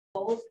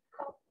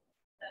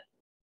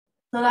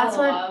So that's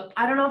what,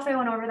 I don't know if I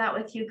went over that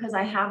with you because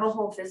I have a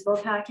whole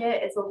FSBO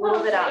packet. It's a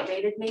little bit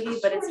outdated maybe,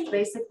 but it's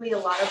basically a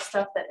lot of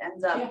stuff that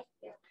ends up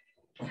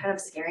kind of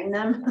scaring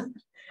them.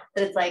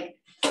 That it's like,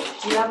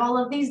 do you have all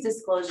of these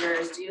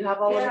disclosures? Do you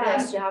have all of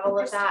this? Do you have all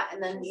of that?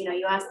 And then, you know,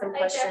 you ask them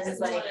questions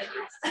like,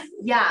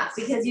 yeah,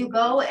 because you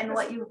go and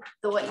what you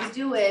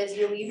do is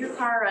you leave your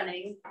car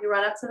running, you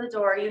run up to the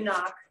door, you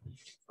knock.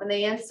 When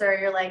they answer,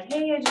 you're like,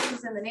 hey, I just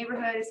was in the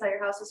neighborhood, I saw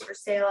your house was for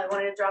sale. I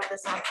wanted to drop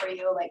this off for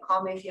you. Like,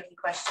 call me if you have any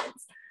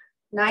questions.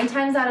 9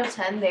 times out of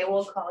 10, they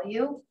will call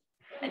you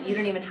and you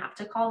don't even have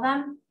to call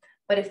them.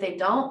 But if they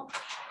don't,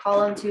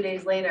 call them 2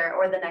 days later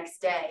or the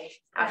next day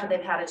after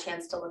they've had a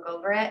chance to look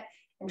over it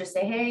and just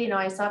say, hey, you know,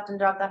 I stopped and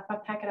dropped that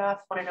packet off.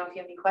 Want to know if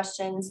you have any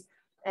questions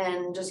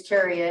and just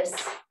curious.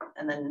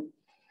 And then,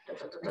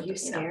 are you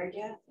scared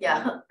yet?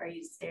 Yeah. Are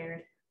you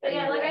scared? But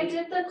yeah, like I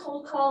did the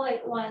cold call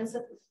like once,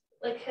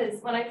 like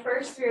because when I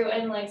first threw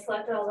and like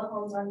selected all the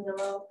homes on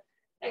Zillow,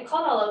 I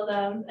called all of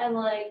them and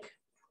like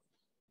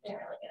didn't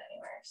really get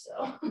anywhere.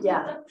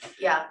 So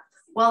yeah.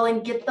 Well,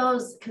 and get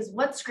those, because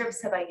what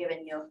scripts have I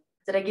given you?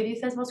 Did I give you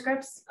FSBO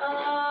scripts?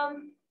 I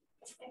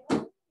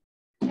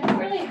don't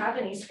really have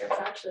any scripts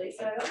actually,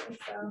 so I don't think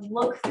so.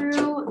 Look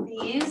through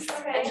these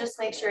and just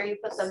make sure you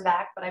put them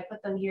back, but I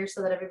put them here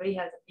so that everybody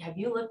has. Have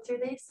you looked through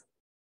these?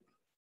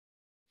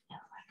 No,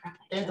 I probably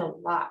there's a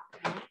lot.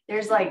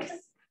 There's like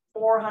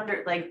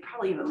 400, like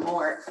probably even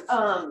more.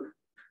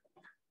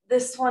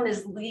 This one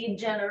is lead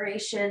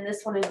generation.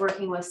 This one is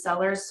working with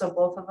sellers, so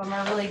both of them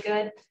are really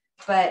good.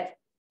 But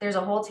there's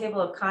a whole table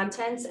of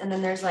contents, and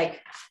then there's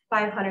like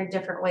 500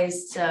 different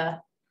ways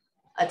to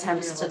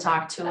attempts to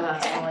talk to a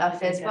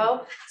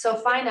FSBO. So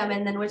find them,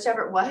 and then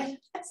whichever what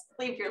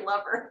leave your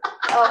lover.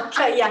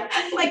 Okay, yeah,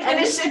 like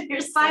finishing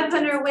your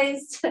 500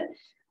 ways to.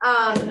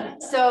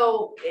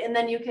 So and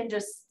then you can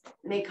just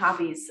make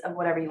copies of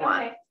whatever you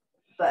want.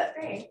 But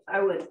I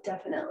would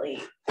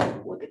definitely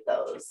look at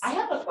those. I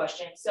have a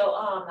question. So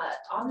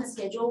on the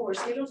schedule, we're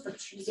scheduled for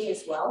Tuesday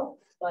as well,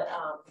 but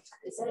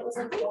it said it was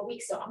like 4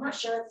 weeks, so I'm not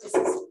sure if this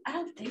is. I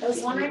don't think. I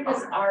was wondering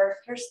because our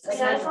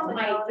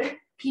my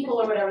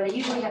people or whatever, they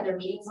usually have their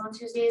meetings on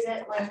Tuesdays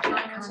at like 9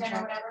 or 10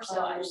 or whatever.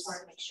 So I just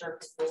wanted to make sure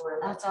because they were.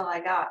 That's all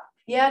I got.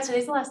 Yeah,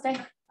 today's the last day.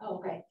 Oh,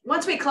 okay.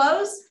 Once we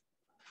close.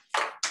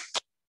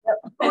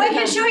 Oh, I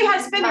can show you how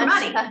to spend your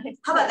money.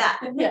 How about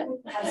that? Yeah.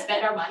 How to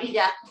spend our money.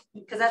 Yeah,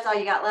 because that's all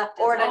you got left.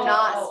 Or to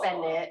not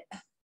spend it.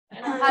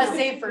 How to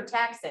save for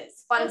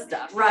taxes, fun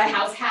stuff. Right.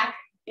 House hack.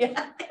 Yeah.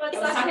 I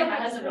was talking to my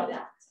husband about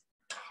that.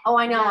 Oh,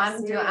 I know.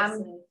 I'm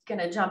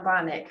gonna jump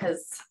on it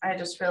because I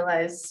just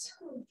realized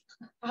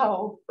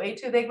how way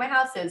too big my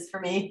house is for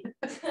me.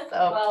 So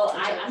well,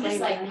 I'm just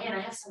like, man,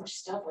 I have so much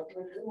stuff. Like, do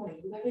I really want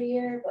to do every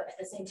year? But at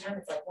the same time,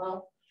 it's like,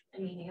 well, I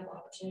mean, you have an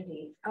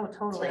opportunity. Oh,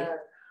 totally.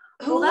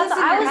 Who lives in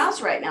your house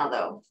right now,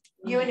 though?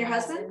 You and your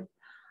husband?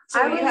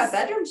 So you have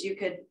bedrooms you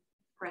could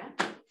rent.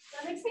 That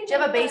makes me. Do you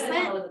have a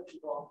basement? Do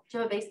you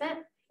have a basement?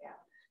 Yeah.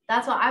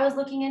 That's what I was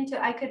looking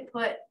into. I could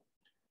put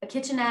a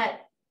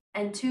kitchenette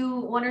and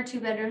 1 or 2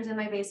 bedrooms in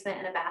my basement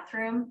and a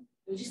bathroom.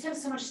 We just have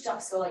so much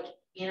stuff. So like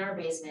in our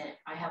basement,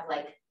 I have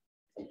like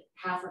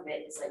half of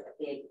it is like a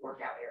big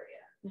workout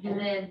area. And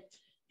then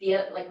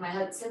like my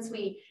husband,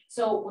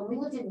 so when we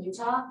lived in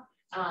Utah,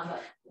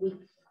 we,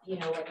 you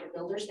know, like the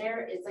builders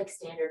there, it's like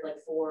standard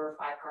like 4 or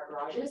 5 car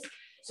garages.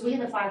 So we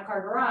had the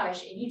 5-car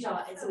garage in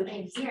Utah, and so we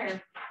came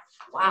here.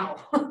 Wow,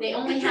 they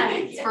only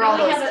have for all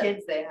those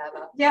kids they have.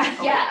 They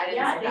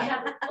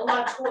have a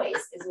lot of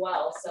toys as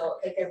well. So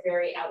like they're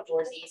very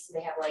outdoorsy. So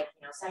they have like,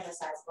 you know,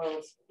 side-by-side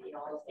boats, you know,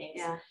 all the things.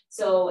 Yeah.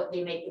 So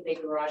they make the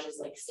big garages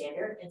like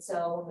standard. And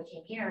so when we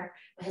came here,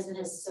 my husband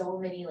has so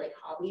many like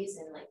hobbies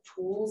and like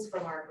tools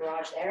from our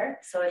garage there.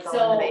 So it's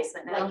all in the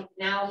basement now. Like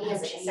now he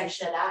has like a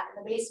section of that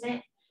in the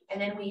basement. And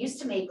then we used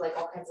to make like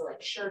all kinds of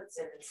like shirts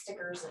and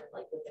stickers and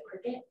like with the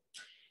Cricut.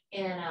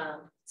 And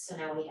so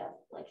now we have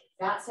like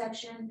that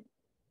section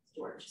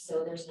storage.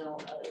 So there's no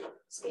other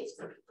space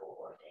for people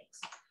or things,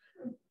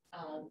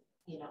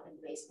 you know, in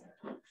the basement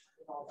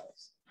with all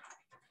those.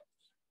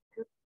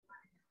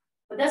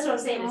 But that's what I'm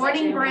saying.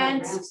 Morning,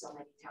 Brent. So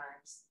many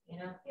times, you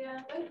know.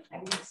 Yeah.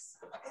 I guess.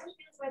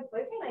 My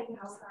boyfriend I can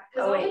help that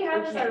because all we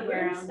have is our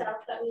room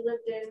stuff that we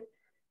lived in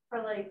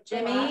for like.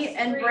 Jimmy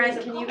and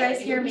Brent, can you guys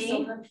hear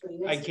me?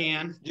 I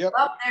can. Yep.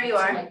 Oh, there you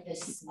are. Like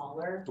this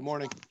smaller. Good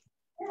morning.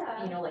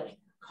 Yeah. You know, like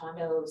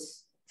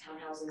condos,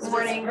 townhouses. Good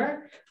morning.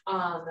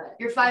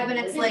 You're 5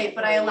 minutes late,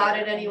 but I allowed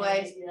it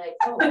anyway. Like,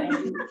 oh,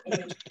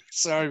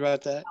 Sorry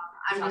about that.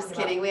 I'm just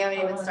kidding. We haven't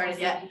even started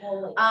yet.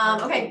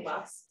 Okay.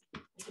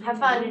 Have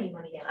fun.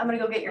 I'm gonna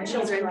go get your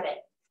children.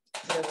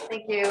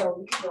 Thank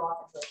you.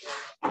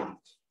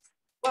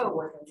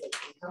 Whoa.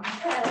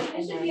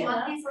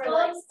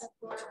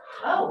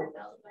 Oh.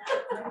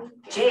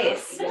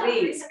 Jeez,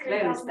 please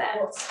close that.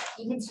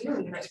 Even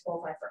too, you might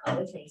qualify for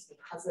other things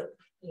because of,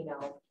 you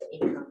know, the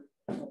income.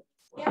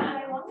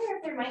 Yeah, I wonder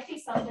if there might be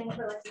something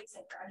for like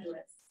recent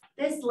graduates.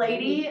 This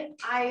lady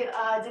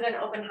I did an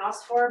open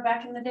house for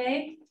back in the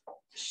day.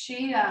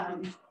 She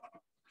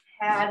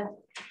had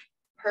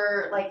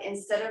her, like,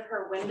 instead of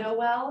her window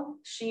well,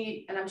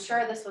 and I'm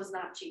sure this was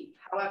not cheap,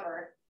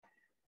 however,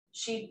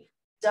 she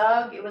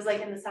dug, it was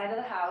like in the side of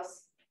the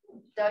house,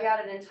 dug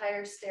out an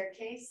entire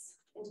staircase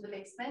into the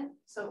basement.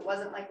 So it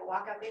wasn't like a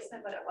walkout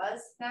basement, but it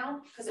was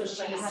now, because it was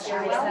like a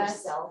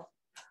stairwell.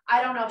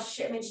 I don't know,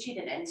 she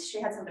didn't,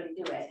 she had somebody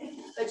do it,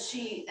 but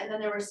and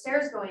then there were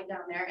stairs going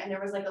down there, and there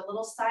was like a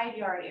little side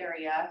yard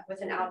area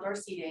with an outdoor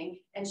seating,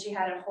 and she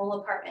had a whole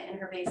apartment in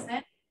her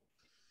basement,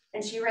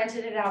 and she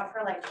rented it out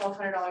for like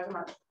 $1,200 a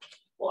month.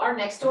 Well, our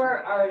next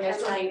door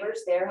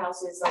neighbors, their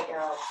house is like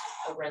a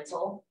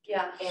rental.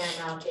 Yeah.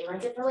 And they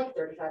rent it for like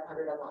 $3,500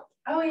 a month.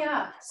 Oh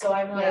yeah. So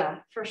I'm like, Yeah,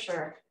 for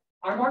sure.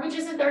 Our mortgage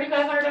isn't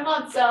 $3,500 a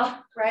month, so.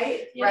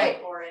 Right?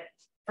 Right. For it.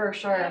 For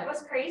sure. Yeah,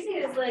 what's crazy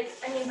is like,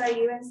 I mean, by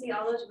UNC,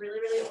 all those really,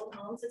 really old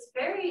homes, it's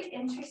very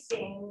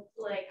interesting,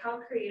 like how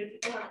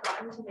creative people have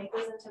gotten to make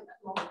those into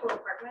multiple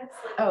apartments.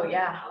 Like, Oh, in one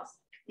yeah. house.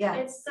 Yeah.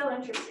 It's so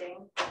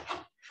interesting.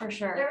 For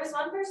sure. There was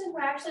one person who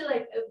actually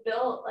like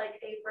built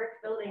like a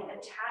brick building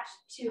attached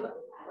to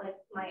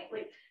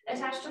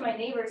attached to my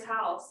neighbor's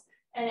house,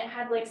 and it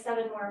had like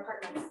 7 more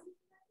apartments.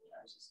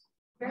 It was just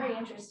very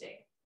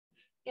interesting.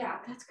 Yeah.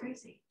 That's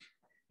crazy.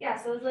 Yeah,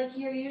 so it's like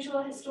your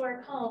usual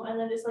historic home, and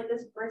then just like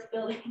this brick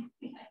building.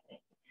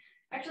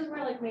 Actually, it's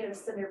more like made of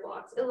cinder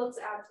blocks. It looks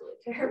absolutely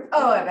terrible.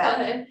 Oh, I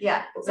bet.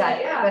 Yeah,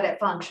 exactly. yeah. But it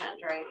functioned,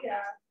 right?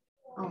 Yeah.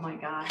 Oh my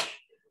gosh.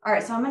 All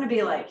right, so I'm gonna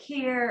be like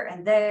here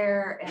and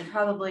there and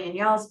probably in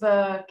y'all's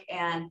book,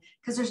 and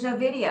because there's no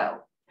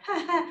video.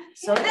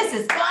 So this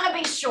is gonna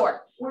be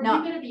short. Were No.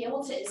 you gonna be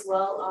able to as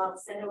well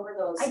send over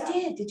those? I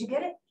did. Did you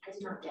get it? I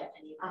did not get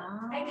any of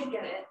Ah, I did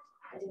get it.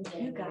 I didn't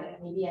get You any got of it.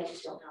 Maybe I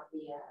just don't have the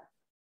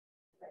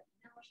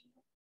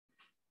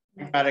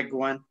You got it,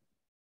 Gwen.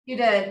 you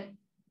did.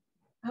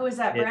 Who is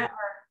that, Yeah. Brent?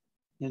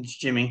 It's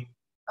Jimmy.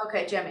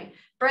 Okay, Jimmy.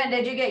 Brent,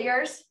 did you get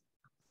yours?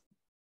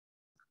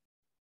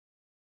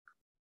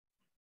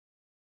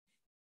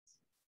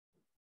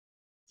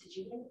 Did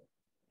you get it?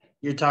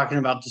 You're talking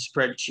about the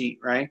spreadsheet,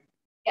 right?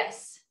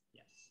 Yes.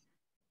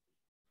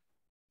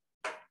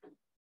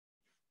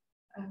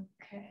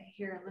 Okay,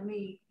 here, let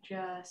me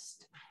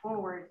just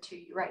forward to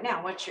you right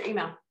now. What's your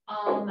email?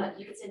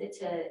 You can send it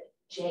to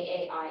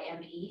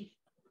jaime.smith@kw.com.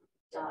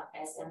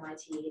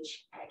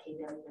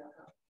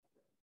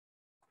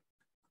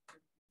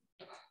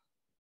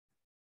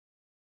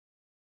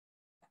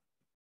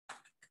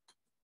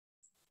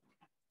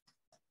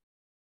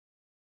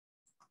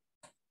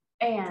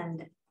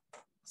 And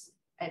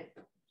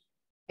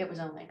it was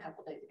only a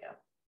couple days ago.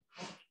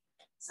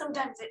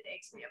 Sometimes it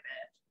takes me a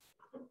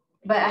bit.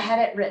 But I had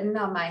it written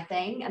on my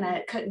thing, and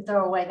I couldn't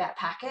throw away that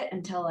packet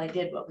until I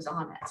did what was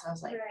on it. So I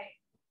was like, Right.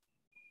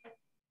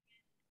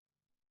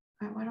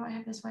 all right, why do I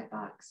have this white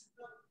box?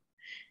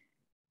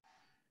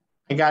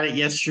 I got it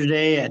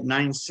yesterday at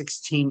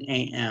 9:16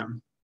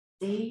 a.m.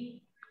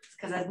 See,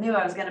 because I knew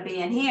I was going to be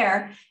in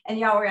here, and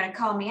y'all were going to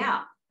call me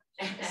out.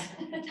 At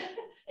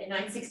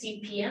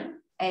 9:16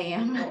 p.m.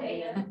 AM. Oh,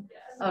 a.m.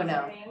 Oh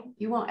no,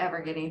 you won't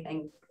ever get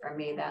anything from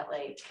me that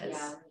late because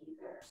Yeah.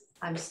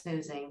 I'm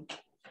snoozing,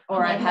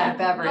 or I've had a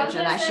beverage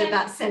and I should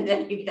not send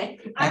anything.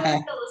 I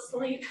was still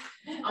asleep.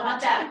 I'm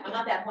at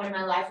that point in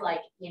my life,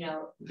 like,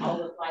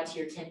 I'll reply to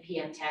your 10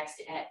 p.m.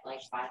 text at like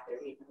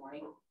 5:30 in the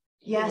morning.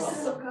 Yes.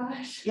 Oh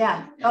gosh.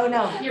 Yeah. Oh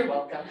no. You're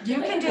welcome.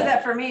 You can do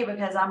that for me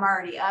because I'm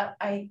already up.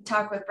 I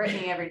talk with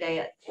Brittany every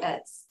day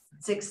at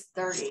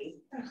 6:30,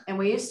 and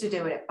we used to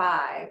do it at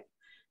 5,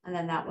 and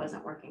then that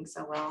wasn't working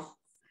so well.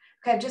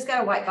 Okay, I've just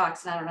got a white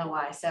box and I don't know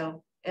why,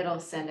 so it'll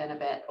send in a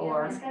bit,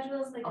 or my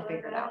schedule is like I'll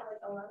figure it out.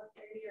 Like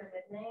 11:30 or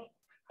midnight,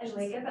 and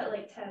wake up at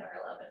like 10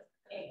 or 11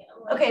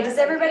 a.m. Okay, does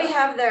everybody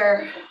have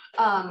their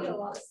I feel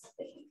lost.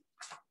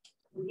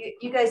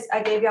 you guys,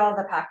 I gave y'all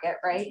the packet,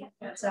 right?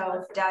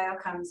 So if Dio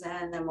comes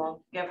in, then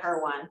we'll give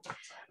her one.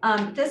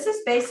 This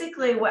is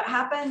basically what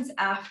happens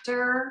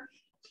after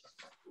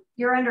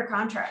you're under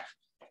contract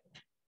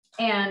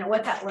and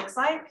what that looks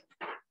like.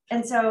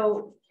 And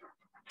so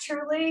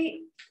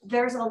truly,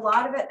 there's a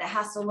lot of it that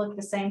has to look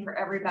the same for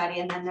everybody.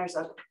 And then there's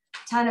a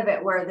ton of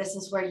it where this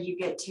is where you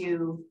get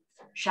to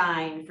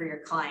shine for your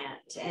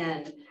client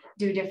and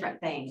do different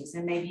things.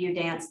 And maybe you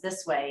dance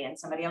this way and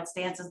somebody else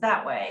dances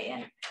that way.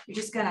 And you're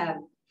just gonna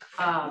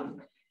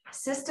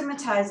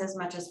systematize as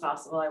much as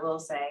possible, I will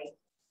say.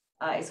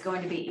 It's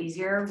going to be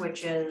easier,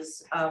 which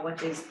is what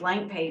these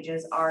blank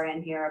pages are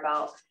in here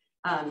about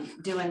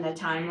doing the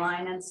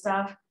timeline and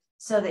stuff,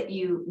 so that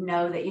you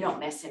know that you don't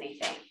miss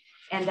anything.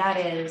 And that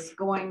is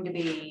going to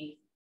be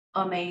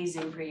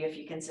amazing for you if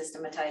you can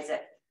systematize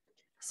it.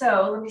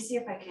 So let me see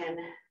if I can,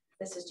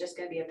 this is just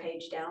gonna be a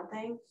page down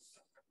thing.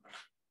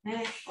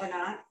 Or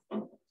not. I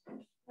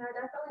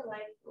definitely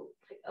like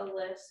a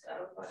list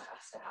of what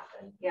has to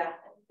happen. Yeah.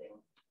 Anything.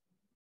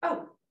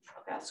 Oh,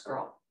 okay, I'll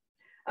scroll.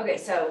 Okay,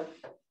 so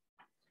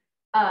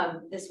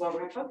this is what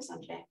we're gonna focus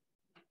on today.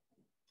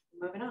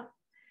 Moving on.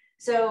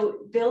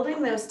 So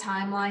building those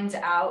timelines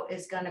out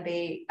is gonna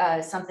be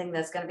something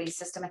that's gonna be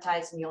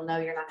systematized, and you'll know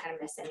you're not gonna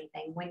miss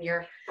anything. When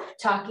you're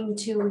talking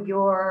to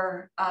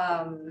your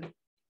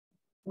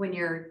when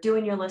you're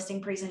doing your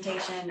listing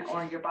presentation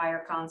or your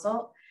buyer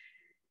consult,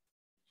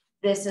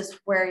 this is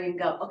where you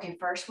go, okay,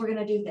 first we're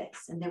going to do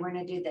this, and then we're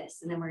going to do this,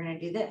 and then we're going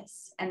to do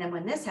this. And then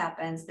when this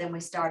happens, then we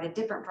start a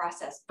different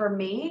process. For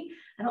me,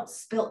 I don't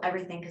spill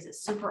everything because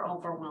it's super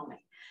overwhelming.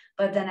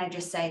 But then I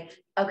just say,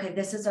 okay,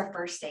 this is our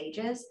first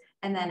stages.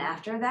 And then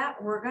after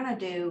that, we're going to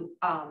do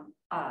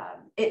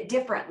it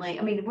differently.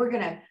 I mean, we're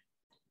going to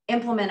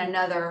implement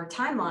another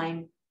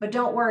timeline, but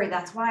don't worry.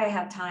 That's why I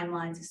have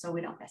timelines, so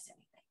we don't miss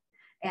anything.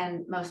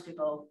 And most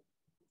people,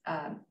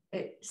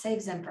 it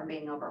saves them from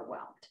being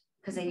overwhelmed,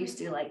 because they used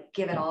to like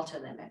give it all to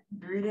them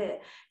and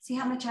see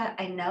how much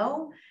I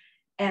know.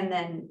 And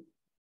then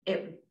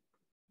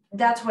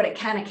that's what it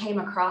kind of came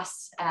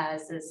across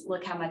as, is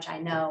look how much I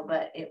know,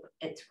 but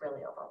it's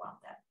really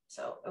overwhelmed them.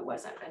 So it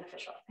wasn't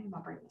beneficial. I think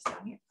I'll bring this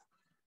down here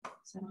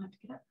so I don't have to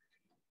get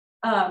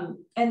up.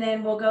 And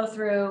then we'll go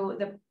through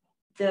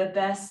the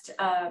best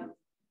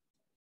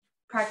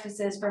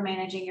practices for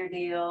managing your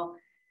deal.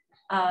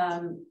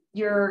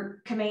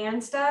 Your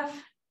command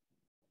stuff,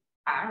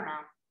 I don't know.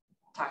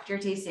 Talk to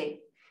your TC.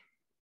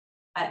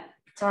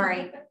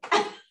 Sorry.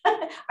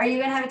 Are you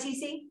gonna have a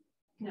TC?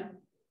 No.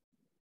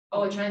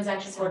 Oh, a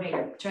transaction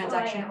coordinator.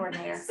 Transaction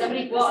coordinator. Some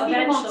people call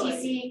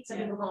TC, some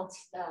people call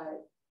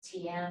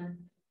TM.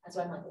 That's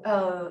why I'm like.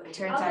 Oh, a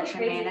transaction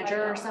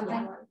manager or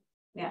something.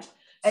 Yeah.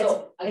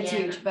 So it's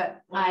again, huge,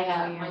 but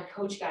my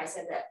coach guy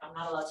said that I'm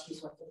not allowed to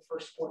use one for the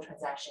first 4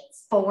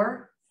 transactions.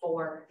 4?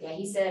 Yeah,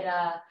 he said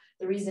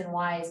the reason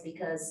why is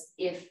because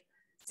if,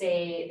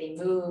 say,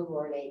 they move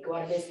or they go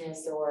out of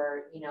business,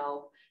 or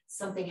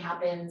something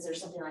happens or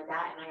something like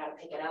that, and I got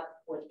to pick it up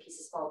or the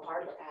pieces fall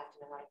apart, like I have to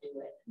know how to do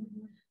it.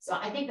 Mm-hmm. So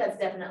I think that's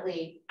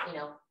definitely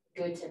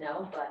good to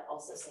know, but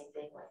also same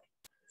thing, like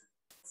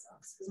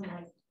sucks because I'm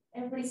like,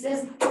 everybody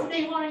says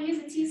they want to use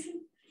a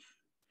TC.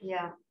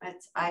 Yeah,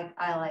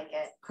 I like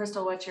it.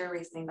 Crystal, what's your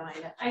reasoning behind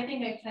it? I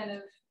think I kind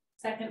of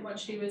second what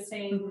she was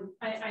saying.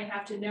 Mm-hmm. I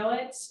have to know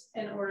it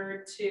in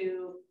order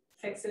to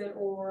fix it,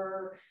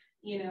 or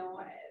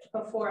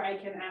before I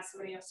can ask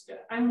somebody else to do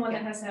it. I'm one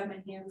that has to have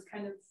my hands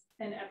kind of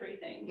in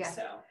everything. Yeah.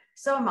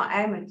 So am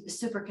I. I'm a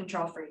super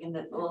control freak. In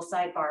the little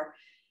sidebar,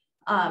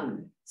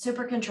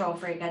 super control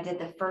freak. I did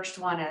the first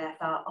one and I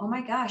thought, oh my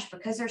gosh,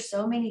 because there's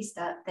so many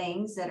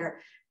things that are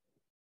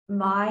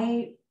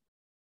my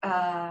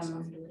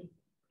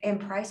and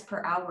price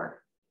per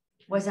hour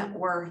wasn't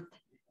worth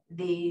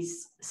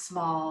these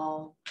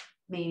small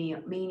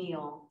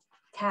menial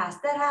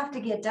tasks that have to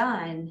get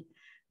done,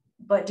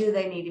 but do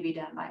they need to be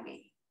done by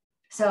me?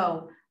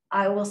 So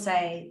I will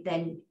say,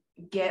 then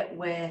get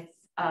with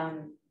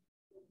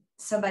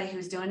somebody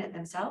who's doing it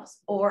themselves,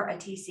 or a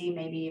TC,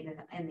 maybe even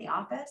in the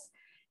office,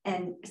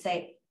 and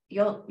say,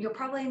 you'll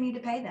probably need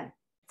to pay them.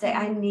 Say,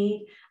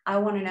 I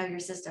want to know your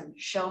system.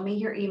 Show me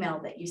your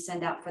email that you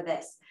send out for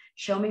this.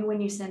 Show me when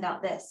you send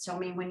out this. Show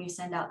me when you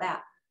send out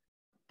that,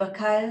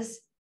 because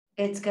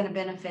it's going to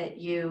benefit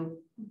you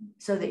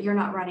so that you're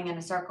not running in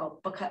a circle,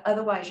 because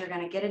otherwise you're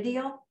going to get a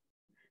deal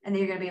and then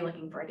you're going to be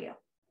looking for a deal.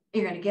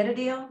 You're going to get a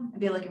deal and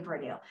be looking for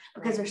a deal,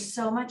 because there's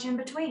so much in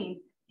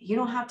between. You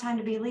don't have time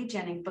to be lead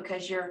genning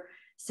because you're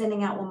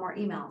sending out one more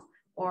email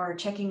or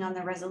checking on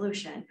the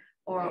resolution,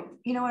 or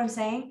you know what I'm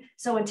saying?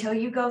 So until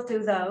you go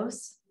through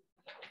those,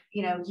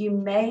 you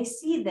may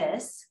see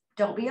this,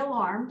 don't be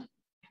alarmed.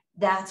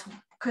 That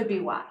could be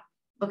why,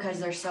 because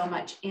there's so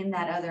much in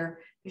that other,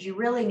 because you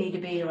really need to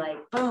be like,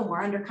 boom,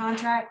 we're under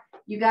contract.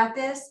 You got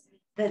this,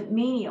 the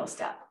menial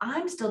stuff.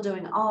 I'm still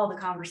doing all the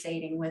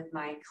conversating with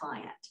my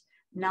client,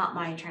 not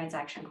my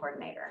transaction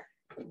coordinator.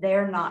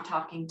 They're not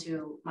talking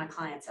to my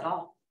clients at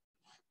all.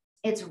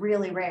 It's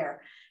really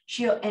rare.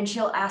 She'll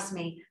ask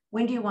me,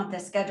 when do you want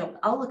this scheduled?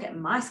 I'll look at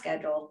my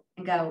schedule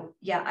and go,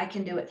 yeah, I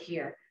can do it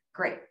here.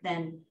 Great.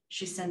 Then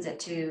she sends it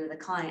to the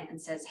client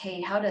and says, hey,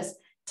 how does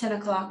 10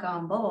 o'clock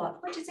on blah, blah,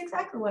 which is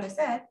exactly what I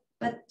said,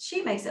 but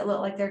she makes it look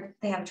like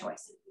they have a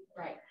choice.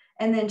 Right.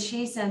 And then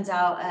she sends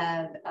out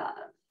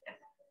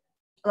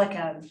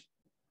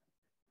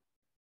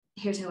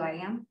here's who I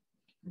am.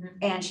 Mm-hmm.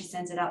 And she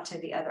sends it out to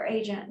the other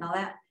agent and all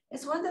that.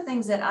 It's one of the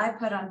things that I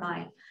put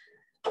on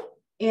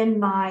in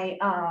my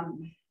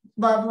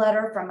love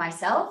letter from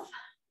myself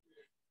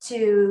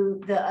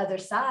to the other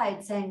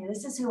side, saying,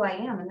 this is who I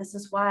am, and this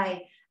is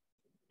why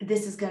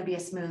this is going to be a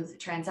smooth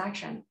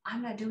transaction.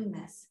 I'm not doing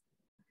this.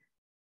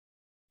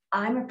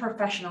 I'm a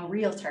professional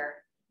realtor.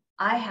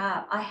 I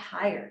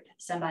hired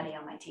somebody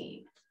on my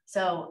team.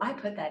 So I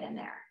put that in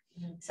there.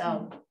 Mm-hmm.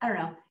 So I don't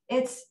know.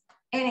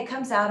 It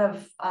comes out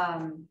of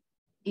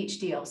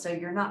each deal. So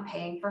you're not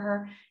paying for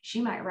her.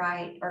 She might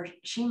write, or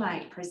she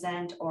might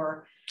present,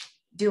 or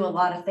do a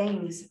lot of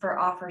things for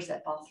offers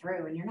that fall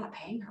through, and you're not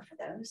paying her for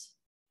those.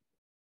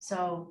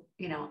 So,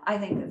 I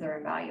think that they're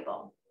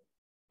invaluable,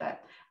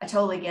 but I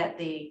totally get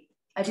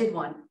I did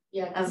one.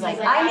 Yeah. I was like,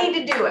 I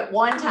need to do it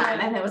one time.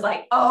 And it was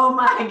like, oh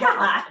my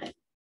God.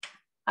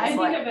 I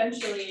think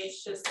eventually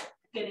it's just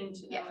getting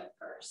to know it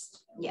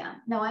first. Yeah.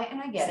 No, I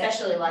get it.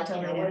 Especially like,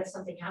 totally what if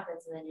something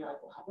happens and then you're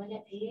like, well, how do I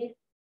get paid?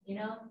 And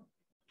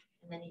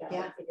then you got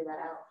to figure that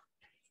out.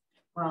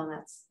 Well,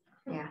 that's,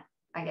 yeah.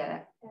 I get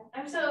it. Yeah.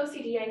 I'm so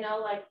OCD, I know,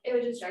 like, it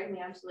would just drive me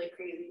absolutely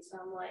crazy, so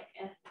I'm like,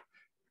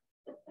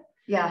 eh.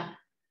 Yeah,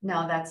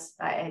 no, that's,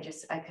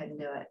 I couldn't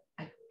do it.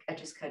 I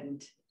just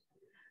couldn't.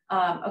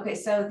 Okay,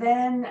 so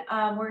then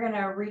we're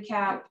gonna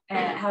recap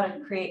how to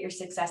create your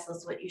success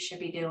list, what you should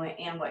be doing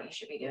and what you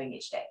should be doing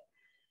each day.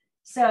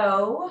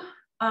 So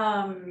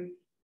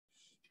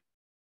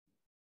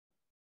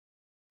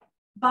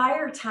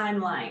buyer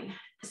timeline.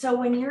 So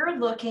when you're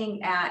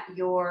looking at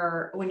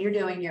when you're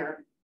doing your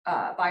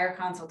buyer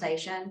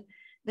consultation,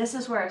 this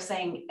is where I'm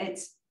saying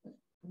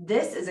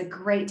this is a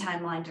great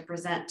timeline to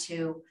present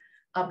to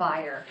a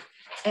buyer.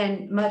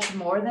 And much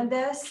more than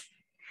this,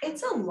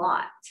 it's a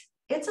lot.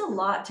 It's a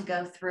lot to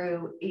go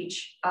through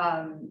each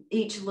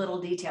little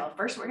detail.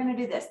 First, we're going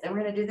to do this, then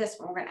we're going to do this,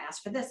 and we're going to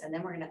ask for this, and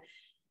then we're going to,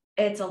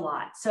 it's a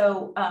lot.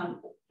 So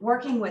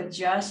working with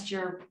just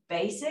your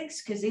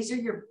basics, because these are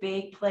your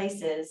big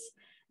places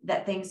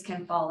that things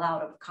can fall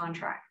out of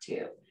contract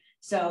too.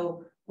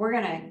 So we're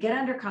going to get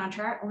under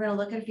contract. We're going to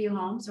look at a few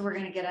homes, and we're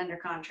going to get under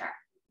contract.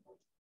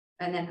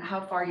 And then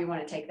how far you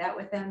want to take that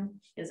with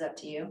them is up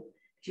to you.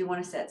 If you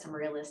want to set some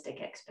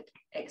realistic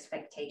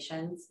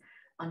expectations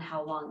on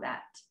how long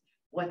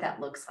what that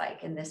looks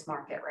like in this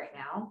market right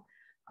now,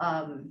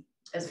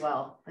 as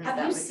well.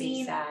 Have you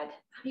seen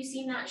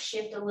that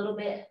shift a little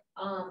bit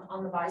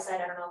on the buy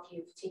side? I don't know if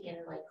you've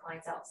taken like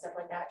clients out and stuff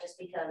like that, just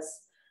because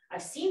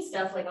I've seen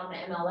stuff like on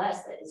the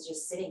MLS that is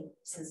just sitting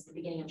since the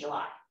beginning of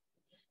July.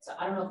 So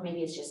I don't know if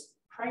maybe it's just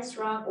price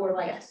wrong, or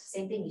like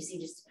same thing, you see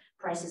just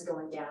prices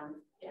going down.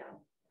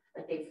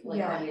 Like they've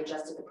already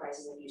adjusted the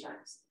prices a few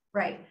times.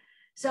 Right.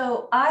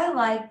 So I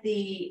like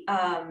the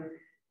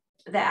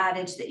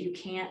adage that you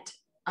can't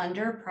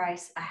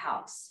underprice a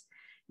house.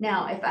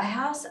 Now, if a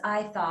house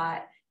I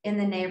thought in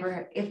the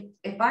neighborhood,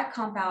 if I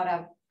comp out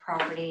a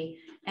property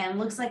and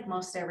looks like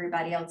most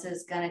everybody else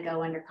is going to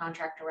go under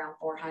contract around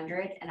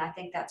 400, and I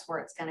think that's where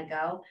it's going to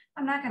go,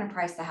 I'm not going to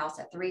price the house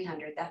at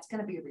 300. That's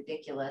going to be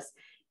ridiculous.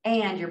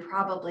 And you're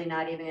probably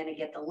not even going to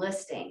get the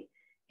listing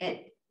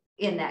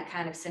in that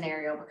kind of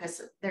scenario,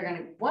 because they're going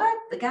to, what?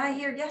 The guy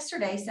here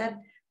yesterday said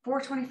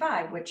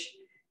 425, which,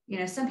 you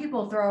know, some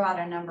people throw out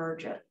a number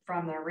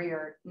from their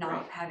rear,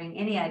 not having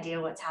any idea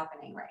what's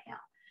happening right now.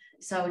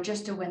 So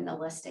just to win the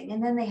listing.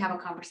 And then they have a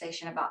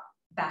conversation about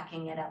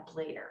backing it up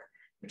later,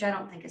 which I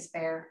don't think is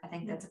fair. I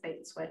think that's a bait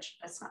and switch.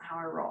 That's not how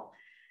I roll.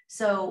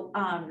 So,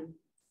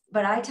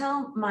 but I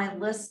tell my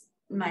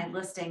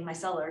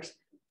sellers,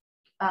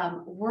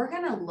 we're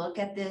going to look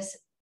at this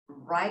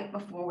right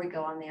before we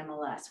go on the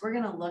MLS. We're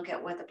going to look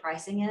at what the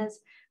pricing is,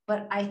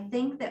 but I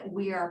think that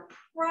we are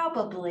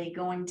probably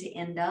going to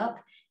end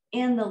up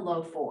in the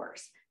low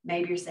fours.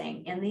 Maybe you're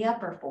saying in the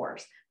upper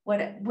fours.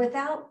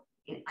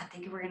 I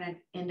think we're going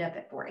to end up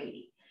at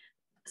 480.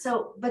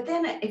 So, but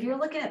then if you're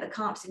looking at the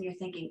comps and you're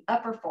thinking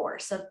upper four,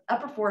 so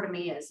upper four to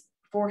me is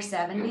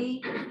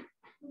 470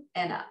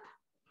 and up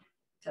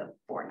to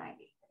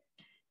 490.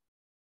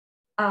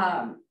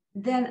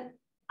 Then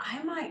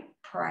I might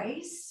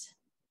price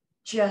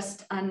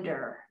just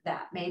under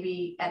that,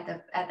 maybe at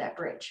that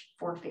bridge,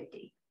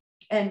 450.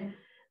 And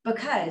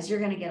because you're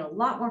going to get a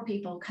lot more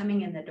people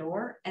coming in the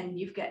door, and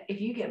if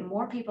you get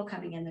more people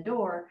coming in the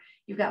door,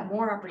 you've got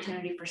more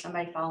opportunity for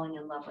somebody falling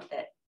in love with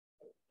it.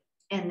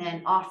 And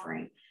then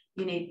offering,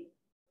 you need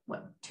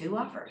 2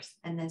 offers,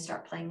 and then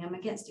start playing them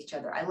against each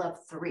other. I love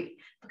 3,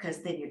 because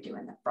then you're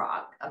doing the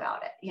frog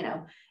about it, you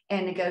know,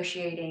 and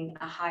negotiating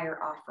a higher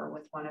offer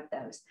with one of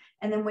those.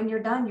 And then when you're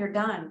done, you're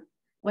done.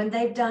 When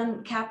they've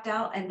done capped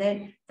out and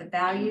then the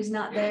value's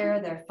not there,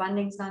 their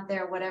funding's not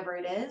there, whatever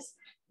it is,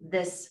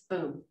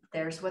 boom,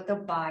 there's what the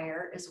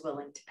buyer is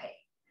willing to pay,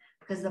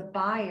 because the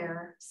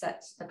buyer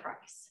sets the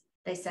price.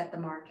 They set the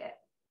market.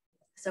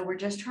 So we're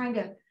just trying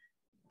to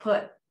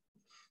put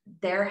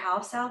their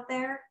house out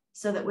there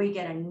so that we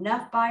get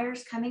enough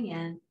buyers coming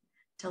in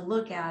to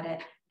look at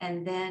it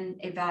and then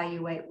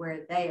evaluate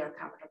where they are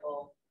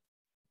comfortable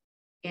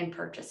in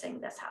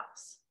purchasing this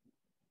house.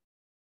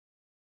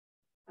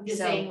 I'm just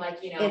saying,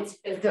 like, you know,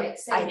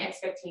 setting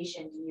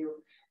expectation, do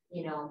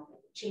you know,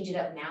 change it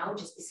up now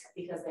just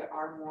because there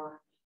are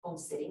more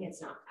homes sitting?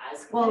 It's not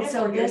as well.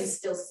 So you're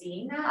still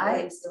seeing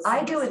that.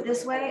 I do it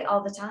this way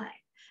all the time,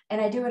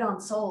 and I do it on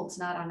solds,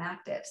 not on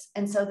actives.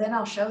 And so then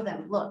I'll show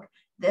them, look,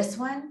 this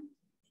one,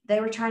 they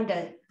were trying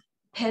to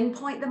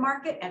pinpoint the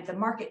market, and if the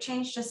market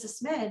changed just a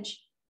smidge,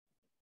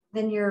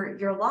 then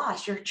you're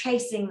lost. You're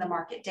chasing the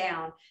market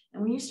down,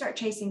 and when you start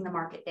chasing the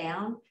market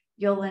down,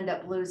 you'll end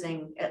up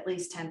losing at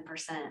least 10%.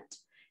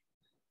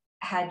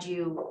 Had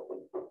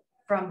you,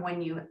 from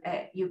when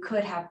you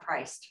could have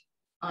priced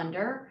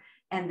under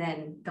and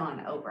then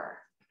gone over,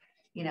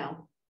 you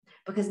know,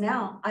 because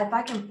now if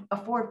I can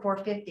afford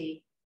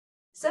 450,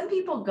 some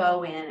people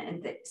go in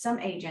and some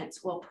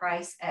agents will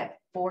price at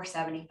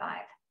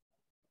 475,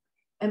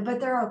 but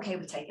they're okay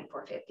with taking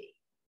 450.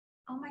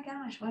 Oh my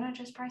gosh, why not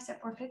just price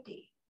at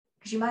 450?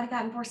 Because you might have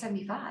gotten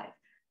 475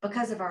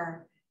 because of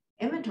our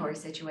inventory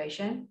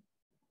situation.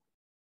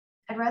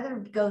 I'd rather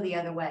go the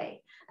other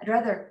way. I'd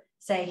rather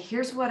say,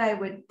 here's what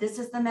this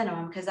is the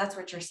minimum, because that's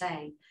what you're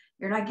saying.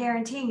 You're not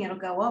guaranteeing it'll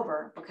go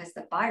over because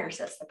the buyer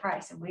sets the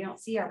price, and we don't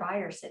see our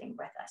buyers sitting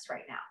with us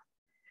right now.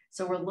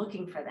 So we're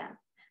looking for them.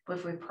 But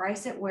if we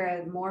price it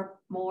where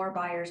more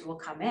buyers will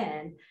come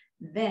in,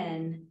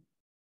 then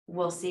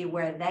we'll see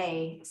where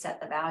they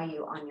set the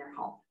value on your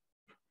home.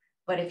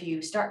 But if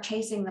you start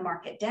chasing the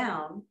market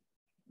down,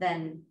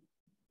 then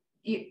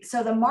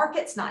so the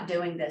market's not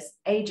doing this.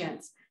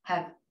 Agents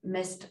have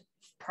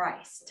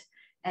mispriced,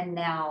 and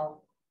now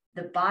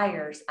the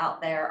buyers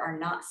out there are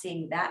not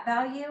seeing that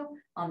value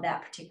on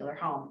that particular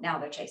home. Now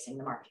they're chasing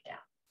the market down.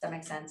 Does that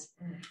make sense?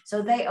 Mm-hmm.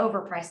 So they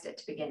overpriced it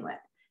to begin with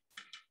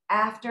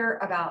after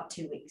about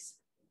 2 weeks,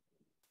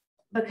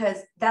 because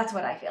that's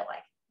what I feel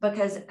like.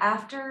 Because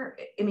after,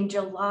 I mean,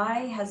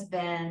 July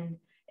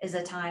is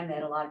a time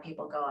that a lot of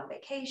people go on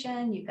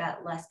vacation. You've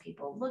got less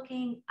people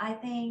looking, I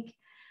think.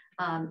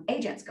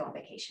 Agents go on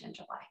vacation in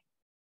July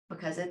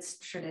because it's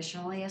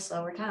traditionally a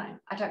slower time.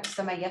 I talked to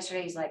somebody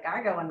yesterday, he's like,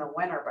 I go in the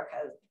winter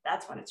because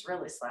that's when it's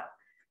really slow.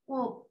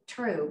 Well,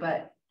 true,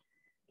 but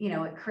you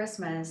know, at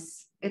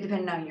Christmas, it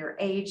depends on your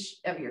age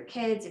of your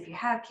kids. If you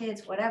have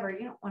kids, whatever,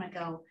 you don't want to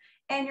go.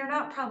 And you're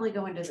not probably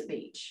going to the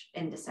beach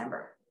in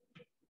December,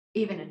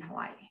 even in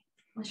Hawaii,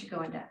 unless you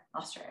go into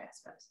Australia, I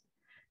suppose.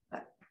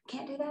 But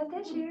can't do that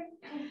this year.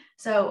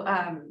 So,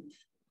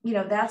 you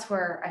know, that's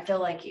where I feel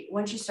like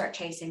once you start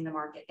chasing the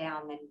market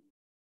down, then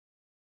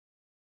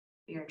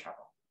you're in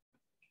trouble.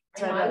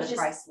 So I'd rather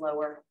price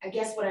lower. I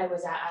guess what I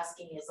was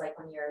asking is like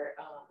when you're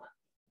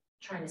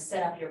trying to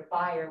set up your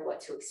buyer, what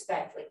to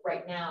expect. Like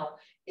right now,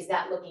 is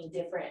that looking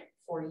different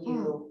for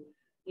you?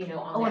 You know,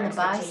 on their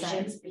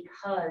expectations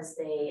because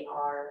they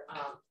are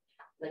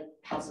like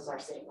houses are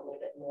sitting a little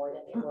bit more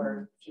than they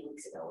were a few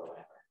weeks ago or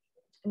whatever.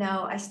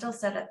 No, I still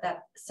set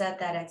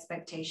that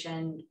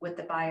expectation with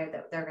the buyer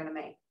that they're going to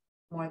make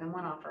more than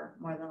one offer,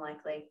 more than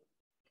likely.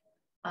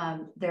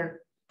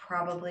 They're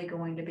probably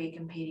going to be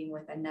competing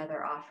with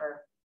another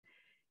offer.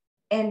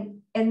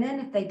 And then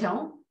if they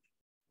don't,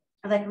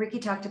 like Ricky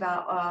talked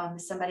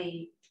about,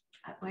 somebody,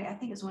 I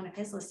think it was one of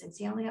his listings,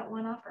 he only got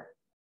one offer.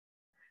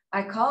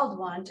 I called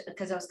one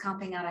because I was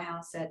comping out a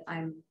house that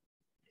I'm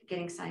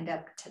getting signed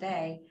up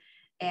today.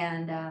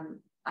 And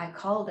I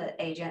called an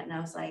agent and I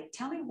was like,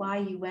 tell me why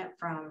you went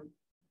from,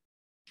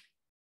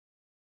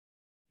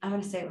 I'm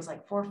going to say it was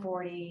like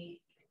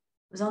 440.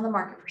 It was on the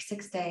market for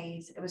 6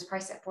 days. It was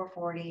priced at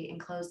 440 and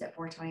closed at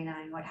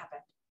 429. What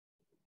happened?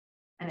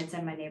 And it's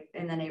in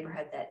the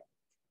neighborhood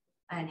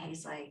and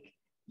he's like,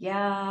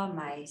 yeah,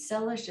 my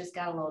sellers just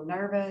got a little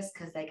nervous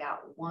because they got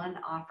one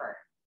offer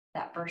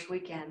that first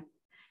weekend.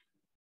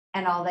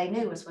 And all they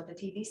knew was what the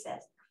TV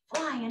says,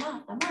 flying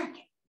off the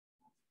market.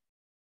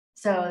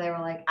 So they were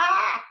like,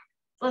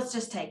 let's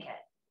just take it.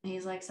 And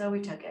he's like, so we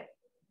took it.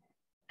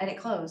 And it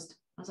closed.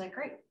 I was like,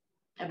 great.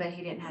 I bet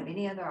he didn't have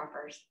any other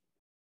offers.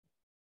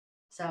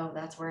 So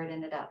that's where it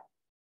ended up.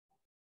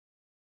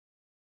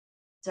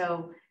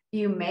 So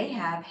you may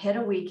have hit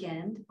a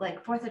weekend,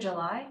 like 4th of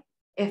July.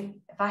 If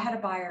I had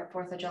a buyer at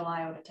 4th of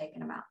July, I would have taken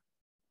them out.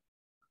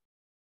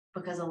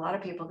 Because a lot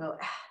of people go,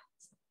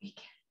 it's the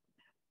weekend.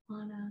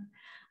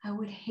 I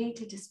would hate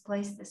to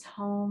displace this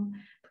home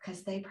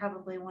because they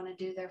probably want to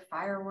do their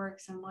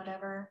fireworks and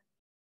whatever.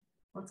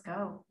 Let's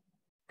go.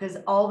 Because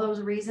all those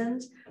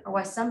reasons are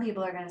why some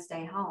people are going to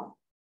stay home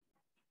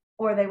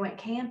or they went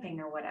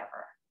camping or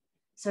whatever.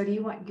 So do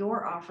you want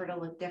your offer to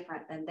look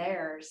different than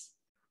theirs,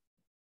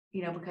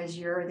 you know, because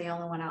you're the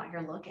only one out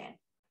here looking?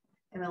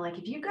 And then like,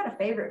 if you've got a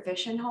favorite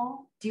fishing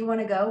hole, do you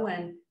want to go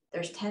when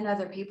there's 10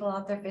 other people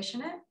out there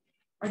fishing it?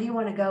 Or do you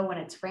want to go when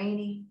it's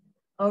rainy,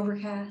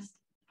 overcast?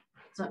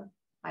 So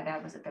my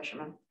dad was a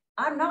fisherman.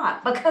 I'm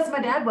not, because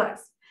my dad was.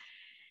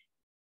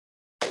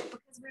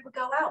 Because we would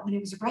go out when it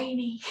was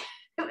rainy,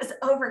 it was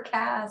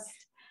overcast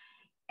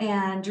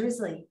and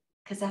drizzly,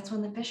 because that's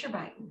when the fish are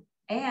biting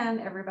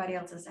and everybody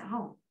else is at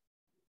home.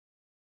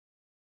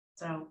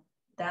 So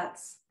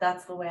that's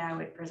the way I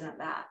would present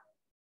that.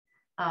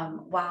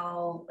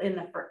 While in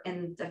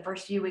the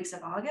first few weeks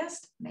of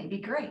August, maybe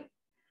great,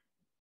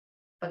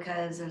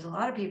 because there's a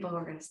lot of people who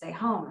are going to stay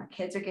home. Our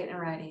kids are getting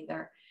ready.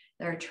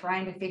 They're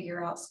trying to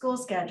figure out school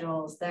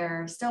schedules.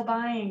 They're still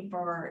buying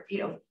for, you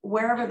know,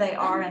 wherever they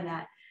are in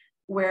that,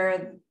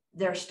 where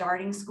they're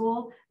starting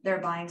school, they're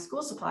buying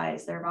school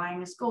supplies, they're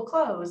buying school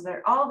clothes,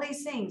 they're all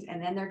these things,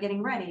 and then they're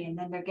getting ready, and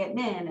then they're getting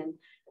in, and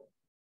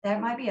that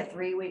might be a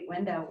 3-week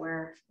window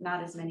where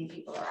not as many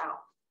people are out.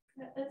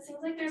 It seems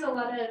like there's a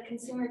lot of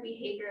consumer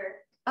behavior.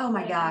 Oh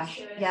my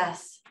gosh.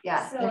 Yes.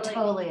 Yeah, so there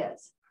totally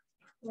is.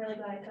 I'm really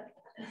glad I took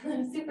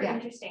that. Super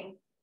interesting.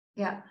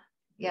 Yeah.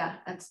 Yeah.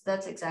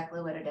 That's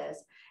exactly what it is.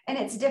 And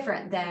it's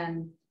different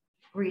than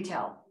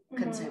retail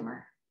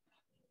consumer.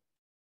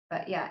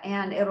 But yeah,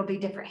 and it'll be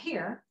different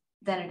here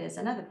than it is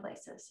in other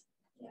places.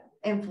 Yeah.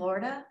 In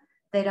Florida,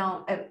 they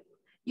don't,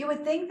 you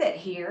would think that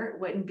here it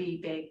wouldn't be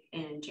big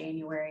in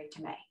January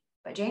to May,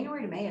 but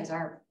January to May is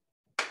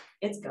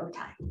it's go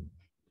time.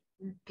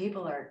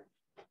 People are,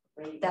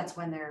 that's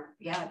when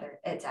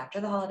it's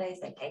after the holidays,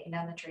 they've taken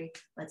down the tree.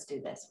 Let's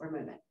do this. We're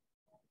moving.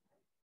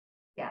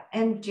 Yeah,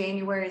 and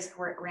January is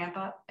ramp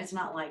up. It's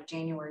not like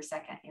January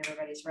 2nd,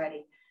 everybody's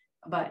ready,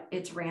 but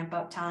it's ramp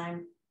up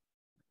time.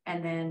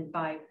 And then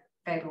by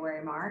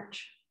February,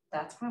 March,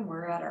 that's when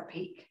we're at our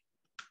peak.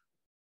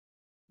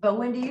 But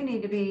when do you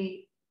need to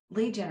be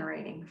lead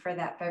generating for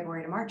that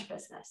February to March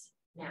business?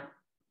 Now.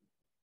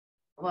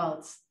 Well,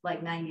 it's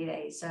like 90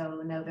 days.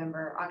 So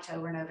November,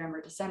 October,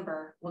 November,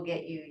 December will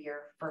get you your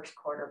first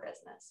quarter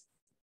business.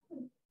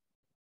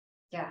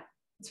 Yeah,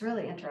 it's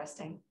really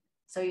interesting.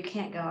 So you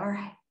can't go, all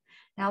right,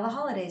 now the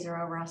holidays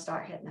are over, I'll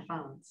start hitting the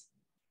phones.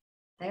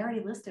 They already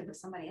listed with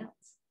somebody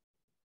else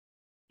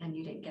and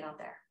you didn't get out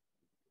there.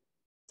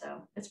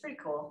 So it's pretty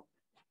cool.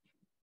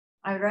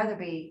 I would rather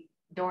be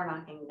door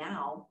knocking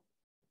now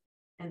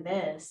in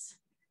this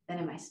than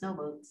in my snow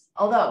boots.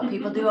 Although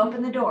people do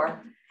open the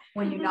door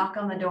when you knock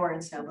on the door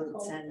in snow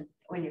boots and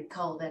when you're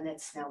cold and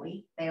it's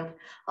snowy, they open,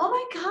 oh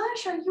my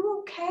gosh, are you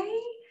okay?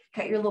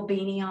 Got your little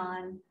beanie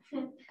on.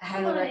 I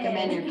highly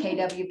recommend your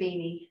KW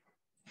beanie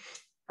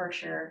for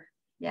sure.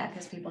 Yeah,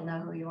 because people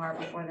know who you are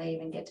before they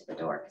even get to the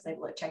door because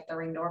they've checked the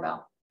Ring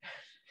doorbell.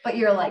 But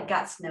you're like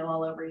got snow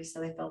all over you, so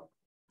they feel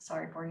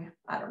sorry for you.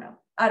 I don't know.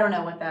 I don't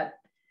know what that,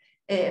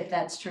 if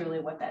that's truly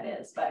what that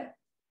is, but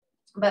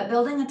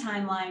building a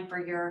timeline for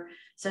your,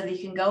 so that you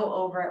can go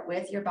over it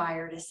with your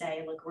buyer to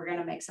say, look, we're going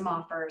to make some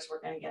offers.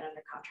 We're going to get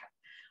under contract.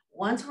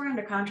 Once we're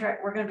under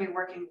contract, we're going to be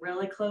working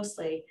really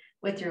closely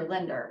with your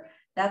lender.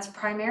 That's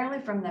primarily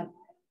from the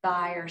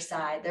buyer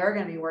side. They're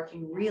going to be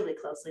working really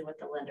closely with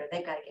the lender.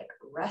 They've got to get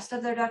the rest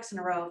of their ducks in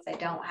a row. If they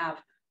don't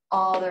have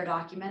all their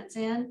documents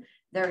in,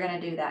 they're going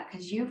to do that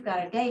because you've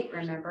got a date,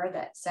 remember,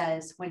 that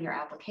says when your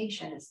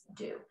application is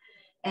due.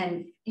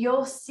 And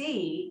you'll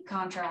see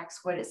contracts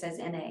what it says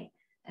NA,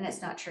 and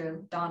it's not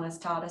true. Donna's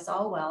taught us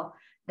all well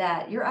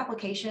that your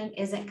application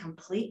isn't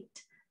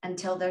complete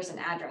until there's an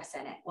address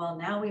in it. Well,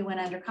 now we went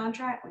under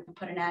contract, we can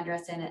put an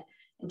address in it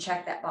and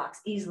check that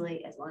box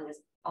easily as long as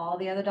all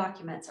the other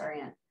documents are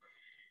in.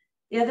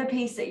 The other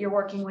piece that you're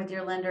working with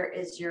your lender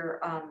is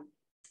your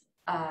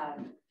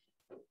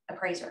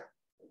appraiser,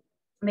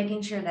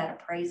 making sure that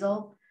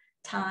appraisal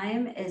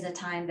time is a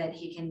time that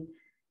he can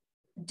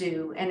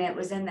do. And it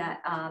was in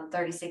that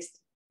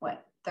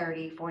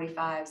 30,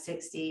 45,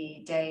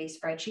 60 day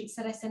spreadsheets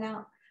that I sent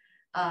out,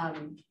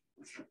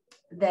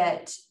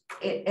 that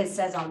it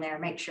says on there,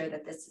 make sure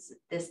that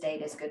this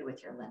date is good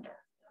with your lender.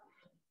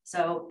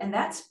 So, and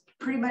that's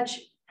pretty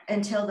much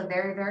until the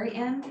very, very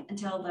end,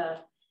 until the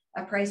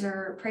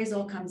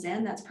appraisal comes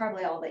in. That's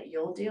probably all that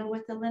you'll deal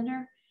with the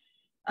lender.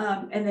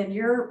 And then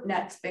your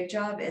next big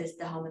job is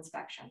the home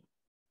inspection.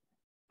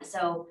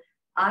 So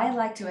I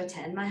like to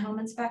attend my home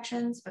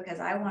inspections because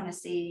I want to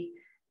see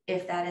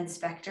if that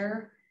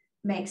inspector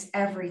makes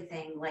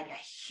everything like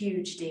a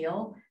huge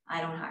deal.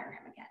 I don't hire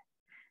him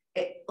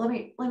again.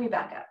 Let me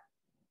back up.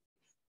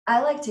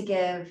 I like to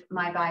give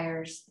my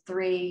buyers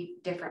 3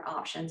 different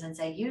options and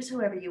say, use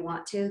whoever you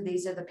want to.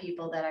 These are the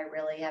people that I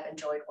really have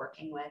enjoyed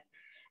working with.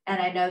 And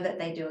I know that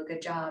they do a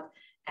good job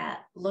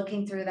at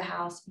looking through the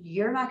house.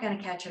 You're not going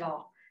to catch it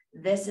all.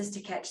 This is to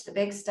catch the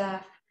big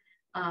stuff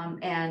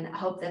and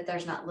hope that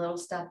there's not little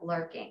stuff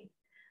lurking.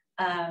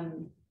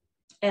 And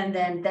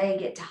then they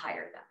get to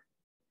hire them.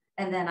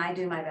 And then I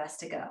do my best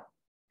to go.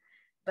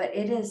 But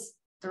it is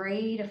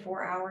 3 to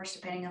 4 hours,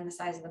 depending on the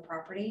size of the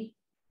property,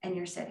 and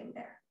you're sitting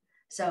there.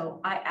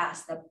 So I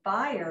ask the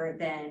buyer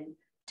then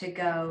to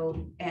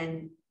go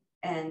and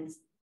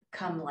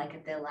come like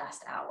at the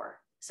last hour.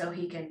 So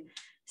he can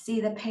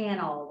see the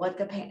panel,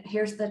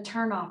 here's the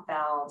turnoff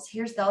valves,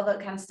 here's all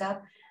that kind of stuff.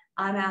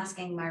 I'm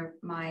asking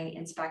my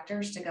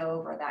inspectors to go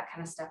over that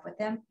kind of stuff with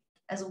him,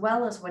 as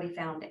well as what he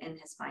found in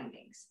his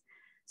findings.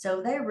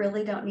 So they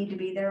really don't need to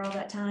be there all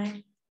that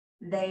time.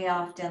 They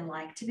often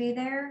like to be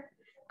there.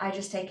 I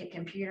just take a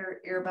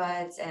computer,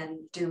 earbuds, and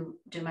do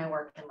my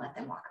work and let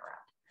them walk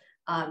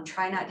around.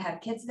 Try not to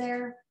have kids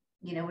there.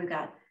 You know, we've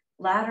got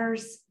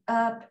ladders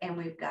up and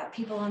we've got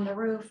people on the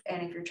roof.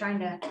 And if you're trying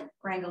to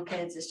wrangle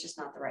kids, it's just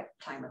not the right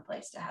time or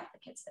place to have the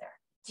kids there.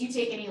 Do you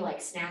take any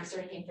like snacks or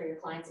anything for your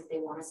clients if they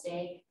want to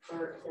stay?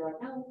 Or if they're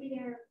like, no, we'll be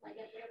there like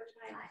at whatever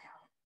time?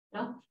 I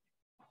don't. No?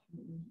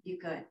 You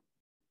could.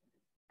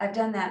 I've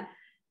done that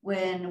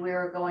when we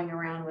were going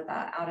around with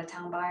an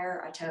out-of-town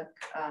buyer. I took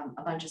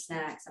a bunch of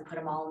snacks and put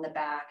them all in the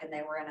back, and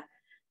they were in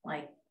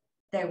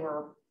they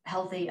were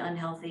healthy,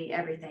 unhealthy,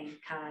 everything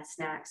kind of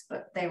snacks,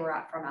 but they were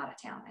from out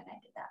of town, and I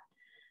did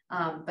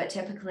that. But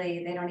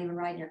typically they don't even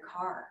ride in your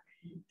car.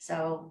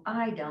 So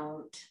I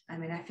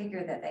mean, I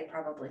figure that they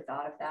probably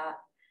thought of that.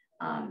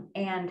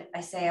 And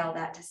I say all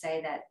that to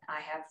say that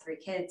I have 3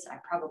 kids. I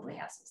probably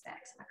have some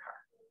snacks in my car.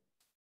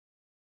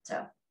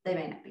 So they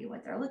may not be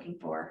what they're looking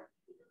for,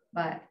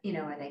 but you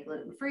know, are they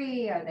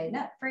gluten-free? Are they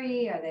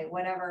nut-free? Are they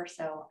whatever?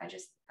 So I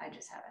just have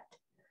it.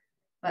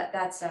 But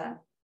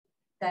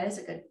that is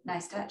a good,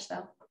 nice touch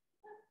though.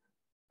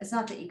 It's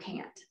not that you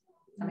can't.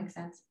 Does that make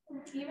sense?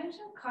 You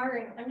mentioned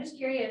car. I'm just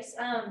curious.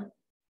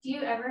 Do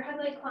you ever have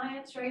like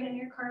clients ride in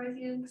your car with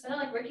you? Because I know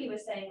like Ricky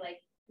was saying like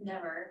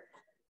never.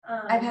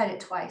 I've had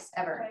it twice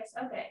ever. Twice.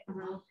 Okay.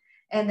 Mm-hmm.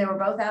 And they were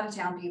both out of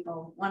town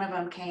people. One of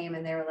them came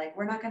and they were like,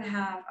 we're not going to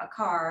have a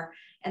car.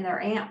 And their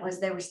aunt was,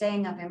 they were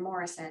staying up in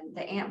Morrison.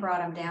 The aunt brought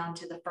them down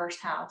to the first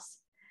house.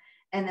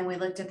 And then we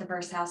looked at the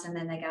first house, and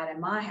then they got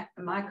in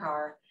my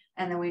car,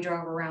 and then we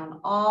drove around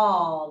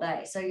all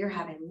day. So you're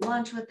having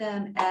lunch with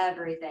them,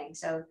 everything.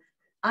 So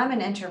I'm an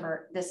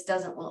introvert. This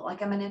doesn't look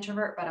like I'm an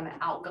introvert, but I'm an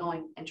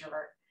outgoing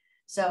introvert.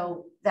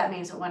 So that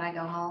means that when I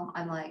go home,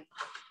 I'm like,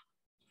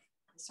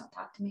 please don't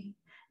talk to me.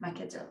 My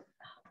kids are,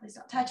 oh, please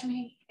don't touch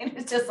me. And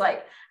it's just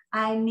like,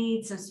 I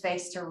need some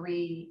space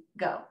to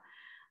go.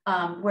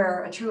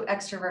 Where a true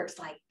extrovert's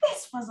like,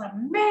 this was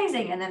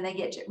amazing. And then they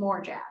get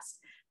more jazzed.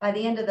 By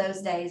the end of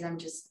those days, I'm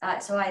just,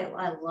 so I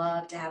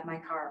love to have my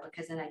car,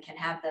 because then I can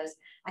have those,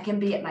 I can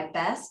be at my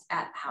best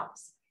at the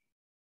house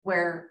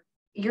where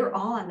you're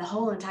on the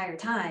whole entire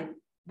time,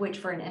 which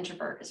for an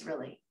introvert is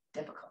really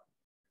difficult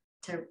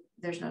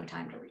there's no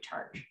time to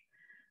recharge.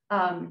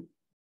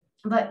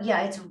 But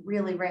yeah, it's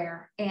really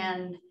rare.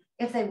 And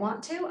if they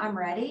want to, I'm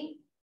ready,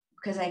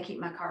 because I keep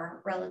my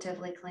car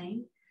relatively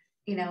clean,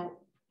 you know.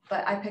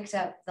 But I picked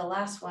up, the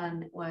last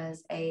one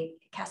was a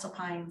Castle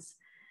Pines.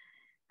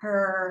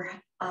 Her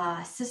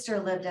sister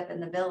lived up in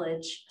the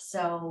village.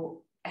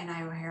 So, and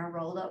I were here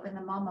rolled up in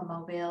the mama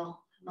mobile.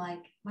 I'm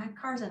like, my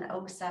car's an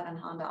 07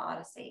 Honda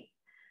Odyssey.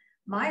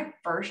 My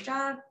first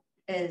job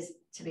is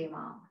to be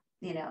mom,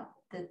 you know,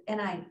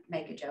 and I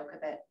make a joke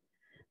of it,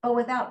 but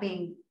without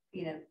being,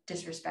 you know,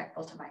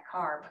 disrespectful to my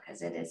car,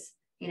 because it is,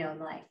 you know,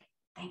 like,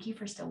 thank you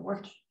for still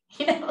working.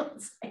 You know,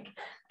 it's like,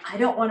 I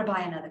don't want to buy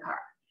another car.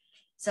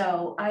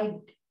 So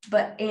and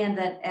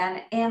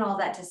all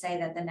that to say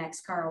that the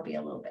next car will be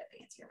a little bit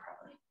fancier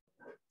probably,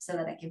 so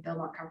that I can feel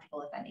more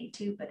comfortable if I need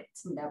to, but it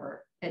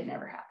never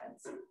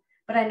happens.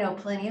 But I know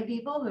plenty of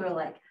people who are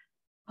like,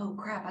 oh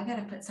crap, I got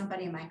to put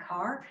somebody in my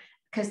car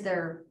because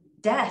their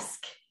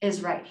desk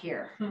is right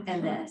here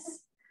in this.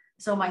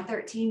 So my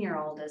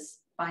 13-year-old is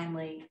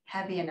finally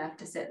heavy enough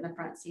to sit in the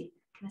front seat.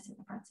 Can I sit in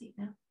the front seat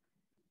now?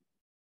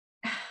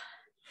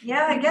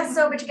 Yeah, I guess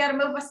so, but you got to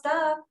move my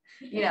stuff,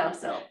 you know,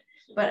 so.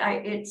 But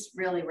it's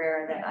really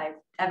rare that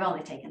I've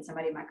only taken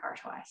somebody in my car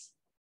twice.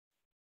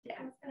 Yeah.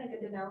 That's kind of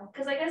good to know.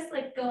 Because I guess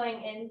like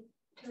going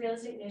into real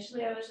estate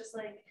initially, I was just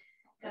like,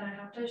 gonna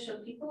have to show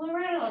people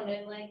around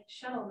and like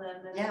show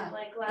them. And yeah,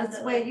 like glad that's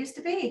that, the way like, it used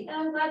to be. And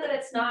I'm glad that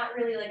it's not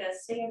really like a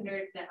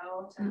standard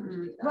now. To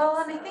do that,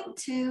 well, and I think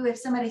too, if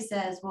somebody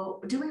says,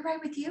 well, do we ride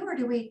with you or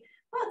do we,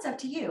 well, it's up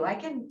to you. I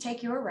can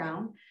take you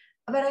around,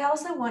 but I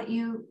also want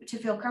you to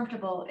feel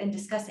comfortable in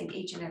discussing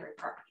each and every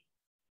property.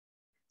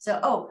 So,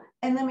 oh,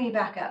 and let me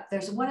back up.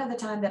 There's one other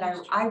time that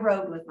I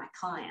rode with my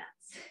clients,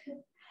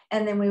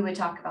 and then we would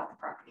talk about the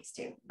properties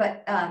too.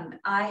 But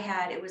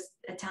it was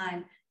a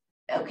time,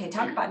 okay,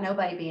 talk about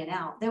nobody being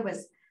out. There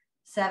was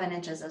 7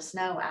 inches of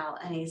snow out,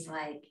 and he's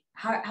like,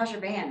 how's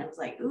your van? I was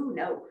like, ooh,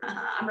 no,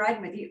 I'm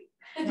riding with you.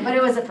 But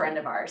it was a friend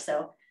of ours,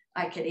 so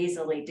I could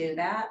easily do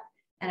that.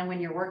 And when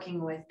you're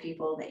working with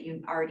people that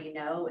you already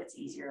know, it's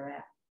easier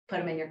to put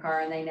them in your car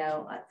and they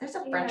know there's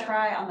a French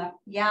fry on the,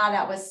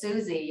 that was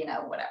Susie, you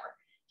know, whatever.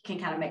 You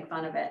can kind of make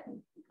fun of it and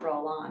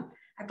roll on.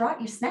 I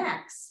brought you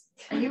snacks.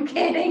 Are you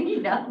kidding?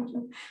 You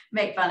know,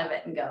 make fun of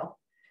it and go.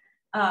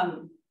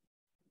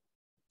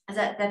 Did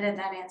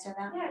that answer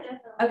that? Yeah,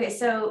 definitely. Okay,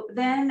 so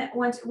then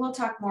once we'll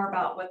talk more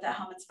about what the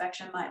home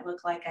inspection might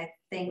look like. I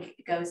think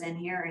it goes in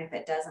here, and if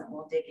it doesn't,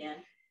 we'll dig in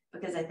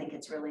because I think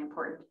it's really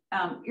important.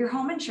 Your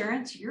home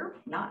insurance, you're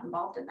not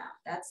involved in that.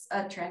 That's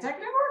a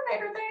transaction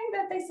coordinator thing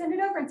that they send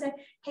it over and say,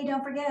 hey,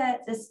 don't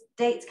forget this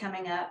date's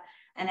coming up.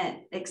 And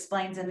it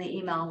explains in the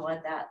email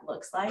what that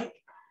looks like.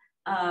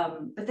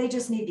 But they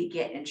just need to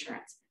get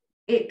insurance.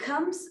 It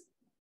comes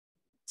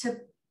to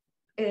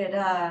it.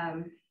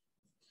 I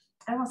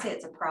don't want to say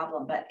it's a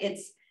problem, but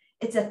it's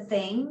a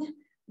thing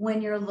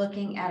when you're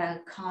looking at a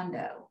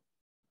condo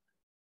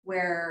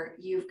where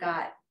you've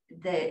got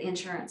the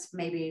insurance,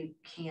 maybe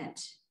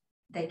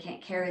they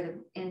can't carry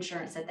the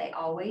insurance that they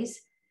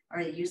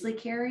usually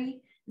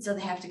carry. And so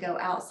they have to go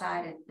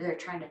outside and they're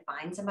trying to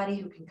find somebody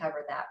who can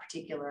cover that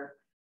particular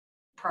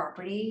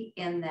property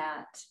in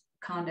that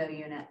condo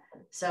unit.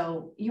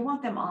 So you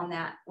want them on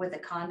that with a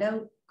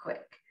condo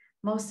quick.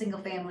 Most single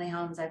family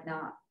homes, I've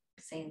not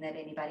seen that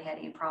anybody had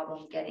any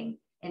problem getting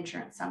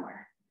insurance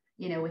somewhere,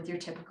 you know, with your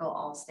typical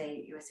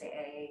Allstate,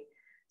 USAA,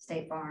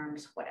 State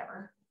Farms,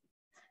 whatever.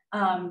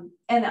 And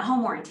the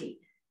home warranty.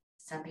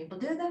 Some people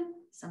do them,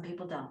 some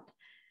people don't.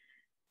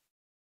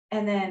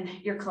 And then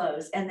your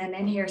close. And then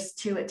in here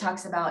too, it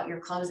talks about your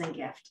closing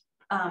gift.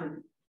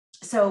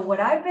 So what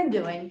I've been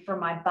doing for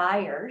my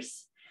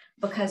buyers,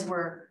 because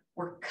we're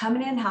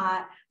coming in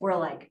hot, we're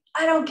like,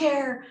 I don't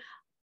care.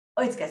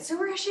 Oh, it's got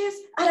sewer issues.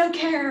 I don't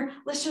care.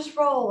 Let's just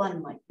roll. And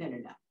I'm like, no.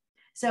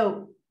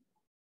 So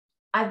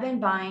I've been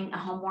buying a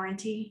home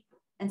warranty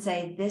and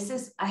say,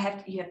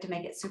 you have to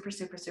make it super,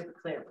 super, super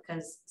clear,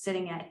 because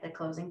sitting at the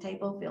closing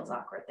table feels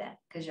awkward then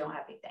because you don't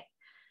have anything.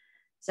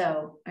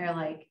 So they're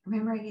like,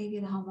 remember I gave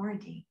you the home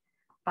warranty,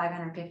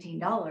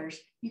 $515.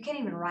 You can't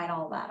even write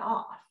all that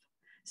off.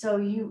 So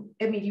you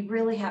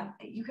really have,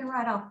 you can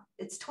write off,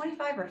 it's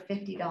 $25 or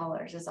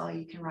 $50 is all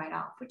you can write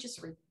off, which is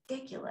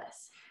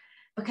ridiculous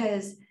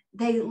because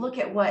they look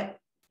at what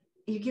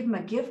you give them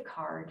a gift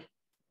card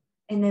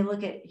and they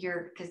look at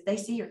because they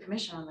see your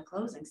commission on the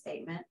closing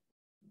statement.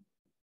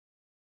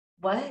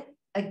 What?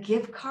 A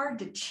gift card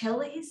to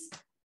Chili's?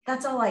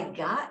 That's all I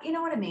got? You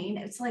know what I mean?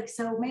 It's like,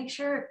 so make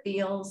sure it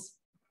feels,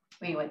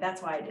 anyway,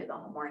 that's why I did the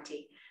home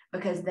warranty,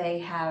 because they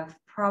have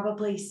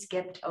probably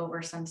skipped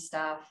over some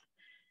stuff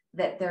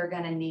that they're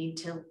going to need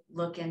to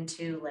look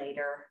into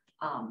later.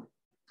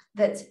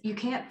 You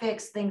can't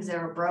fix things that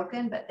are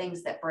broken, but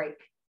things that break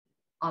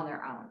on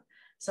their own.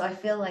 So I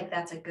feel like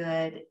that's it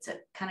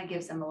kind of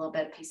gives them a little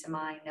bit of peace of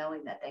mind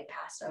knowing that they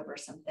passed over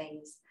some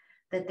things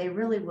that they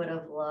really would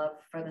have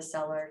loved for the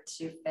seller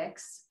to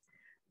fix.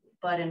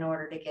 But in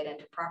order to get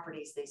into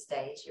properties these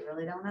days, you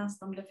really don't ask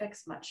them to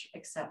fix much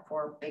except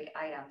for big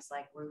items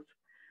like roof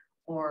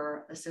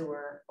or the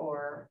sewer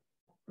or,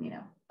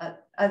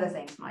 other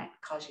things might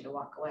cause you to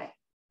walk away.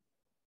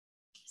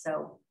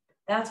 So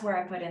that's where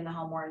I put in the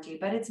home warranty,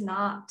 but it's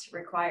not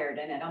required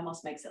and it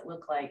almost makes it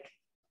look like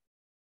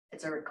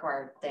it's a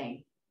required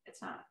thing.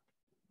 It's not.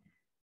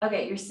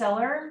 Okay, your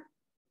seller.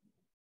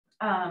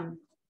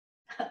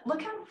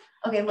 Look.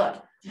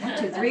 1,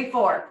 2, 3,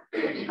 4.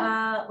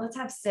 Let's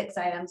have 6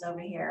 items over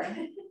here.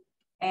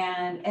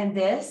 And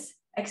this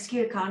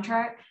executed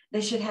contract,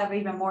 they should have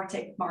even more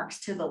tick marks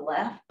to the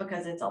left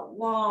because it's a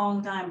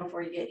long time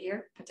before you get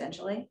here,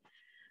 potentially.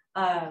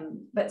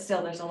 But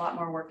still, there's a lot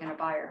more work in a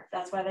buyer.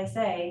 That's why they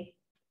say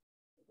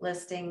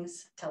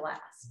listings to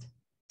last.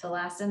 To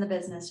last in the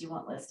business, you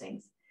want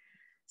listings.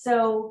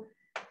 So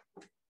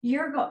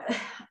the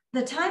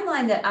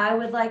timeline that I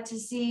would like to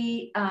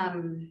see,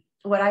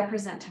 what I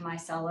present to my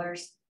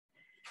sellers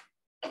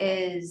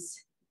is,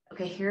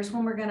 okay, here's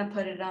when we're going to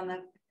put it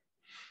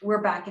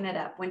we're backing it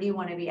up. When do you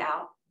want to be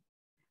out?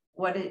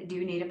 Do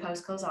you need a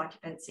post-close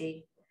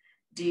occupancy?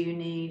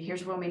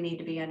 Here's when we need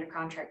to be under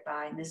contract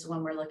by, and this is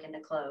when we're looking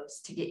to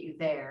close to get you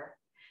there.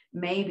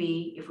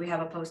 Maybe if we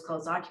have a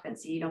post-close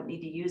occupancy, you don't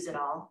need to use it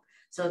all.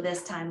 So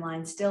this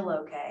timeline's still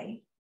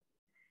okay.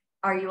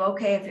 Are you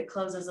okay if it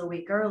closes a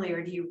week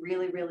earlier? Do you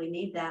really, really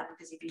need that?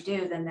 Because if you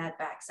do, then that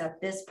backs up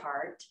this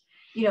part.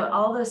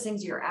 All those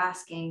things you're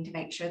asking to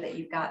make sure that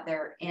you've got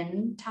their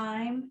end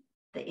time,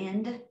 the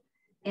end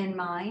in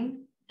mind,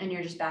 and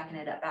you're just backing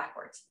it up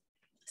backwards.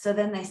 So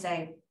then they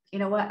say, you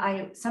know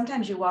what?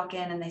 Sometimes you walk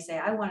in and they say,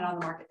 I want it on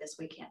the market this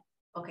weekend.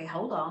 Okay,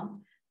 hold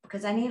on,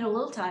 because I need a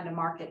little time to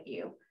market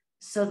you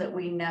so that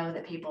we know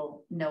that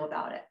people know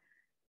about it.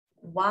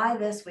 Why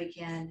this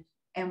weekend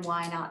and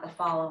why not the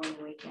following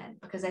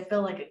weekend? Because I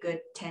feel like a good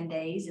 10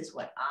 days is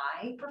what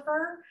I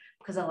prefer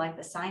because I like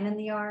the sign in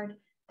the yard,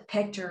 the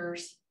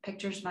pictures.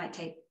 Pictures might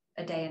take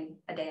a day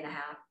and a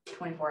half,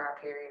 24-hour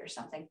period or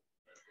something.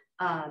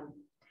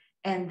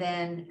 And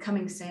then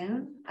coming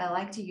soon, I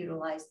like to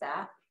utilize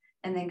that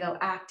and then go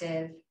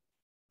active.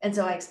 And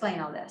so I explain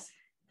all this.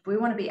 If we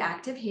want to be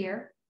active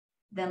here,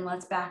 then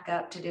let's back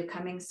up to do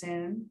coming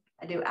soon.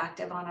 I do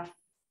active on a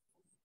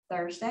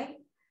Thursday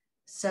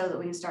so that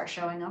we can start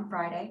showing on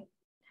Friday.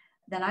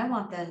 Then I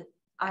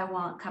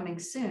want coming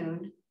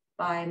soon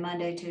by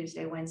Monday,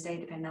 Tuesday, Wednesday,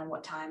 depending on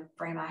what time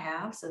frame I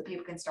have, so that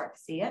people can start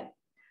to see it.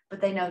 But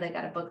they know they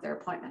got to book their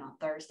appointment on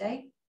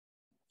Thursday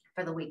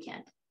for the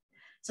weekend.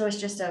 So it's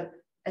just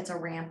it's a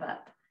ramp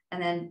up.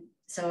 And then,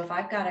 so if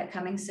I've got it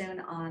coming soon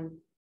on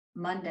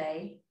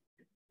Monday,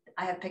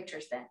 I have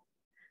pictures then.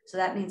 So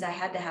that means I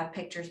had to have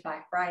pictures by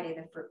Friday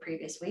the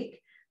previous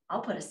week.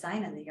 I'll put a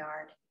sign in the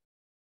yard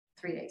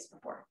 3 days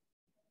before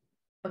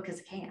because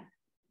I can,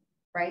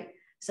 right?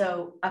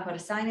 So I put a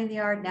sign in the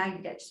yard. Now you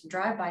get some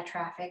drive-by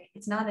traffic.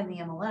 It's not in the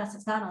MLS.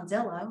 It's not on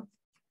Zillow.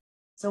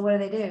 So what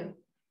do?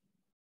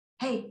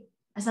 Hey,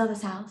 I saw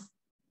this house.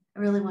 I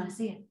really want to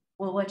see it.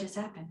 Well, what just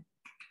happened?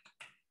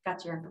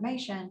 Got your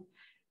information.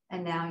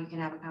 And now you can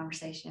have a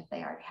conversation if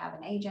they already have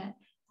an agent.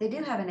 If they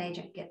do have an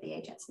agent, get the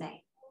agent's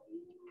name.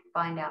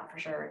 Find out for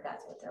sure if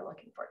that's what they're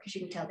looking for. Because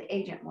you can tell the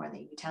agent more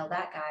than you can tell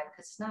that guy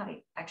because it's not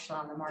actually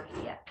on the market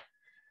yet.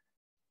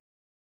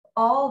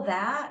 All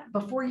that,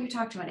 before you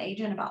talk to an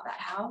agent about that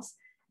house,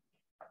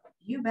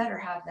 you better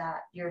have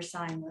your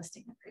signed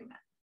listing agreement.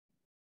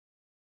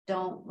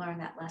 Don't learn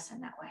that lesson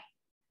that way.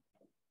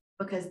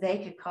 Because they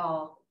could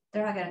call,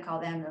 they're not going to call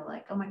them. They're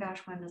like, oh my gosh,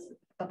 when does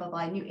blah, blah, blah.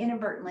 And you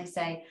inadvertently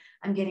say,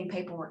 I'm getting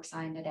paperwork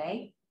signed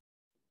today.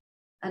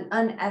 An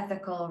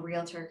unethical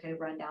realtor could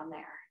run down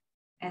there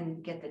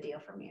and get the deal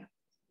from you.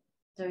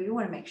 So you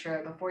want to make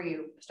sure before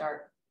you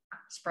start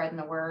spreading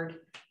the word,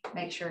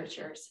 make sure it's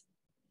yours.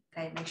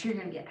 Okay, make sure you're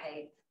going to get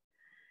paid.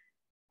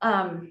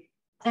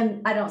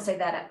 And I don't say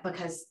that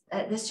because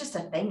it's just a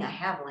thing I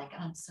have. Like,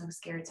 oh, I'm so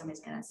scared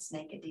somebody's going to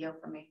snake a deal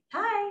from me.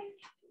 Hi.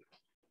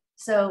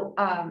 So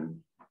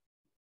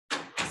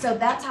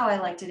that's how I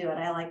like to do it.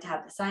 I like to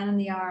have the sign in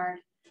the yard,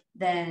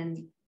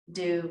 then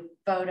do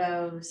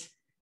photos,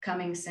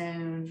 coming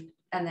soon,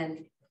 and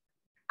then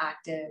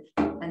active,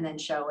 and then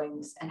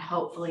showings. And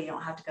hopefully you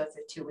don't have to go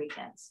through 2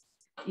 weekends.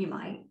 You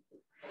might,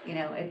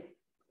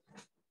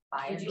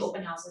 buyers. Did you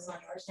open houses on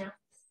yours now?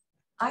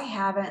 I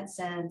haven't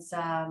since,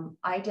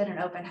 I did an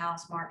open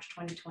house March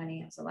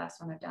 2020. It's the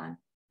last one I've done.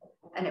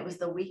 And it was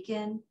the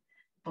weekend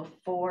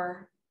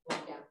before,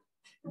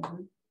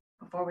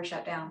 before we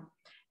shut down.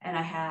 And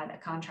I had a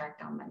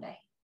contract on Monday.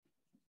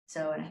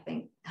 So, and I was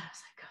like,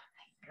 oh,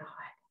 thank God.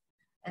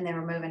 And they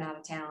were moving out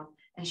of town.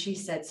 And she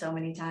said so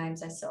many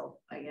times, I still,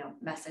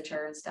 message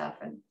her and stuff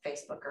and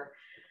Facebook her.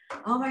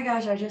 Oh my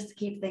gosh, I just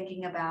keep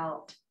thinking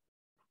about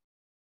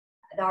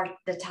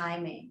the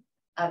timing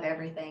of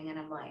everything. And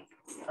I'm like,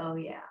 oh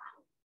yeah,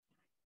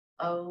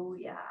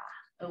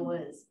 it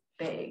was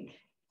big.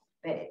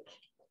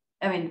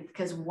 I mean,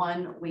 because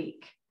 1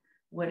 week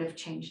would have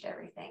changed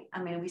everything.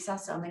 I mean, we saw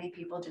so many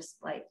people just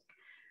like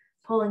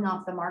pulling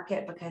off the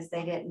market because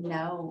they didn't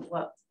know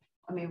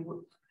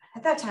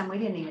at that time, we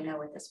didn't even know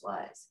what this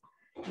was.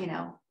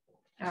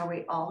 Are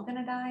we all going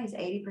to die? Is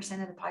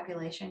 80% of the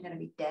population going to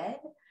be dead?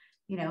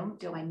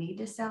 Do I need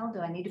to sell? Do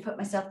I need to put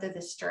myself through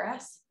the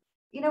stress?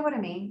 You know what I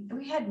mean?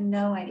 We had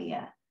no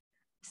idea.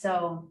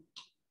 So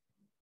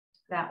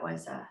that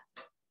was,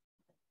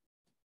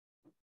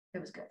 it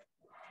was good.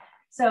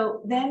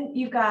 So then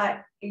you've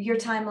got your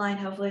timeline,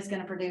 hopefully is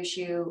going to produce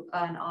you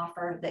an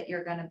offer that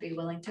you're going to be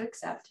willing to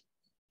accept.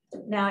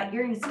 Now at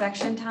your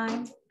inspection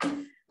time,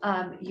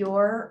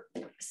 your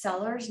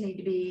sellers need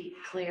to be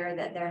clear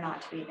that they're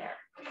not to be there.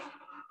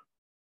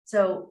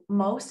 So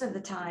most of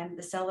the time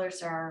the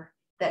sellers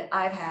that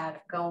I've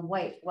had going,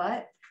 wait,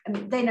 what? I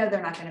mean, they know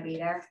they're not going to be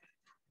there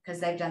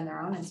because they've done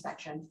their own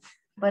inspection.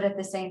 But at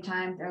the same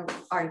time,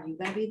 are you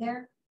going to be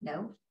there?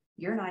 No,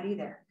 you're not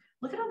either.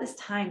 Look at all this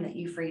time that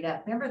you freed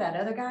up. Remember that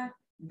other guy?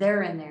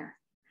 They're in there,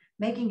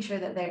 making sure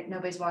that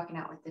nobody's walking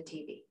out with the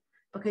TV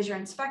because your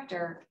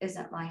inspector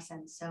isn't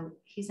licensed. So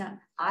he's not,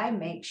 I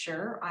make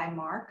sure I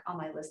mark on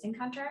my listing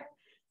contract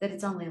that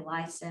it's only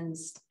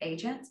licensed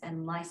agents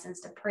and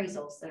licensed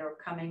appraisals that are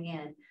coming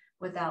in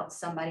without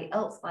somebody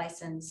else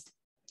licensed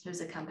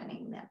who's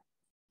accompanying them.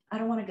 I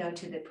don't want to go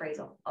to the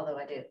appraisal, although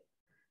I do,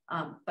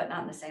 but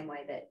not in the same way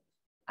that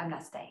I'm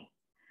not staying.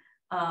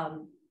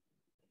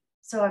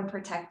 So I'm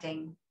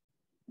protecting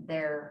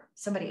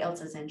somebody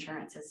else's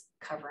insurance is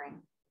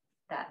covering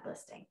that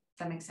listing. Does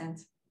that make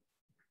sense?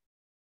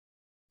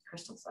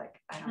 Crystal's like,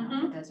 I don't know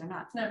if it does or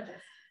not. No.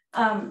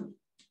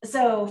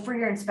 So for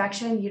your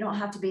inspection, you don't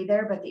have to be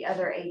there, but the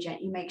other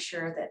agent, you make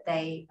sure that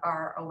they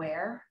are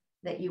aware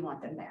that you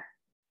want them there,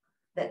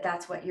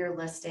 that's what you're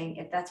listing.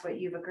 If that's what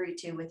you've agreed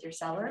to with your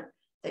seller,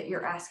 that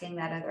you're asking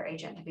that other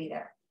agent to be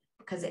there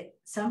because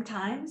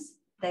sometimes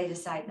they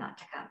decide not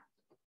to come.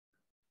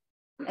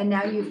 And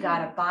now you've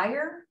got a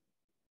buyer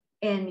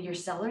in your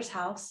seller's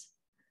house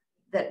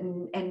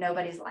and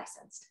nobody's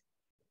licensed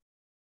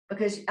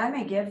because I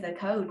may give the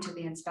code to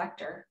the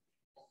inspector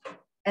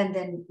and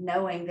then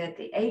knowing that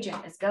the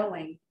agent is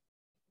going,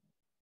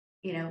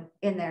 in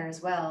there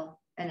as well.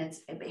 And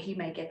he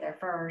may get there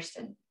first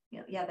and,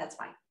 yeah, that's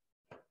fine.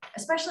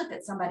 Especially if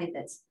it's somebody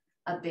that's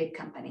a big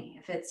company.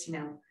 If it's,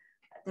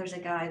 there's a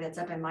guy that's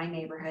up in my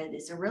neighborhood.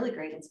 It's a really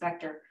great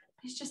inspector.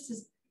 It's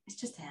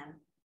just him,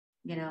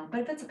 but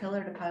if it's a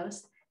pillar to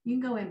post, you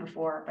can go in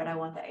before, but I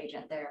want the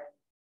agent there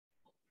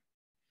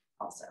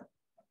also.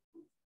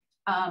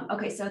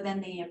 Okay, so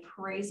then the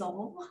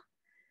appraisal,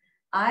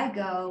 I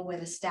go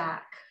with a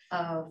stack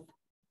of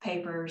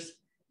papers.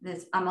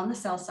 I'm on the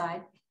sell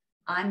side.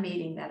 I'm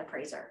meeting that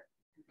appraiser.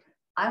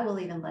 I will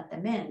even let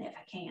them in if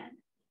I can,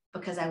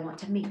 because I want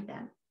to meet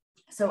them.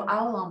 So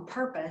I will on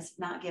purpose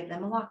not give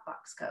them a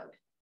lockbox code.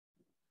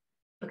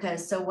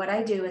 So what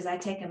I do is I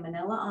take a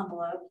manila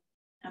envelope.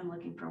 I'm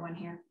looking for one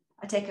here.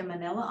 I take a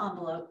manila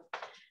envelope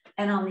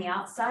and on the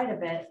outside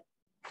of it,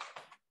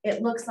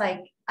 it looks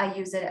like I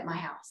use it at my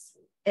house.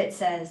 It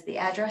says the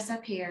address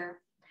up here.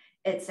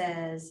 It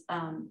says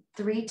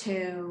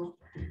 32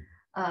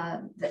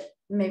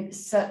 maybe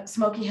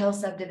Smoky Hill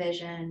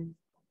subdivision.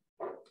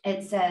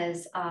 It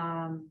says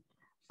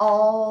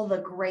all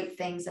the great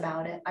things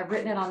about it. I've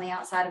written it on the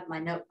outside of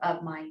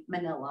my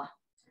manila.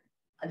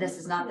 This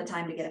is not the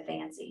time to get a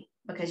fancy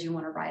because you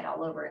want to write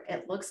all over it.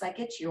 It looks like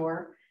it's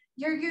you're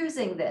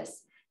using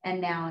this and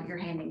now you're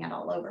handing it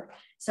all over.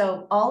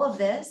 So all of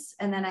this,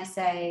 and then I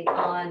say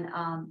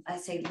I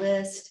say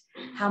list,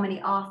 how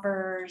many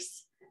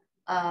offers,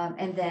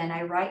 and then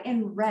I write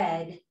in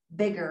red,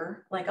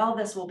 bigger, like all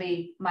this will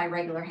be my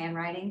regular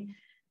handwriting.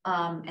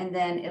 And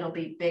then it'll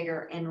be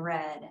bigger in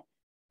red,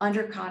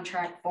 under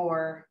contract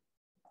for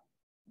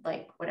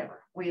like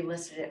whatever, we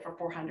listed it for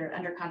 400,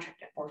 under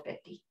contract at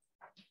 450.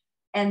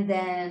 And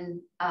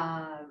then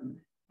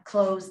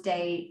close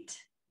date.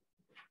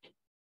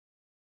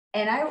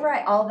 And I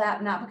write all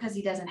that, not because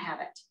he doesn't have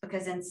it,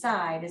 because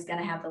inside is going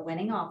to have the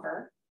winning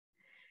offer.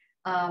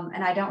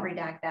 And I don't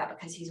redact that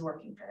because he's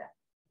working for them.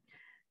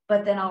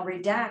 But then I'll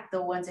redact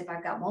the ones, if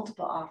I've got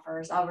multiple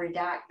offers, I'll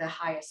redact the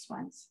highest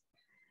ones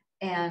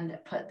and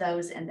put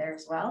those in there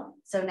as well.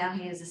 So now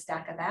he has a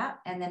stack of that,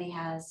 and then he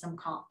has some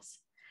comps.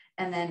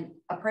 And then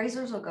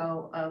appraisers will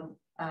go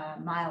a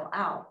mile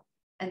out.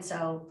 And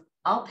so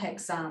I'll pick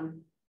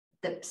some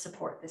that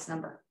support this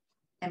number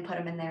and put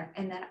them in there.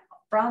 And then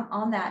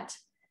on that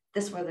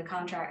this was the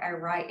contract, I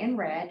write in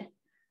red,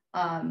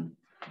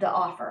 the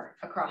offer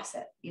across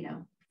it,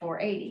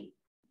 480,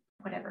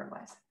 whatever it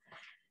was.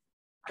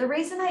 The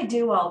reason I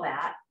do all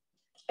that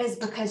is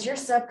because your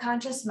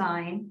subconscious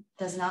mind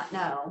does not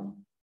know.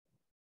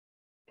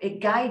 It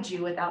guides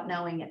you without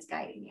knowing it's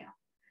guiding you.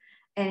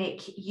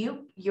 And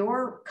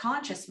your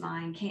conscious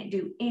mind can't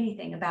do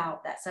anything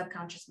about that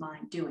subconscious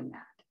mind doing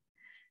that.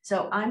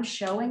 So I'm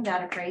showing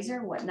that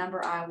appraiser what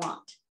number I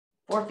want,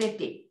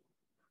 450,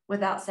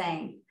 without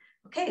saying,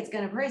 okay, it's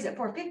going to appraise at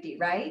 450,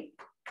 right?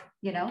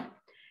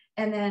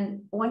 And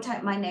then one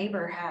time my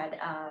neighbor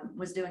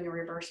was doing a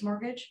reverse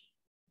mortgage,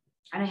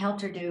 and I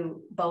helped her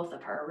do both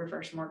of her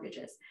reverse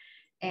mortgages.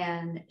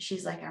 And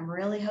she's like, I'm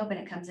really hoping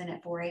it comes in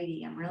at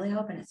 480. I'm really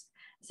hoping I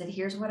said,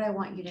 here's what I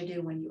want you to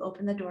do when you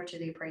open the door to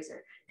the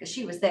appraiser, because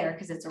she was there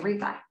because it's a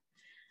refi.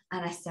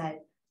 And I said,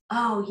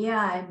 oh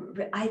yeah,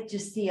 I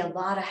just see a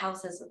lot of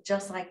houses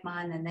just like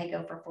mine, and they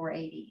go for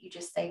 480. You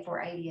just say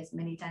 480 as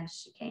many times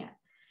as you can.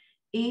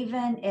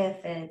 Even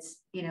if it's,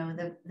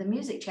 the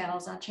music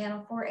channels on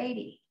channel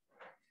 480,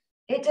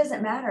 it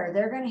doesn't matter.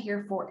 They're going to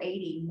hear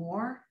 480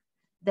 more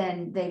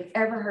than they've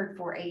ever heard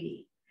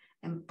 480.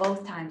 And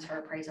both times her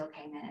appraisal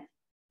came in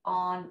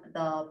on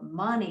the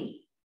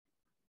money,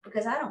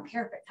 because I don't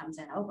care if it comes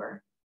in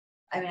over.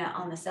 I mean,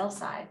 on the sell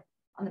side,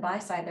 on the buy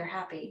side, they're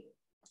happy.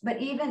 But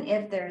even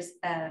if there's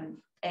an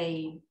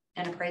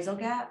appraisal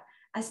gap,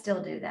 I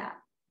still do that,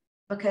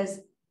 because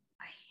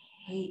I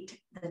hate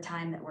the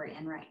time that we're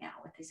in right now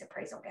with these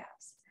appraisal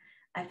gaps.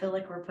 I feel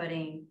like we're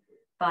putting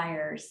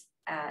buyers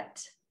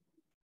at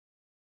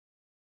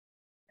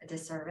a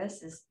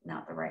disservice, is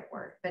not the right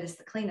word, but it's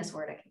the cleanest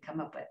word I can come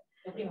up with.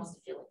 Nobody wants to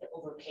feel like they're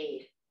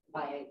overpaid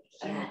by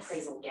an Yes.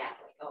 appraisal gap.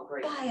 Like, oh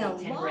great, By I a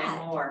paid 10 grand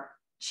lot. more.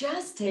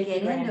 Just to 50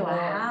 get grand into a more.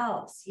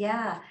 house.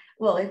 Yeah.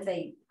 Well, if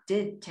they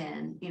did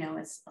 10,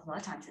 it's a lot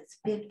of times it's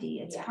 50.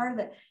 It's Yeah. part of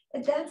it.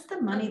 That's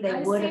the money they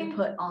I've would have seen-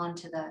 put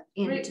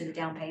into the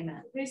down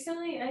payment.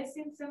 Recently, I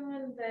seen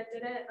someone that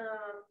did it.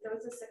 There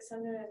was a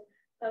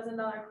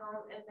 $600,000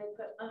 home, and they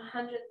put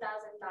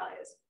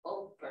 $100,000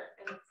 over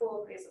in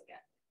full appraisal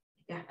gap.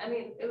 Yeah. I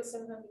mean, it was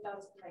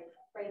 700,000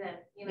 right then,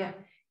 Yeah.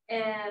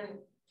 And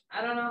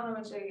I don't know how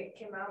much it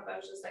came out, but I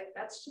was just like,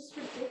 that's just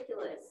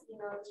ridiculous.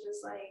 It's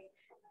just like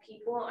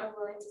people are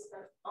willing to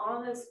spend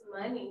all this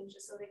money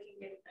just so they can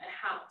get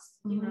a house,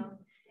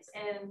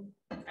 and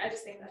I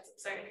just think that's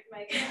absurd.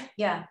 Like,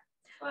 Yeah.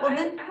 well, Well, I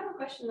then- have a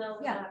question though.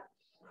 With Yeah. that.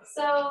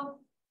 So,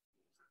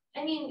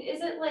 I mean,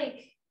 is it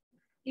like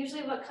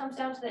usually what comes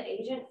down to the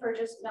agent for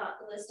just not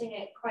listing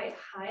it quite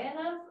high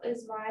enough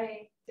is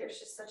why there's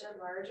just such a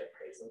large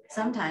appraisal gap?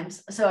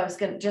 Sometimes. So I was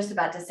just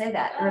about to say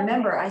that. Okay.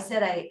 Remember, I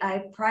said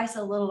I price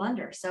a little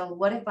under. So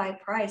what if I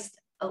priced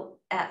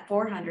at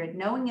 400,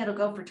 knowing it'll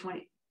go for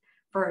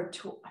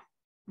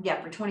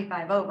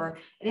 25 over,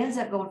 it ends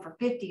up going for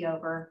 50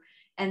 over,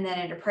 and then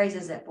it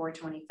appraises at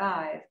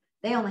 425.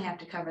 They only have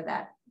to cover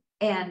that.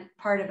 And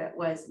part of it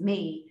was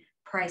me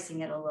pricing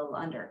it a little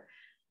under.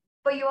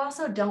 But you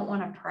also don't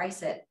want to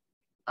price it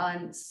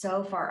on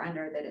so far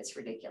under that it's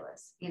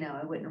ridiculous.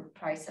 I wouldn't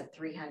price at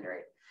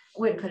 300. I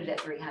wouldn't put it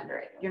at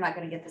 300. You're not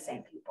going to get the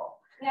same people.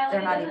 Yeah,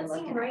 They're like, not it even doesn't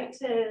seem looking at right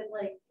to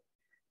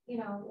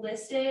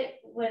list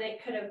it when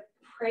it could have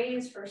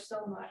praised for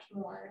so much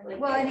more. Like,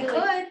 Well, I and it feel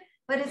like- could,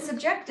 but it's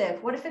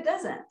subjective. What if it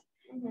doesn't?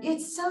 Mhm.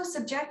 It's so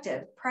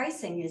subjective.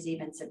 Pricing is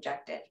even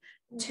subjective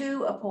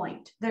to a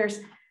point. There's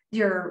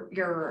your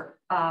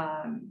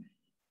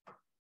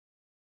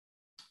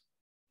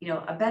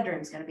a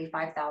bedroom is going to be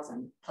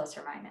 5,000 plus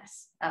or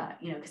minus,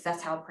 because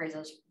that's how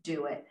appraisals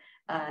do it.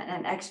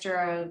 An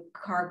extra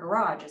car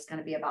garage is going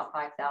to be about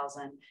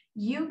 5,000.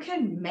 You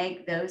can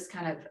make those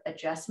kind of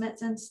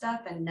adjustments and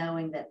stuff, and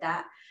knowing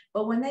that,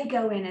 but when they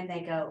go in and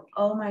they go,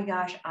 oh my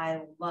gosh,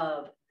 I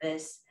love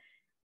this.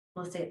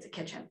 Let's say it's a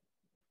kitchen,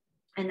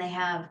 and they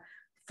have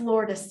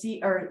floor to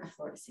ceiling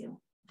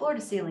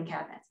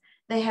cabinets.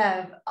 They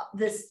have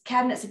this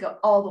cabinets that go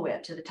all the way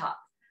up to the top.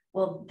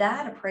 Well,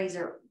 that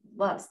appraiser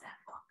loves that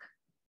look.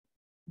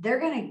 They're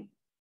going to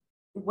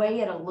weigh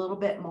it a little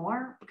bit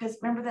more, because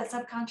remember that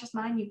subconscious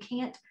mind, you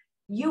can't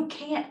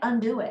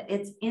undo it.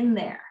 It's in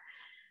there.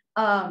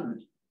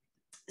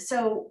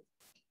 So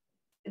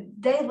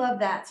they love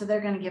that. So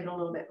they're going to give it a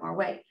little bit more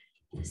weight.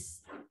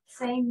 This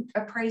same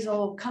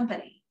appraisal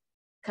company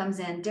comes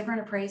in,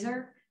 different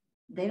appraiser.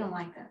 They don't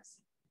like those.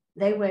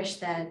 They wish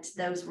that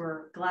those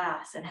were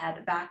glass and had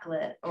a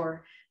backlit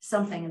or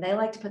something. And they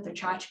like to put their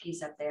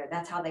tchotchkes up there.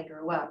 That's how they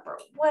grew up or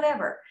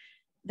whatever.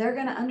 They're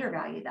going to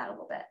undervalue that a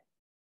little bit.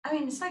 I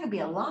mean, it's not going to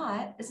be a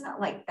lot. It's not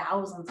like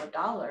thousands of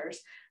dollars,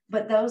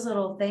 but those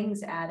little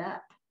things add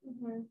up.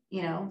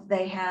 Mhm.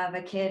 They have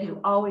a kid who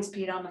always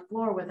peed on the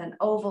floor with an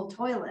oval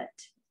toilet.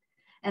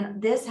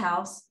 And this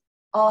house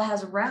all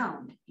has a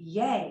round.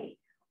 Yay.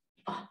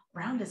 Oh,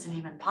 round isn't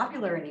even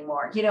popular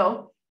anymore.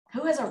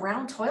 Who has a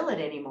round toilet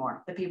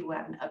anymore? The people who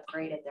haven't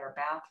upgraded their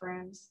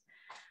bathrooms.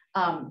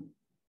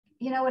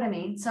 You know what I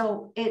mean?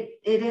 So it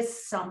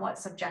is somewhat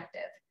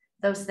subjective.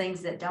 those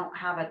things that don't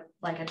have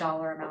a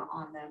dollar amount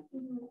on them,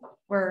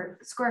 where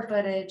square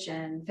footage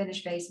and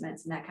finished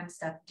basements and that kind of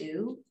stuff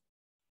do.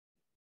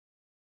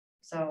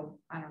 So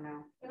I don't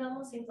know. It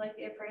almost seems like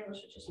the appraisal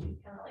should just be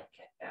kind of like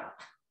kicked out.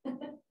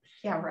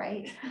 Yeah,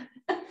 right.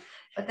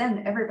 But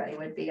then everybody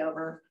would be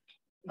over.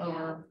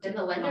 Then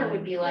the lender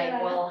would be like,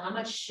 Yeah. well, how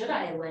much should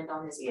I lend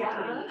on this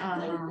Yeah.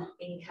 property? Uh-huh.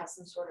 And you have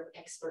some sort of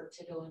expert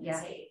to go in Yeah.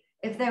 and say,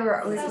 If they were,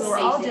 if we So were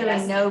all safe doing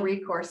investment. no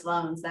recourse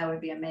loans, that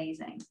would be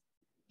amazing.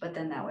 But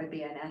then that would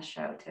be an S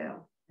show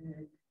too.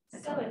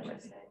 That's So all it would be.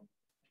 interesting.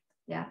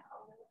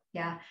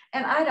 Yeah,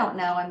 and I don't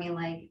know, I mean,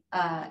 like,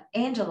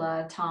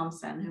 Angela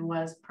Thompson, who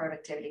was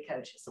productivity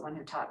coach, is the one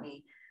who taught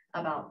me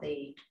about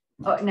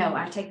oh, no,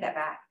 I take that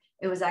back.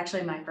 It was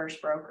actually my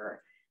first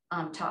broker,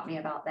 taught me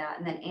about that.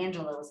 And then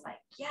Angela was like,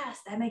 yes,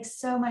 that makes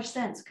so much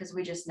sense, because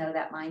we just know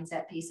that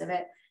mindset piece of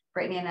it.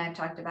 Brittany and I have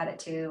talked about it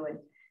too. And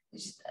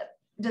it's just,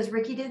 does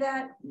Ricky do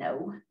that?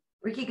 No.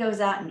 Ricky goes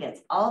out and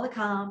gets all the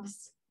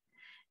comps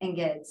and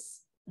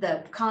gets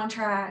the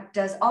contract,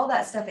 does all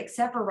that stuff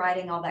except for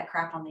writing all that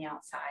crap on the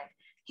outside.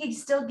 He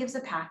still gives a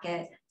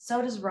packet.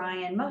 So does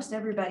Ryan. Most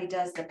everybody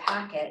does the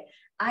packet.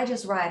 I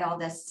just write all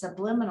this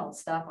subliminal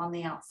stuff on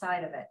the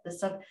outside of it.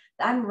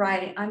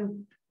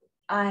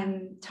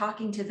 I'm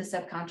talking to the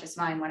subconscious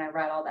mind when I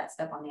write all that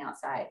stuff on the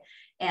outside,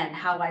 and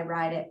how I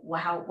write it,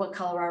 what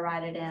color I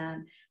write it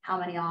in, how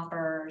many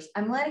offers.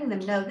 I'm letting them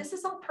know this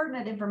is all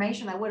pertinent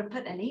information I would have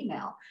put in an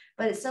email,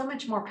 but it's so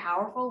much more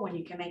powerful when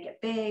you can make it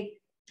big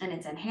and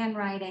it's in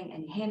handwriting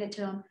and you hand it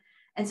to them.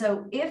 And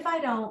so if I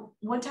don't,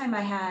 one time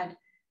I had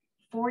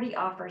 40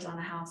 offers on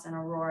a house in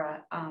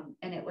Aurora,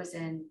 and it was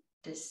in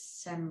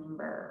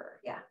December.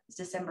 Yeah, it's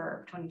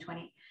December of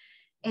 2020.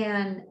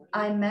 And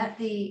I met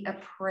the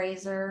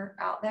appraiser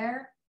out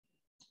there,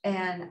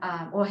 and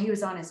well, he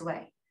was on his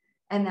way.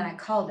 And then I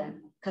called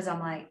him because I'm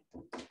like,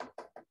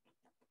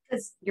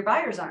 because your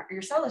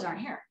sellers aren't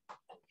here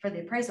for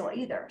the appraisal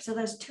either. So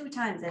there's 2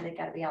 times that they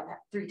got to be out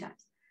there, 3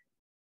 times.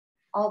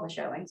 All the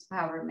showings,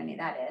 however many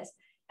that is,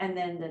 and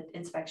then the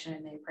inspection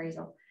and the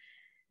appraisal.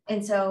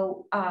 And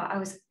so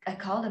I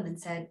called him and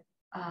said,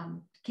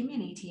 give me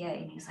an ETA.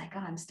 And he's like, oh,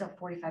 I'm still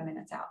 45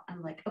 minutes out.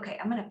 I'm like, okay,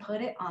 I'm going to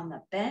put it on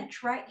the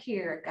bench right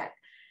here.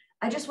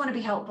 I just want to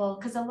be helpful,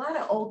 because a lot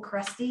of old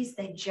crusties,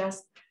 they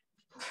just,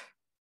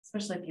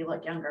 especially if you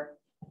look younger,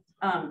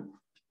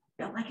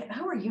 don't like it.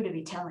 Who are you to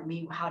be telling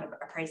me how to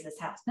appraise this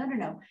house?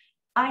 No.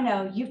 I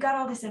know you've got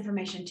all this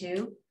information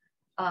too.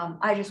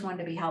 I just wanted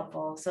to be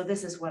helpful. So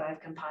this is what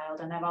I've compiled.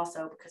 And I've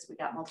also, because we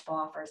got multiple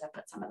offers, I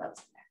put some of those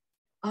in there.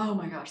 Oh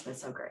my gosh,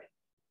 that's so great.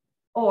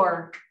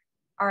 Or,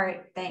 all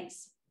right,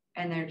 thanks.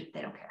 And they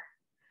don't care.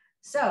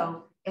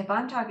 So if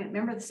I'm talking,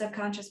 remember the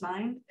subconscious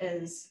mind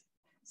is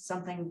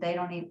something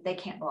they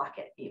can't block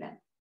it even.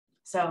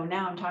 So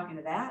now I'm talking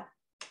to that.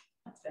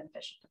 That's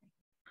beneficial to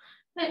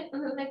me.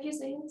 Like you're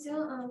saying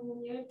too,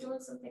 when you're doing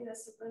something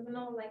that's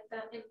subliminal like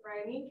that in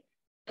writing,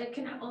 it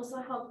can also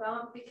help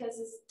out because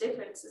it's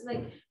different. It's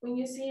like when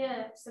you see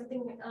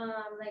something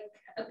like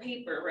a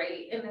paper,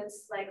 right, and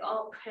it's like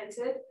all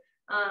printed,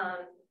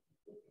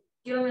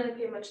 you don't really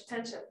pay much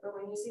attention. But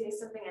when you see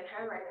something in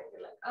handwriting,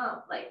 you're like,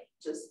 oh, like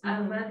just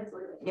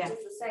automatically, like, Yeah.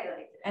 just to say,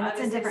 like, And it's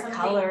in different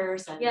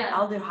colors, and yeah.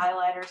 I'll do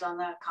highlighters on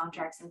the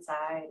contracts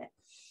inside.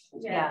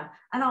 Yeah.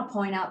 And I'll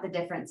point out the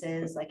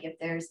differences. Like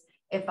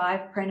if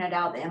I've printed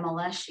out the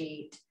MLS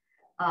sheet,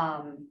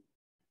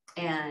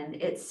 and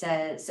it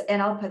says,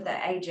 and I'll put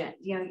the agent,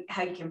 you know,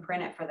 how you can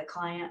print it for the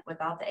client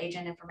without the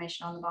agent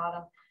information on the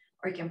bottom,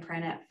 or you can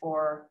print it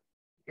for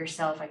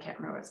yourself. I can't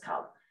remember what it's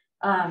called.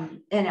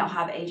 And it'll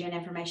have agent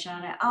information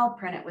on it. I'll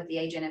print it with the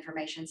agent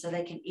information so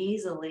they can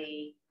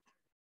easily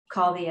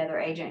call the other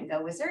agent and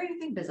go, was there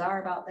anything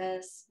bizarre about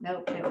this?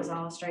 Nope, it was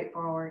all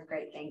straightforward.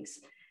 Great, thanks.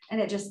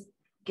 And it just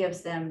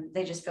gives them,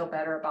 they just feel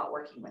better about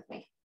working with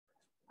me.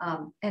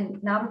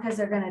 And not because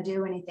they're going to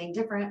do anything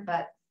different,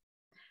 but,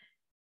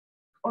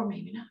 or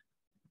maybe not,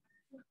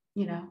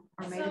 you know,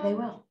 or maybe they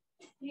will.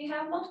 You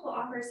have multiple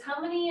offers.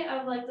 How many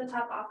of like the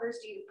top offers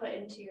do you put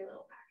into your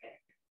little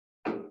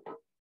packet?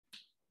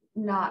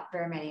 Not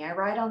very many. I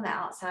write on the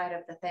outside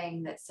of the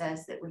thing that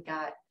says that we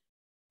got,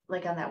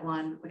 like on that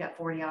one, we got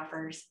 40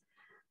 offers.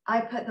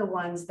 I put the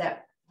ones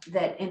that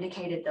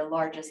indicated the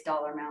largest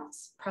dollar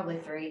amounts, probably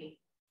 3.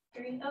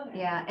 3? Okay.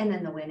 Yeah, and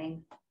then the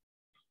winning.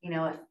 You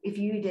know, if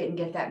you didn't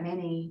get that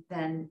many,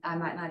 then I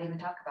might not even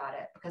talk about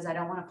it, because I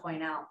don't want to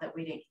point out that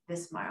we didn't,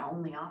 this is my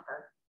only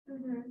offer.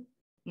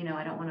 You know,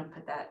 I don't want to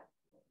put that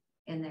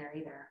in there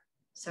either.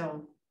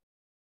 So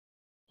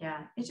yeah,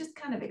 it's just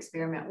kind of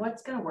experiment.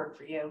 What's going to work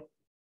for you?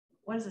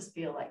 What does this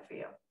feel like for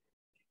you?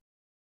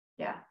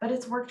 Yeah, but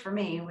it's worked for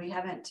me. We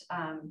haven't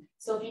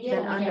so if you did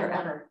been only get under one,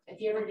 ever. if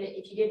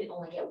you did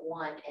only get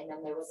one, and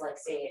then there was like,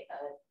 say,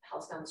 a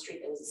house down the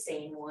street that was the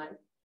same one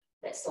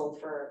that sold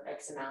for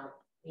X amount,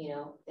 you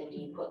know, then do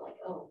you put like,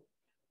 oh,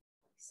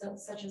 so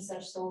such and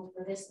such sold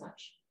for this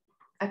much?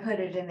 I put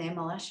it in the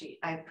MLS sheet.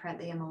 I print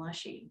the MLS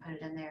sheet and put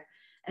it in there.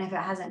 And if it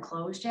hasn't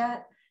closed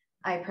yet,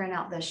 I print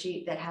out the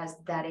sheet that has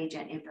that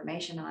agent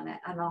information on it,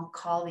 and I'll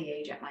call the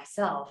agent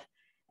myself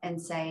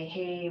and say,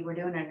 hey, we're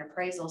doing an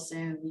appraisal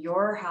soon.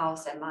 Your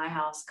house and my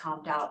house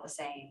comped out the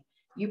same.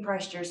 You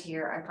priced yours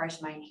here, I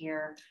priced mine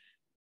here.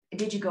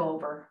 Did you go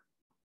over?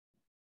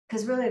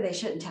 Because really they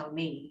shouldn't tell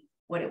me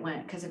what it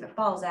went, because if it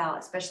falls out,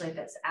 especially if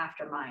it's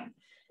after mine.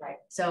 Right.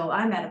 So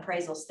I'm at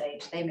appraisal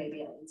stage, they may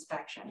be at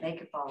inspection, they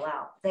could fall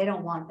out. They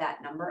don't want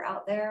that number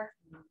out there.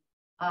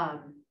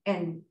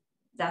 And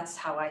that's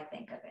how I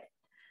think of it.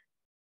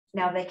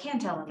 Now they can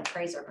tell an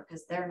appraiser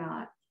because they're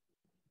not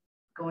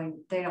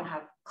going, they don't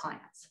have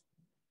clients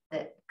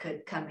that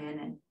could come in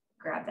and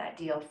grab that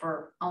deal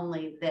for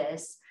only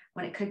this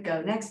when it could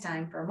go next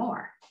time for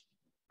more.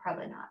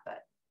 Probably not,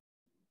 but.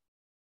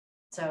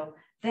 So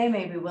they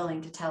may be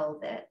willing to tell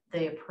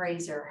the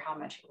appraiser how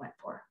much it went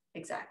for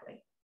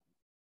exactly.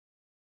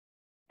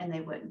 And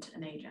they wouldn't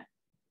an agent.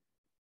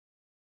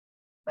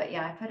 But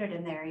yeah, I put it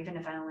in there, even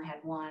if I only had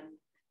one,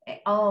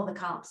 all the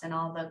comps and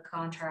all the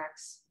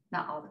contracts,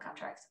 not all the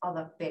contracts, all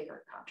the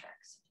bigger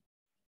contracts,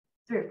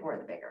 3 or 4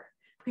 of the bigger,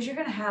 because you're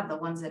going to have the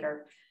ones that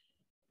are,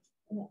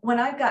 when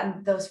I've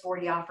gotten those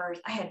 40 offers,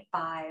 I had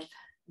 5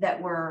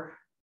 that were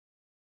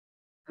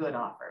good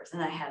offers.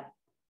 And I had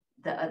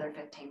the other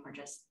 15 were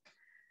just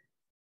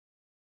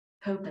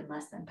poop and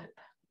less than poop.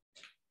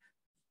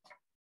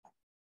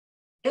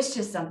 It's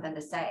just something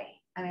to say.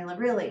 I mean,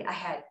 really, I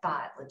had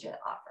 5 legit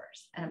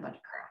offers and a bunch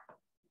of crap.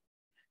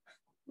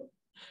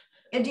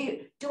 And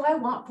do I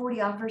want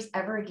 40 offers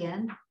ever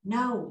again?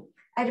 No.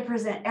 I had to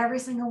present every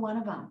single one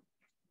of them.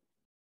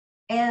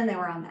 And they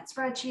were on that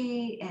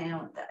spreadsheet.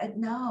 And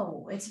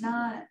no, it's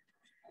not.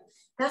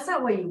 That's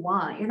not what you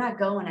want. You're not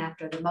going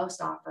after the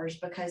most offers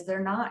because they're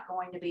not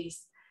going to be,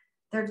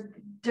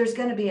 there's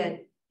going to be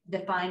a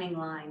defining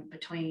line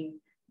between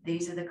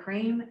these are the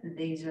cream,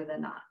 these are the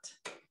not.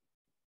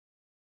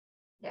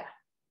 Yeah.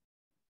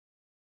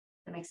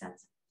 That makes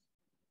sense.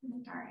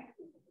 All right.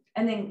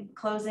 And then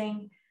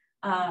closing.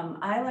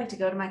 I like to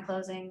go to my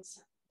closings.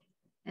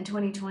 In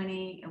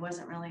 2020, it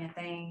wasn't really a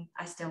thing.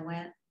 I still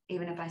went,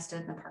 even if I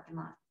stood in the parking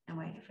lot and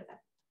waited for them.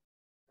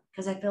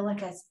 Because I feel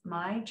like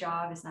my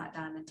job is not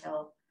done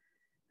until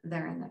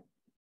they're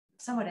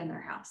somewhat in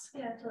their house.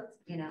 Yeah,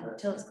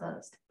 until it's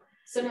closed.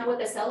 So now with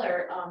the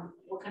seller,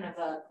 what kind of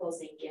a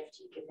closing gift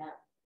do you give them?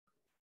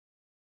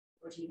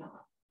 Or do you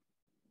not?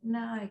 No,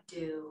 I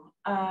do.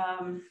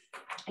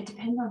 It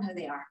depends on who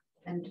they are,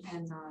 and it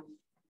depends on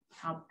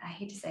how, I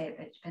hate to say it,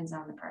 but it depends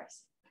on the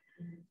price.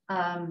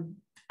 Mm-hmm.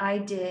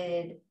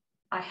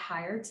 I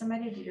hired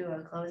somebody to do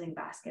a closing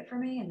basket for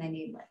me, and they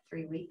needed like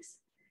 3 weeks.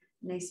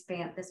 And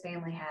this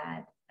family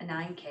had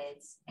 9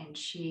 kids, and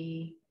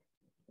she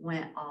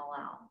went all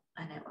out,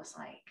 and it was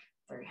like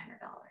 $300.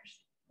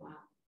 Wow.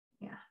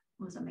 Yeah,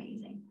 it was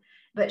amazing.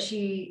 But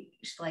she's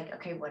like,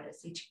 okay, what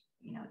does each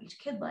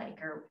kid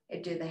like? Or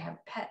do they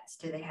have pets?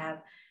 Do they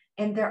have,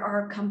 and there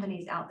are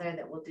companies out there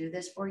that will do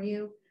this for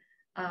you.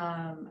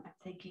 I'm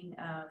thinking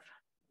of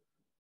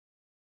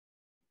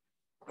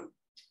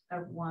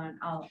one.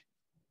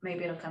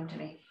 Maybe it'll come to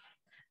me.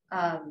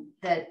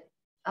 That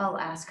I'll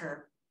ask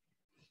her.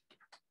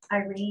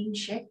 Irene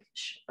Schick.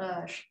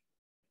 I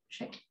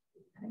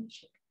think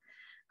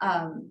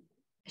Schick.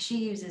 She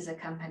uses a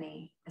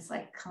company. It's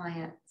like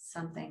Client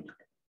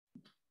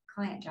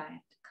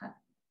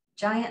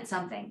Giant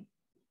something.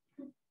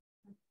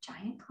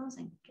 Giant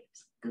closing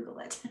gifts. Google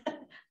it.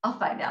 I'll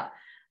find out.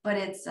 But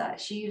it's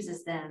she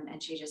uses them,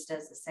 and she just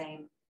does the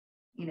same,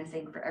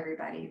 thing for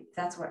everybody.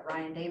 That's what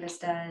Ryan Davis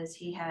does.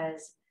 He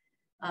has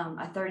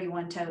a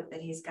 31 tote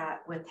that he's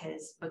got with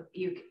his, but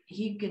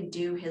he can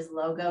do his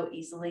logo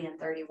easily in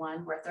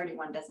 31, where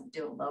 31 doesn't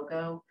do a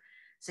logo.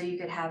 So you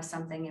could have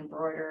something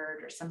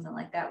embroidered or something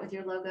like that with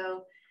your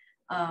logo.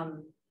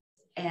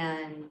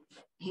 And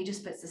he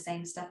just puts the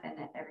same stuff in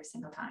it every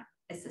single time.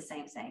 It's the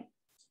same.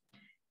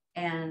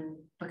 And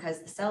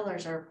because the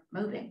sellers are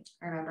moving,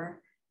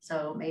 remember?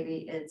 So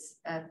maybe it's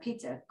a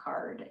pizza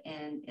card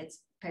and it's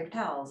paper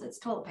towels, it's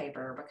toilet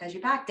paper because you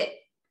packed it.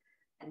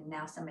 And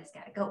now somebody's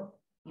got to go,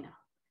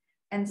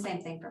 And the same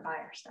thing for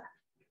buyer stuff.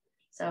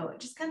 So it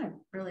just kind of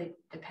really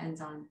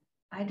depends on,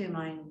 I do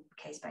mine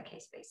case by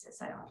case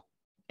basis. I don't,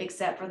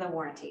 except for the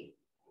warranty.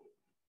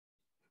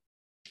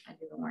 I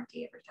do the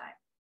warranty every time,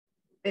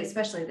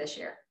 especially this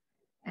year.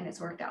 And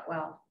it's worked out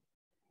well.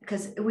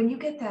 Because when you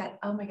get that,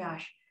 oh my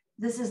gosh,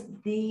 this is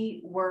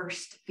the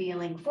worst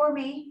feeling for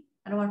me.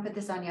 I don't want to put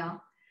this on y'all.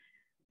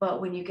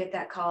 But when you get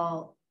that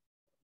call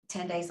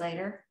 10 days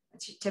later,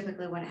 it's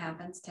typically when it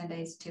happens, 10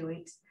 days, 2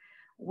 weeks.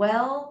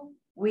 Well,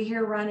 we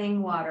hear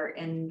running water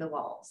in the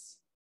walls.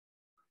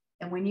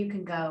 And when you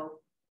can go,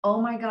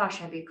 oh my gosh,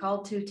 have you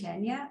called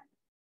 210 yet?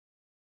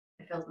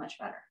 It feels much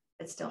better.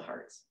 It still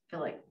hurts. I feel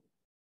like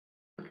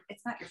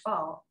it's not your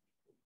fault,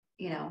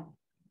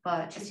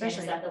 but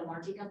especially, is that the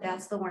warranty company?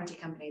 That's the warranty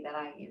company that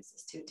I use,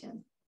 is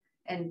 210.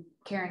 And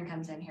Karen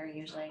comes in here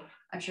usually.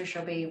 I'm sure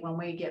she'll be, when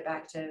we get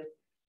back to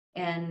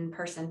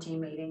in-person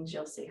team meetings,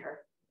 you'll see her.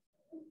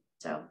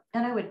 So,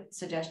 and I would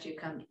suggest you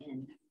come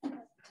in to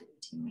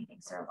the team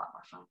meetings. They're a lot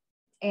more fun.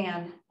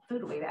 And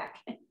food will be back.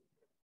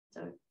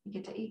 So you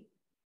get to eat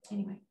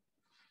anyway.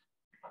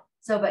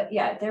 So, but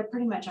yeah, they're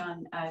pretty much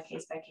on a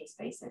case by case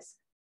basis,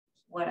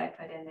 what I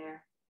put in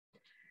there.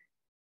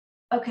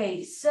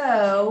 Okay,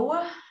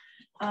 so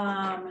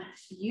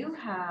you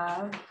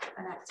have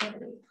an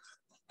activity.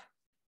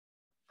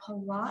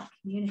 Plot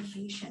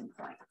communication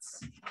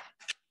points.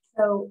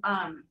 So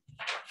I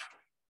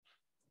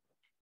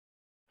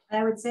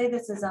would say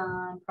this is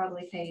on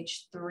probably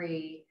page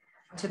 3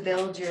 to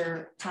build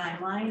your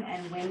timeline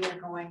and when you're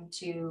going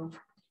to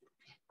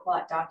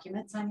plot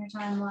documents on your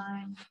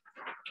timeline.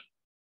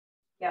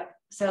 Yep,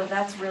 so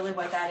that's really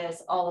what that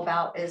is all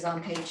about, is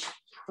on page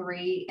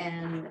 3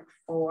 and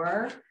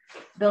 4,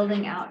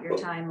 building out your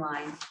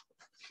timeline.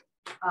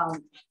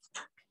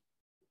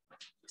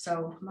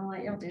 So I'm gonna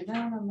let y'all do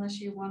that unless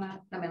you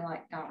wanna, I mean,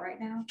 like not right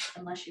now,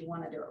 unless you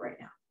wanna do it right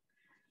now.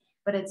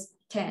 But it's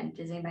 10,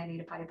 does anybody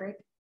need a potty break?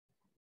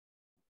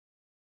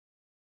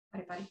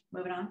 Potty,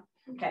 moving on,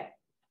 okay.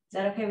 Is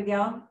that okay with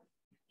y'all?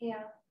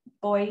 Yeah.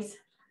 Boys?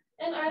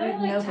 And are there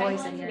like no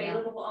boys in timelines here now.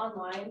 available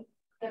online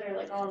that are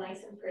like all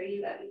nice and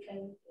pretty that we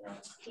can, you know,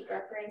 keep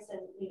reference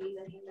and maybe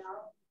even hand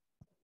out?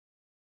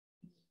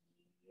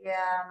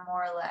 Yeah,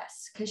 more or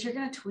less, because you're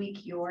gonna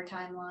tweak your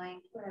timeline.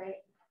 Right.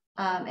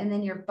 And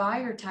then your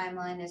buyer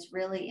timeline is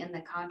really in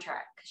the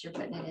contract, because you're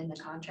putting it in the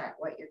contract,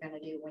 what you're gonna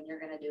do, when you're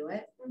gonna do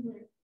it.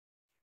 Mm-hmm.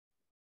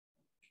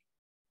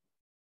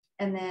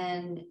 And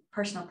then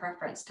personal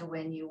preference to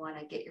when you want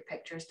to get your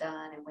pictures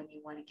done and when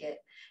you want to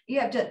get, you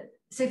have to,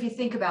 so if you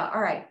think about, all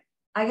right,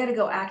 I got to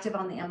go active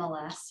on the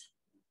MLS.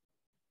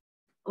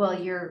 Well,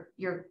 your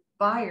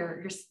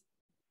buyer,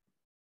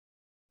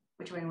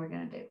 which one we're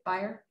going to do?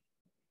 Buyer?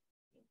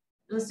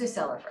 Let's do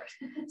seller first.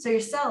 So your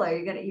seller,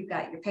 you've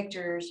got your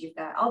pictures, you've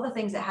got all the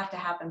things that have to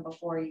happen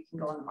before you can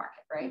go on the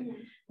market, right?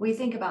 Mm-hmm. We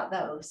think about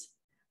those.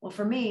 Well,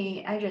 for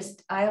me,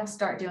 I'll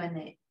start doing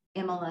the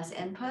MLS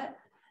input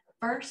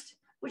first,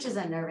 which is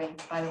unnerving,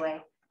 by the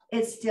way.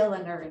 It's still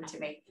unnerving to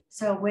me.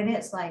 So when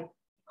it's like,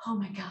 oh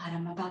my God,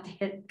 I'm about to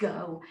hit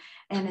go.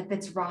 And if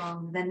it's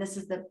wrong, then this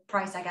is the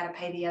price I got to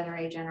pay the other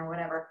agent or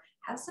whatever.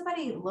 Have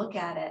somebody look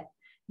at it.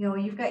 You know,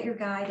 you've got your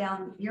guy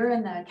down, you're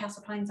in the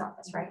Castle Pines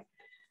office, right?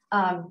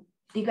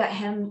 You got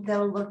him,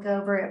 they'll look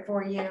over it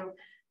for you,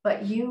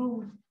 but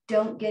you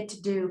don't get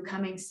to do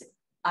coming.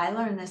 I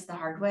learned this the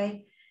hard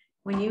way.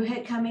 When you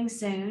hit coming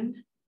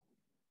soon,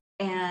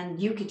 and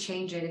you could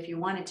change it if you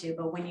wanted to,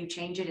 but when you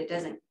change it, it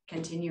doesn't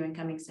continue in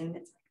coming soon.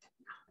 It's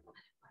like,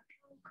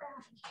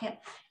 you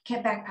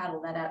can't back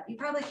paddle that up. You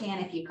probably can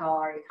if you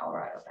call RE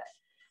Colorado,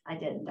 but I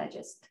didn't. I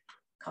just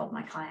called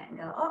my client and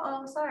go,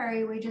 oh,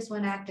 sorry, we just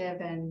went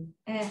active. And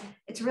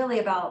it's really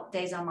about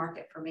days on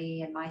market for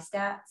me and my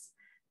stats.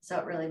 So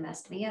it really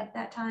messed me up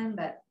that time.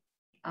 But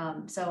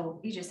so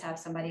you just have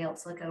somebody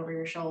else look over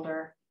your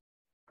shoulder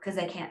because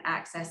they can't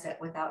access it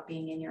without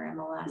being in your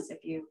MLS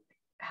if you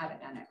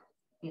haven't done it,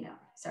 you know,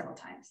 several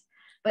times.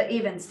 But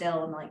even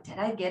still, I'm like, did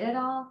I get it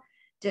all?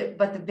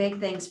 But the big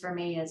things for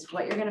me is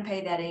what you're going to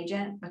pay that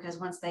agent, because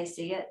once they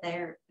see it,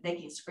 they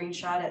can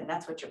screenshot it and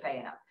that's what you're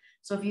paying them.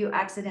 So if you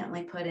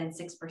accidentally put in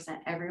 6%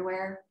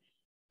 everywhere,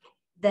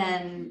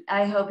 then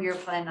I hope you're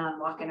planning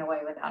on walking away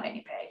without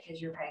any pay because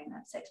you're paying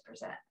them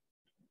 6%.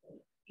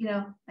 You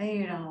know,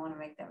 you don't want to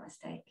make that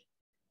mistake.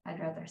 I'd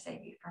rather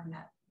save you from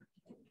that,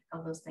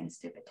 all those things,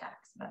 stupid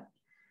tax, but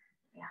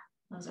yeah,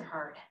 those are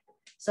hard.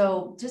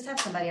 So just have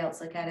somebody else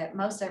look at it.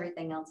 Most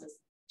everything else is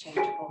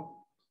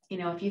changeable. You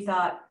know, if you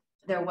thought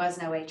there was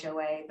no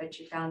HOA, but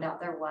you found out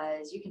there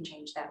was, you can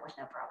change that with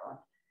no problem.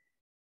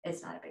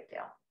 It's not a big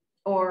deal.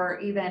 Or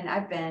even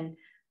I've been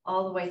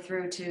all the way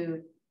through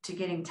to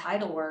getting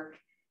title work,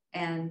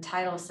 and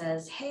title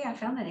says, hey, I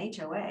found an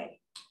HOA.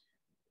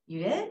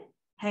 You did?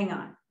 Hang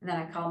on. And then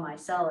I call my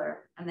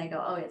seller and they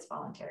go, oh, it's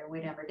voluntary. We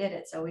never did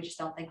it. So we just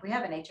don't think we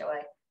have an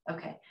HOA.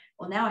 Okay,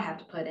 well, now I have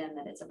to put in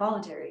that it's a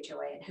voluntary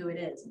HOA and who it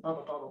is and blah,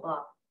 blah, blah, blah,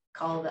 blah.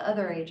 Call the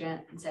other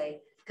agent and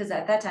say, because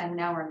at that time,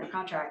 now we're under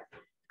contract,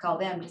 call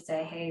them to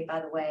say, hey, by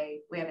the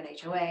way, we have an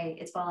HOA,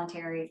 it's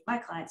voluntary. My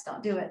clients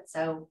don't do it,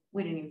 so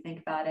we didn't even think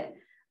about it.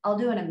 I'll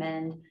do an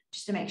amend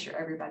just to make sure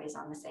everybody's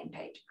on the same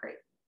page. Great,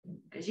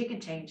 because you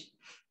can change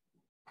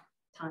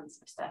tons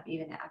of stuff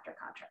even after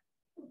contract.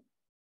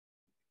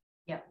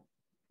 Yep,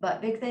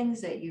 but big things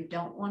that you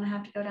don't want to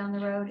have to go down the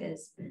road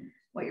is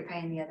what you're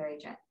paying the other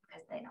agent,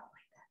 because they don't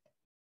like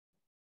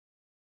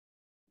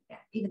that. Yeah,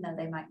 even though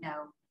they might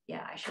know,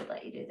 yeah, I should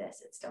let you do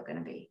this, it's still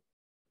going to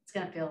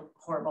feel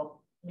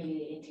horrible. Maybe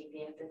they didn't take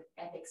the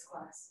ethics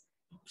class.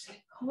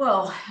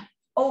 Well,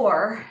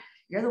 or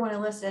you're the one who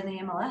listed in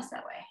the MLS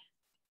that way,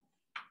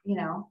 you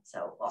know,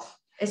 so well,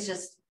 it's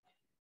just,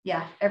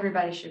 yeah,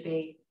 everybody should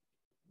be,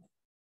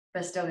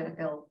 but still going to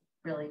feel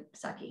really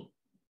sucky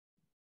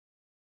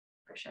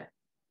for sure.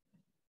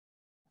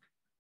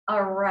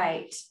 All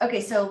right.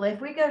 Okay. So if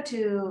we go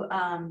to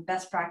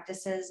best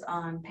practices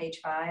on page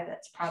 5,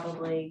 that's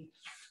probably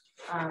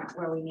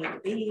where we need to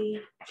be.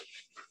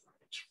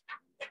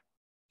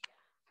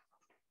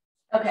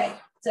 Okay.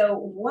 So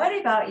what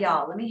about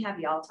y'all? Let me have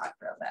y'all talk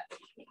for a bit.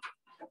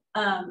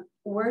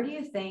 Where do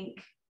you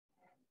think,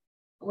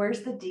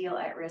 where's the deal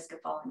at risk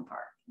of falling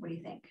apart? What do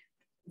you think?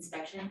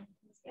 Inspection.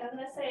 Yeah, I'm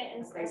gonna say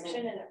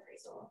inspection and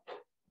appraisal.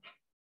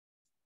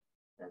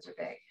 Those are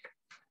big,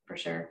 for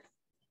sure.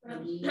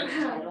 Maybe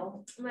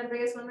title. My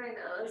biggest one right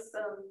now is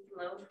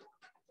loan.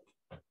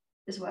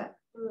 Is what?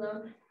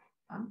 Loan.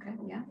 Okay,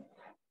 yeah.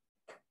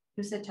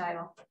 Who said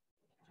title?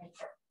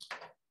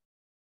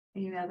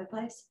 Any other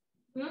place?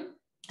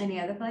 Any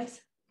other place?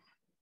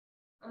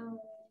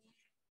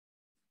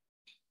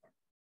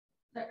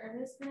 The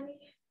earnest money.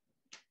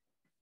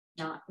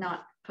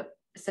 Not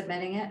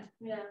submitting it?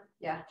 Yeah.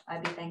 Yeah,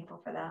 I'd be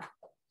thankful for that.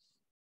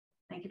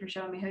 Thank you for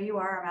showing me who you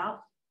are. I'm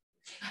out.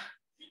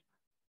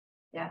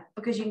 Yeah,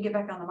 because you can get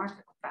back on the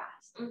market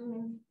fast.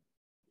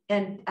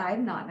 And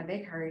I'm not in a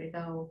big hurry to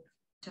go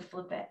to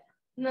flip it.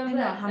 No, I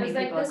know how many it's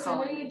like people are the sooner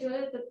calling. you do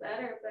it, the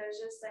better. But it's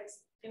just like,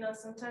 you know,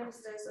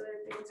 sometimes there's other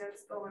things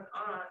that's going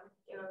on.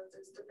 You know,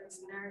 there's different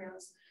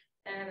scenarios,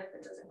 and if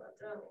it doesn't go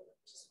through,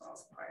 it just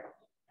falls apart.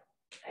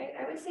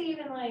 I would say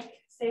even like,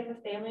 say if a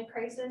family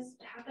crisis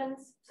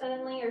happens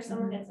suddenly or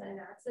someone gets in an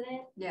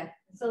accident. Yeah.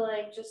 So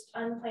like just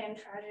unplanned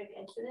tragic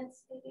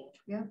incidents, maybe.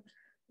 Yeah.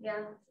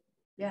 Yeah.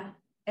 Yeah.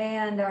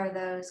 And are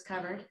those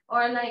covered?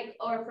 Or like,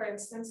 or for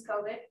instance,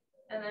 COVID,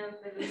 and then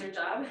they lose their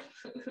job.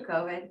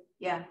 COVID,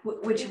 yeah.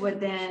 Which would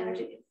then,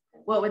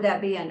 what would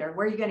that be under?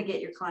 Where are you going to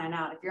get your client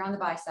out? If you're on the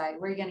buy side,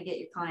 where are you going to get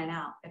your client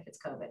out if it's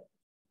COVID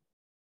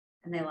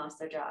and they lost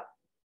their job?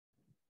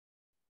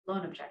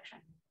 Loan objection.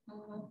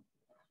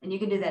 And you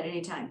can do that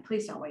anytime.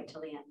 Please don't wait till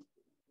the end.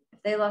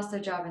 If they lost their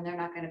job and they're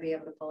not going to be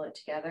able to pull it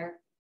together,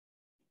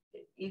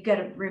 you got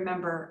to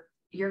remember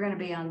you're going to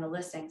be on the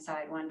listing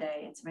side one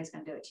day and somebody's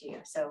going to do it to you.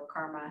 So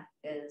karma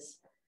is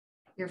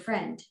your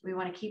friend. We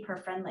want to keep her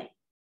friendly.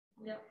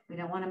 Yeah. We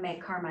don't want to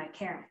make karma a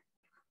Karen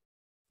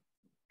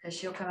because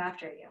she'll come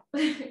after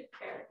you.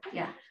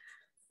 Yeah.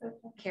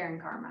 Karen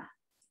karma.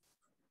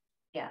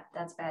 Yeah,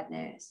 that's bad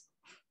news.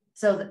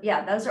 So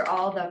yeah, those are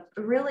all the,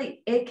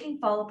 really, it can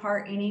fall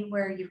apart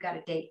anywhere you've got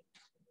a date.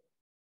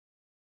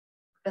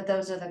 But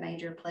those are the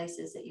major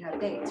places that you have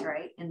dates,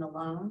 right? In the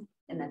loan,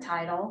 in the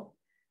title,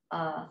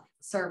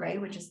 survey,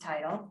 which is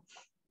title,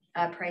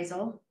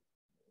 appraisal,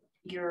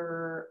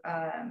 your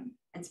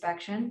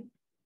inspection,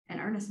 and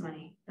earnest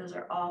money. Those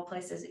are all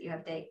places that you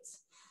have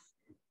dates.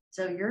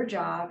 So your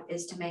job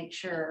is to make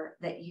sure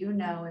that you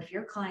know if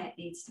your client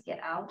needs to get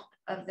out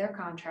of their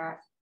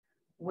contract,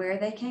 where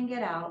they can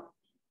get out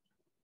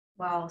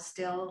while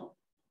still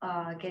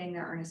getting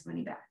their earnest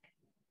money back.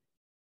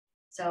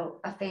 So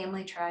a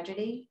family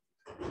tragedy,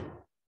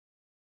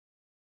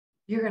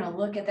 you're going to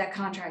look at that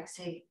contract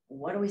and say,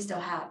 what do we still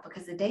have?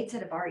 Because the dates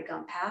that have already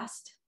gone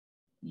past,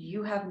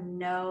 you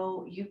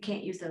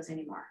can't use those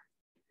anymore.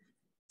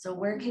 So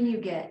where can you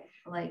get,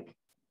 like,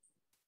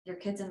 your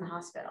kid's in the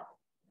hospital?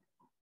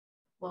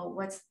 Well,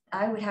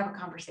 I would have a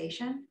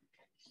conversation,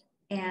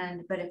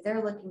 but if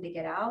they're looking to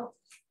get out,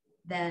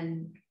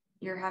 then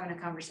you're having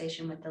a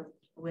conversation with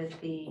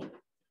the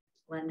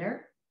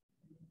lender.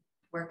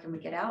 Where can we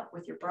get out?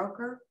 With your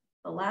broker.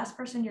 The last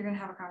person you're going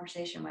to have a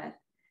conversation with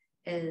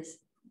is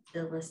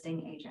the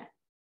listing agent.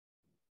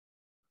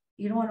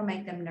 You don't want to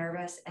make them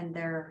nervous, and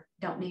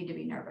don't need to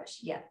be nervous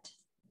yet.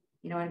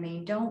 You know what I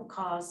mean? Don't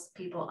cause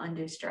people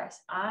undue stress.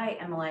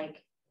 I'm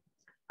like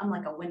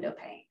a window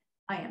pane.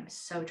 I am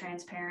so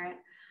transparent.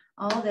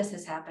 All this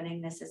is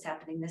happening. This is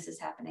happening. This is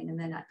happening. And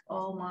then,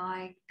 oh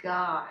my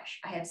gosh,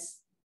 I have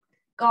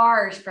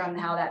scars from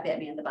how that bit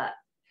me in the butt.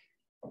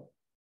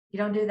 You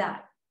don't do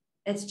that.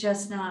 It's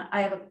just not.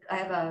 I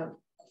have a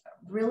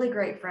really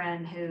great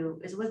friend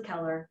who is with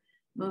Keller,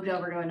 moved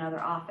over to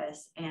another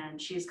office,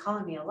 and she's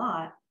calling me a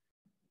lot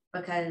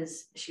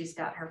because she's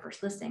got her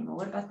first listing. Well,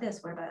 what about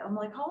this? What about? I'm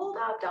like, hold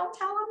up, don't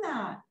tell them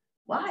that.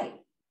 Why?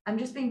 I'm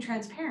just being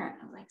transparent.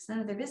 I'm like, it's none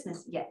of their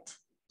business yet.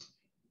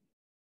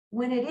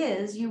 When it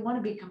is, you want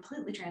to be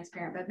completely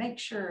transparent, but make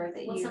sure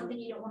that something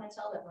you don't want to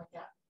tell them like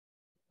that.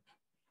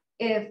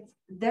 If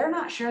they're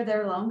not sure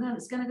their loan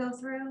is going to go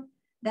through,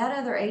 that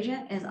other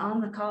agent is on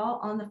the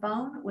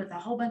phone with a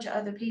whole bunch of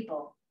other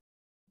people.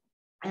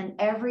 And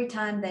every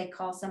time they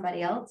call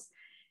somebody else,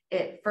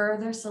 it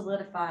further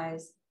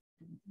solidifies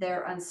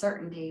their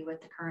uncertainty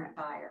with the current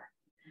buyer.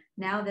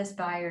 Now this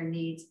buyer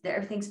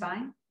everything's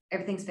fine,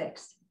 everything's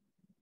fixed.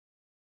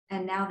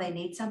 And now they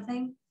need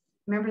something.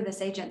 Remember,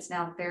 this agent's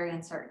now very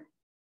uncertain.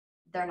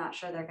 They're not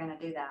sure they're going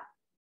to do that.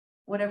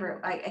 Whatever,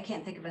 I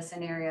can't think of a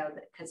scenario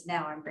because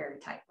now I'm very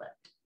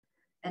tight-lipped.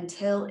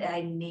 Until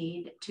I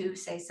need to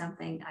say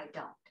something, I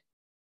don't.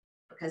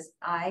 Because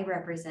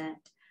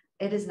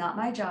it is not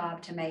my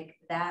job to make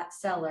that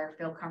seller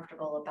feel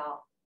comfortable about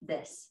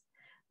this.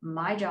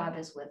 My job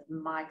is with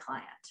my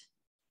client.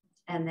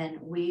 And then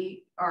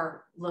we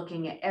are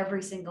looking at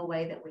every single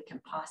way that we can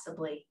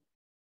possibly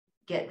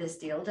get this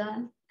deal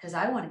done, because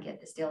I want to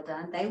get this deal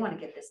done. They want to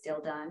get this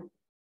deal done.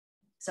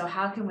 So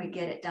how can we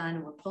get it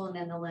done? We're pulling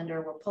in the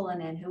lender, we're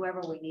pulling in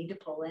whoever we need to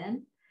pull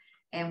in.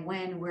 And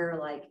when we're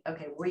like,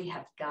 okay, we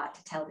have got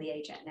to tell the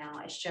agent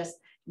now. It's just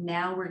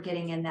now we're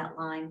getting in that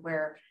line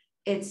where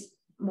it's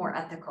more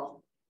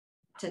ethical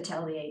to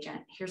tell the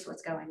agent, here's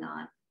what's going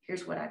on.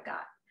 Here's what I've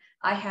got.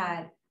 I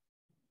had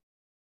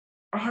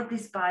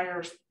these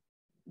buyers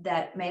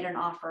that made an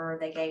offer.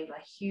 They gave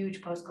a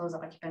huge post-close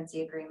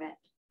occupancy agreement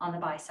on the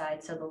buy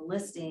side. So the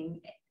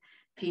listing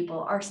people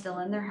are still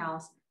in their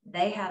house.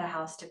 They had a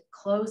house to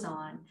close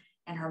on,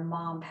 and her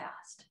mom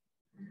passed.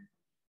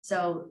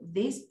 So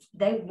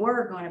they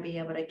were going to be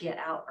able to get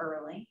out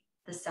early,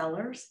 the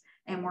sellers,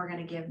 and we're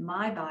going to give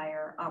my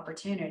buyer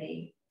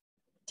opportunity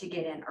to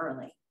get in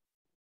early.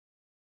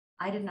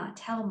 I did not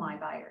tell my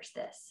buyers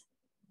this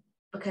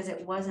because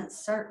it wasn't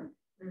certain.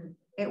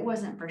 It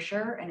wasn't for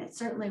sure, and it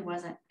certainly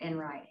wasn't in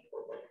writing.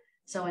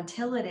 So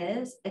until it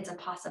is, it's a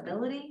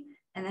possibility.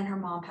 And then her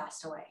mom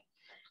passed away.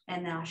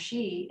 And now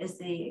she is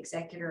the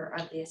executor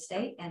of the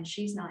estate, and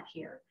she's not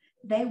here.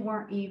 They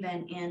weren't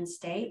even in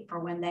state for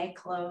when they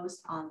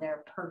closed on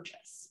their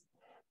purchase.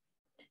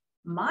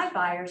 My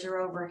buyers are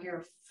over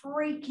here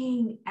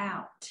freaking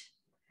out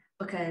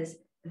because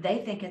they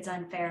think it's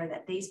unfair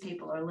that these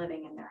people are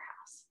living in their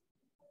house.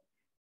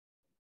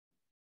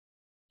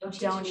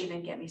 Don't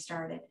even get me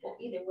started. Well,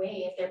 either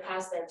way, if they're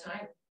past their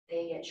time,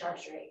 they get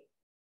charged, right?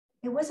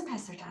 It wasn't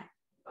past their time.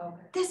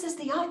 Okay. This is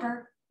the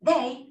offer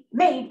they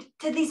made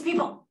to these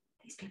people.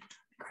 These people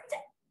are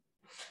crazy.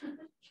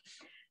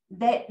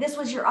 This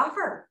was your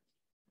offer.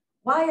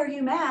 Why are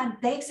you mad?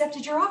 They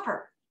accepted your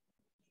offer.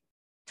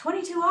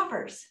 22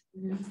 offers.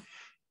 Mm-hmm.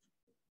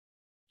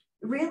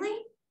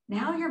 Really?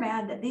 Now you're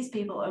mad that these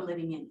people are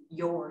living in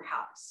your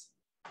house.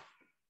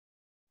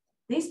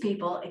 These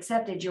people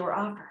accepted your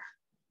offer.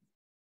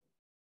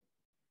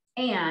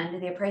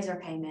 And the appraiser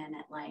came in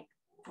at like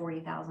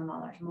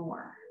 $40,000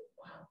 more.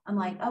 Wow. I'm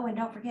like, oh, and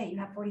don't forget, you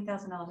have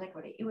 $40,000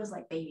 equity. It was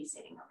like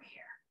babysitting over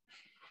here.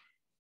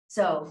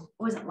 So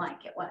it wasn't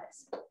like it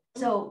was.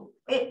 So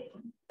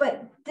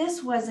but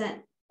this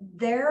wasn't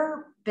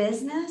their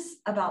business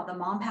about the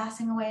mom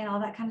passing away and all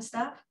that kind of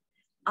stuff.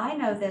 I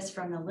know this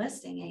from the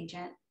listing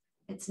agent.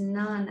 It's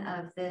none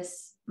of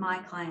this, my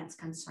client's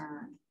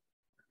concern.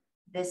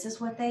 This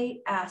is what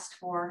they asked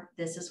for.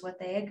 This is what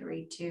they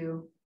agreed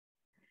to.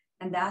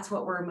 And that's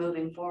what we're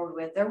moving forward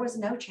with. There was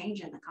no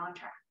change in the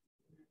contract.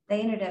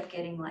 They ended up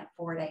getting like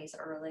 4 days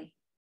early.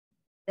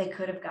 They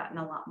could have gotten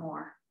a lot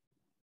more.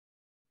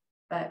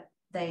 But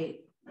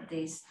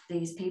these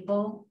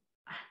people,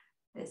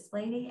 this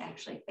lady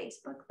actually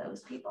Facebooked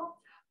those people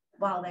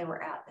while they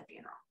were at the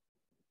funeral.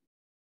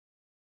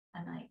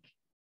 I'm like,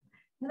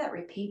 you know that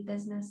repeat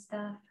business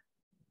stuff?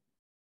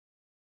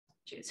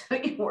 Choose who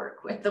you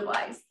work with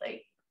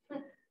wisely.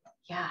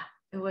 Yeah,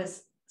 it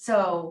was.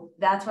 So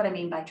that's what I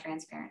mean by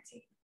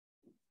transparency.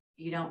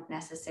 You don't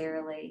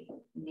necessarily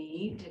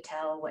need to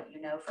tell what you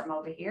know from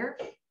over here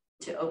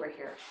to over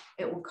here.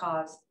 It will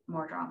cause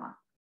more drama.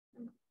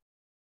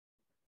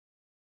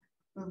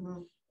 Mm-hmm.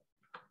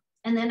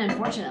 And then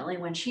unfortunately,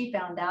 when she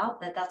found out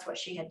that that's what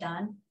she had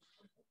done,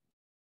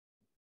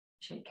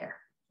 she didn't care.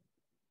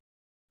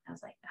 I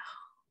was like,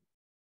 oh,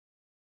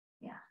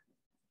 yeah,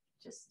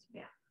 just,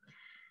 yeah.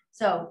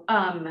 So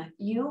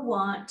you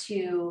want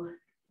to,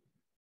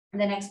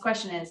 the next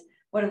question is,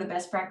 what are the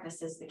best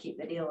practices to keep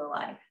the deal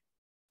alive?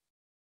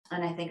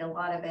 And I think a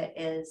lot of it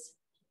is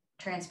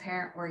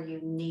transparent where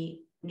you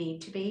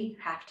need to be,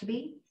 have to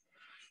be,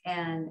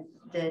 and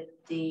the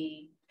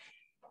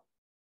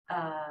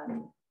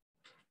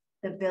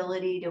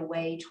ability to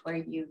wage where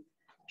you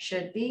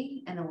should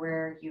be and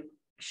where you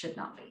should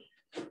not be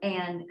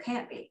and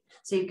can't be.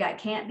 So you've got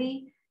can't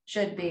be,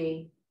 should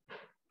be,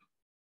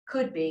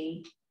 could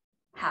be,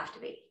 have to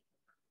be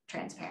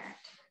transparent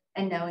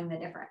and knowing the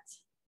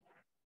difference.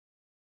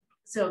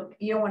 So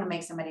you don't want to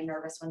make somebody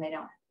nervous when they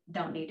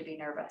don't need to be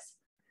nervous.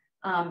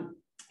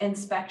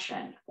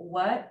 Inspection.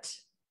 What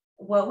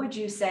would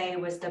you say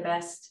was the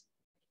best?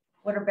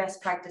 What are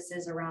best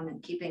practices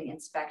around keeping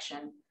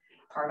inspection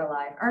part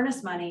alive?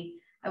 Earnest money.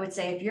 I would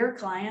say if your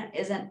client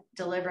isn't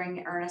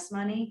delivering earnest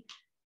money,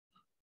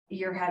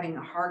 you're having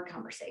a hard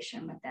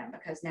conversation with them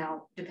because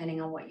now,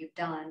 depending on what you've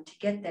done to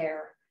get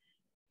there,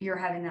 you're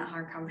having that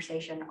hard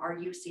conversation. Are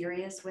you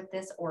serious with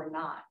this or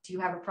not? Do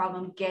you have a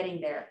problem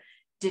getting there?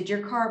 Did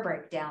your car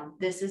break down?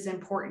 This is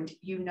important.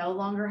 You no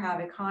longer have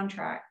a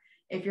contract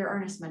if your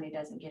earnest money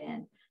doesn't get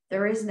in.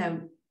 There is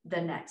no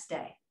the next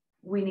day.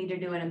 We need to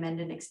do an amend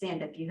and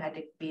extend if you had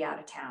to be out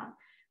of town.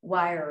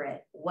 Wire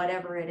it,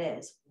 whatever it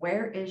is.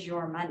 Where is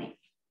your money?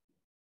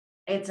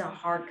 It's a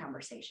hard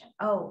conversation.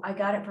 Oh, I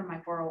got it from my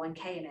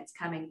 401k and it's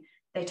coming.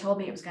 They told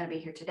me it was going to be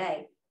here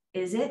today.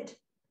 Is it?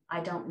 I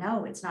don't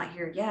know. It's not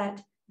here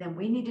yet. Then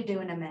we need to do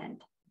an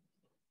amend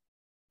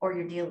or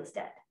your deal is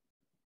dead.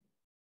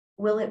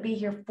 Will it be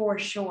here for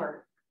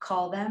sure?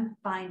 Call them,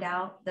 find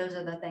out. Those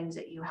are the things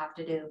that you have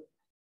to do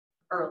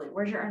early.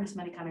 Where's your earnest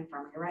money coming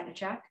from? You're writing a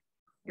check?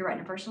 You're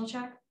writing a personal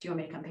check? Do you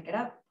want me to come pick it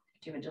up?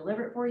 Do you want to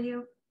deliver it for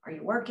you? Are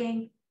you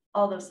working?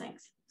 All those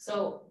things.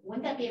 So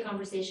wouldn't that be a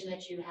conversation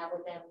that you have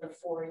with them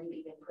before you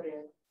even put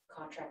a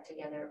contract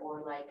together,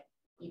 or like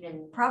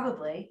even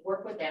probably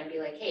work with them, be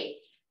like, hey,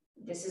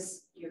 this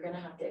is, you're gonna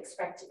have to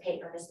expect to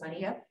pay earnest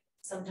money. Yep.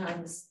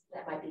 Sometimes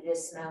that might be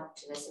this amount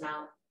to this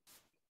amount.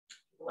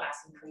 People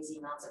ask some crazy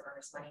amounts of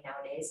earnest money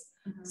nowadays.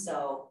 Mm-hmm.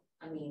 So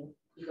I mean,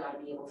 you got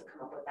to be able to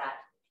come up with that,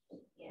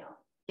 you know.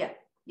 Yeah.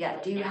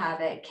 Yeah, do you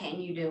have it? Can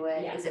you do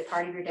it? Yeah. Is it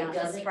part of your down? It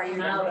doesn't part of come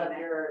your down out of payment?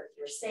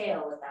 your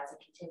sale if that's a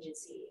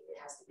contingency, it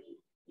has to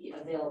be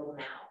available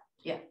now.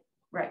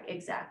 Right,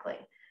 exactly.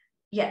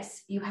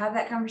 Yes, you have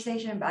that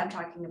conversation, but I'm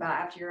talking about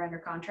after you're under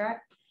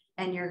contract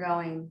and you're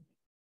going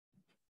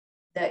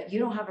that you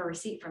don't have a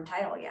receipt from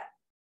title yet.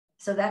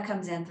 So that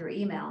comes in through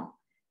email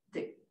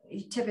that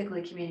you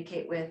typically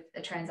communicate with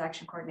a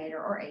transaction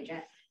coordinator or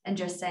agent and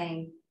just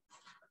saying,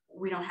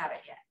 we don't have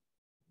it yet.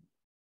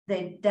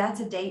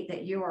 That's a date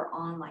that you are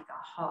on like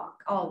a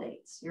hawk, all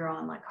dates, you're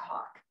on like a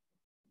hawk.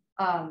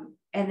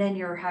 And then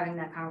you're having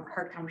that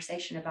hard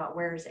conversation about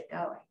where is it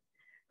going?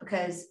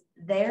 Because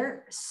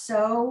they're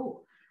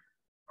so,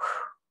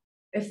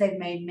 if they've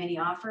made many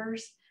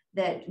offers,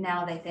 that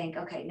now they think,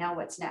 okay, now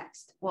what's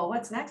next? Well,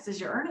 what's next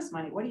is your earnest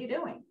money. What are you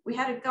doing? We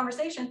had a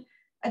conversation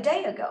a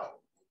day ago.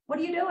 What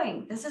are you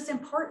doing? This is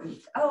important.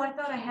 Oh, I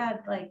thought I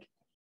had like,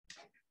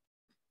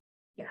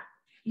 yeah,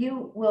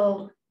 you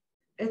will,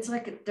 it's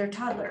like they're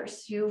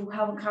toddlers. You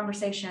have a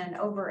conversation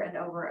over and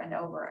over and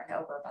over and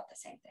over about the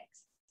same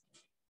things.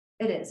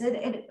 It is,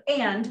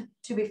 and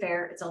to be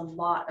fair, it's a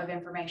lot of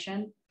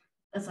information.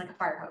 It's like a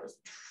fire hose,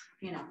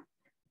 you know.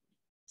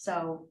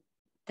 So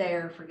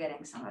they're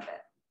forgetting some of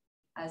it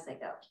as they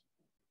go.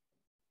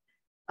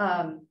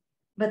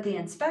 But the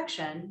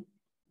inspection,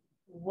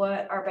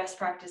 what are best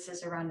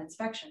practices around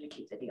inspection to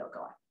keep the deal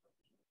going?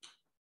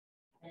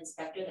 An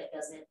inspector that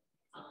doesn't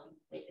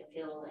make them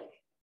feel like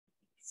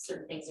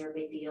certain things are a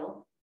big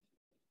deal.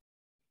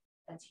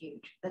 That's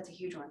huge. That's a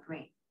huge one for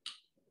me.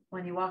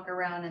 When you walk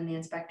around and the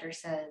inspector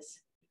says,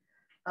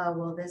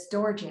 well, this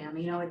door jamb,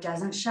 you know, it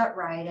doesn't shut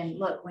right. And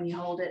look, when you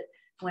hold it,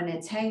 when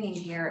it's hanging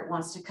here, it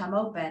wants to come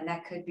open.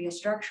 That could be a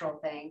structural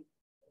thing.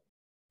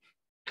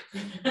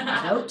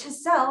 Note to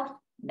self,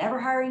 never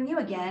hiring you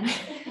again.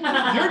 You're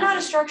not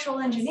a structural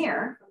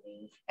engineer.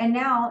 And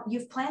now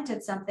you've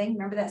planted something.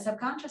 Remember that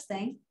subconscious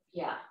thing?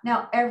 Yeah.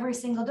 Now every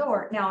single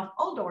door. Now, if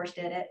all doors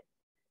did it,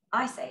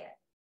 I say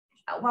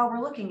it while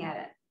we're looking at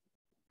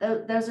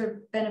it. Those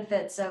are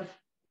benefits of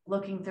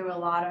looking through a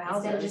lot of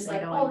houses. Instead of just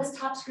like, going, oh, this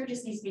top screw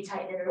just needs to be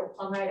tightened and it'll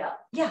plumb right up.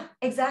 Yeah,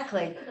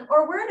 exactly.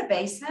 Or we're in a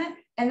basement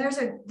and there's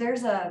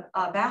a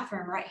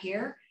bathroom right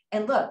here.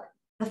 And look,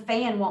 the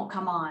fan won't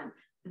come on.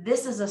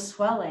 This is a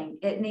swelling.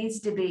 It needs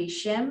to be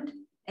shimmed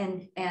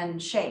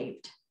and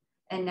shaved.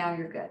 And now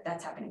you're good.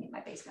 That's happening in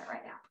my basement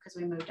right now because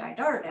we moved our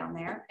daughter down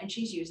there and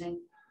she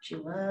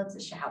loves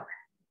the shower.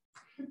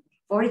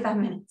 45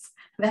 minutes.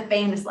 That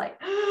fan is like,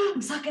 oh,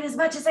 I'm sucking as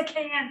much as I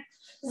can.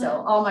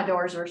 So all my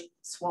doors are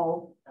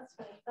swole. That's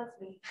funny. That's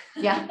me.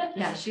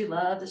 Yeah, she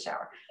loves the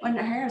shower. When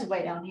her hair is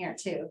way down here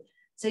too.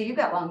 So you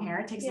got long hair.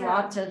 It takes a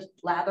lot to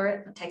lather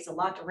it. It takes a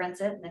lot to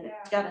rinse it. And then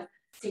it's got to.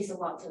 It takes a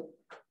lot to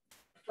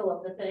fill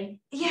up the thing.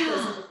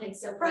 Yeah, The thing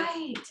so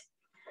right.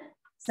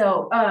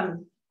 So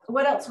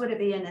what else would it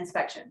be in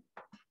inspection?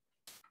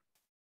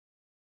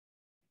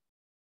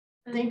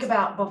 Think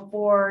about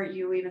before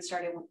you even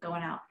started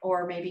going out,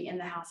 or maybe in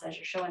the house as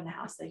you're showing the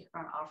house that you're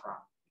going to offer on.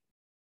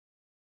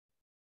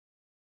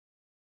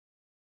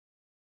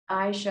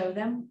 I show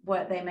them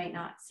what they may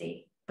not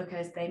see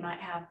because they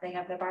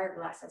have their buyer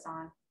glasses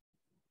on.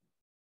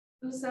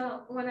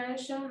 So when I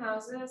show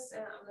houses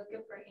and I'm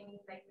looking for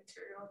any like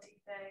material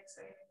defects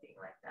or anything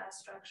like that,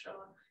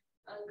 structural,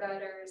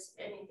 gutters,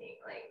 anything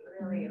like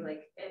really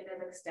like if it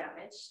looks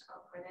damaged,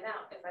 I'll point it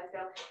out. If I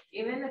feel,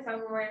 even if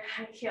I'm wearing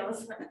high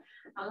heels,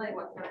 I'm like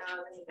walking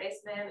around in the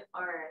basement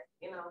or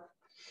you know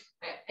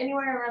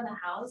anywhere around the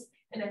house,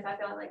 and if I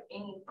feel like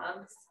any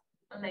bumps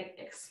and like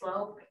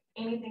slope,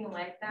 anything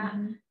like that,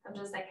 I'm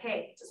just like,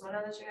 hey, just want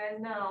to let you guys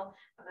know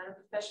I'm not a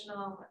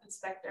professional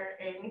inspector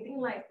or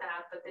anything like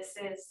that, but this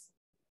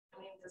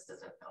doesn't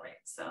feel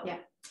right. So yeah.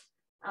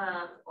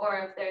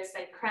 Or if there's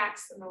like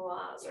cracks in the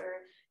walls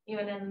or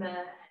even in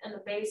the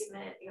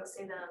basement, you'll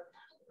see them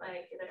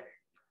like either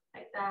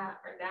like that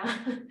or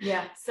down.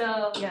 Yeah.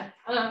 So yeah.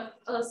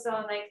 Also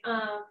like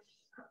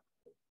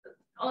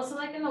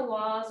in the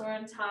walls or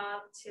on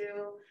top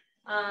too.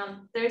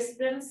 There's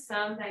been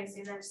some that I've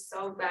seen that are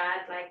so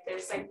bad, like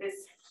there's like this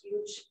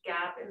huge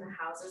gap in the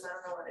houses. I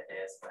don't know what it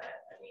is, but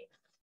I mean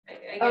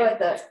at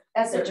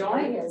the joint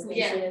joint. is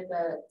makes it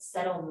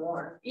settle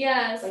more.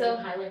 Yeah, like so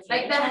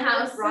like the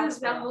houses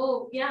that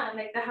move,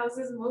 like the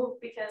houses move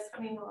because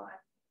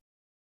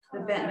the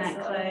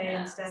bentonite clay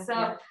and stuff.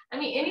 So I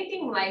mean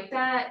anything like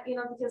that,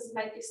 because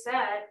like you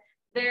said,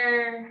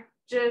 they're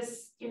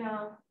just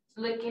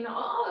looking,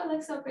 oh, it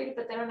looks so pretty,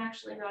 but they don't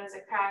actually notice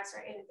the cracks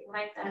or anything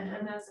like that.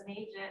 And as an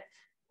agent,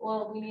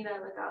 well, we need to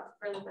look out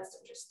for the best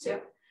interest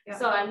too. Yeah.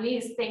 So at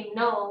least they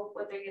know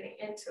what they're getting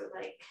into,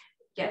 like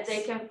if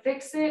they can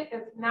fix it.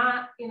 If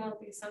not,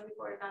 because some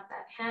people are not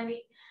that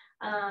handy,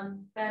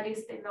 but at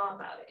least they know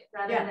about it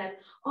rather than,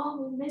 oh,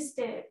 we missed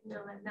it.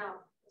 Like, no.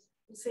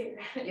 See,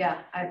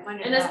 yeah, I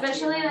pointed and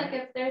especially like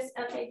if there's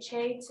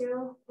FHA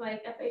too,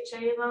 like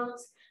FHA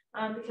loans,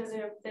 because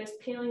there's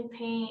peeling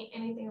paint,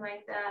 anything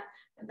like that,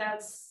 and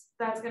that's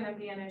going to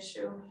be an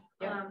issue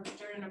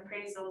during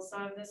appraisal.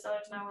 So if the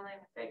seller's not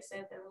willing to fix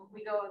it, then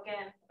we go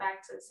again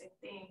back to the same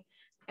thing.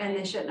 And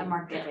they shouldn't have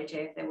marked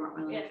FHA if they weren't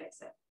willing to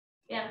fix it.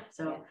 Yeah.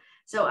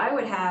 So I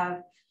would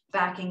have,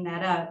 backing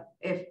that up,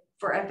 if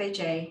for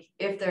FHA,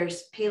 if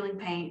there's peeling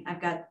paint,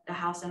 I've got the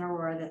house in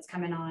Aurora that's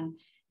coming on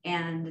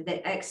and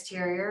the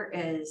exterior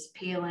is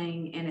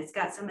peeling and it's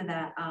got some of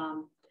that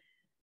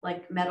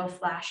like metal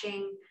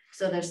flashing.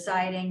 So there's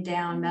siding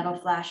down, metal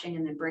flashing,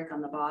 and then brick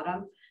on the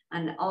bottom,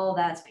 and all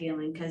that's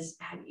peeling because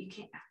you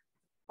can't.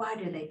 Why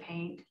do they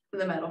paint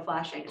the metal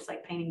flashing? It's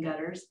like painting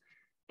gutters.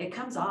 It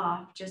comes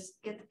off.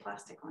 Just get the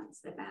plastic ones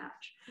that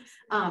match.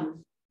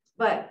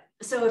 But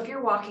so if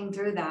you're walking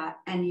through that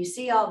and you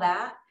see all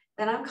that,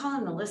 then I'm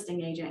calling the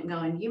listing agent and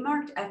going, "You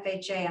marked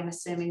FHA. I'm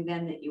assuming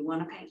then that you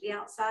want to paint the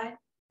outside."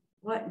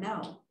 What?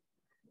 No.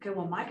 Okay,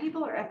 well, my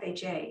people are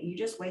FHA. You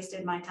just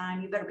wasted my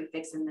time. You better be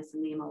fixing this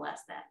in the MLS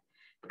then,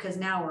 because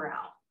now we're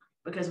out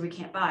because we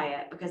can't buy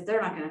it because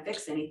they're not going to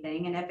fix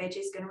anything and FHA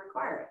is going to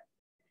require it.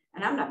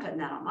 And I'm not putting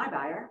that on my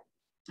buyer.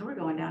 And we're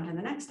going down to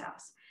the next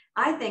house.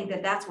 I think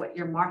that that's what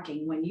you're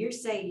marking. When you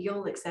say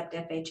you'll accept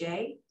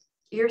FHA,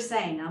 you're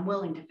saying I'm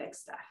willing to fix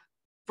stuff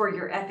for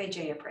your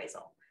FHA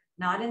appraisal,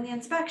 not in the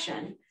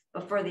inspection,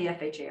 but for the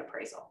FHA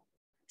appraisal.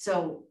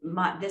 So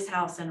this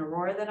house in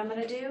Aurora that I'm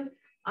going to do,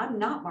 I'm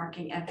not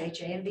marking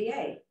FHA and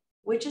VA,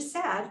 which is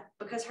sad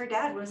because her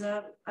dad was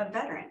a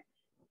veteran.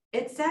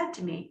 It's sad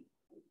to me,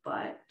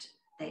 but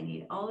they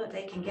need all that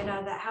they can get out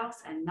of that house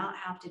and not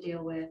have to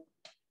deal with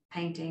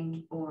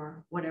painting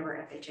or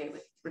whatever FHA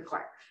would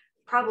require.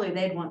 Probably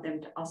they'd want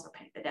them to also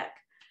paint the deck.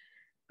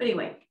 But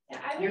anyway,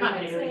 You're not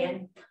going to do it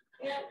again.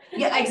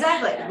 Yeah,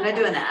 exactly. I'm not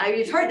doing that.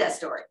 You've heard that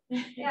story.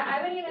 Yeah,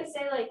 I would even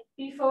say like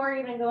before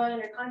even going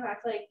under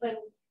contract, like when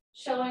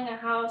showing a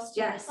house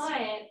to the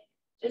client,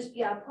 just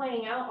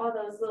pointing out all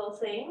those little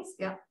things.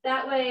 Yeah.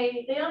 That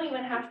way they don't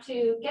even have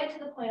to get to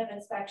the point of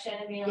inspection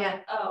and being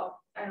like, oh,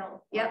 I don't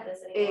want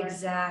this anymore.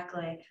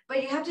 Exactly.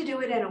 But you have to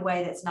do it in a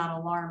way that's not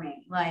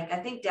alarming. Like I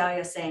think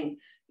Dahlia's saying,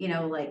 you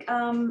know, like,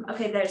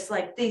 okay, there's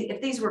like if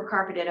these were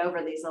carpeted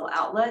over these little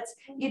outlets,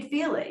 you'd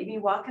feel it. You'd be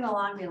walking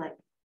along and be like,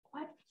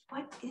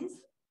 what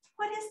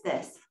is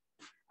this?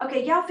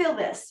 Okay, y'all feel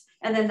this.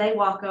 And then they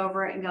walk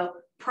over it and go,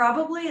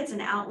 probably it's an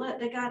outlet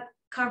that got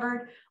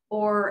covered,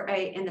 or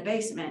in the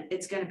basement,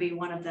 it's going to be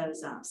one of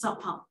those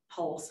sump pump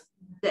holes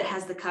that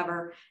has the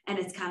cover and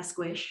it's kind of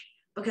squish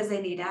because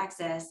they need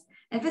access.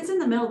 If it's in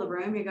the middle of the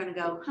room, you're going to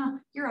go,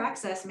 your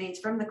access means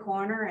from the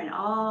corner and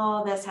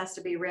all this has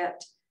to be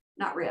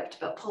not ripped,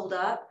 but pulled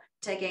up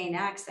to gain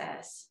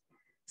access.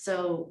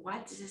 So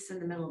why is this in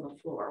the middle of the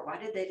floor? Why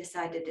did they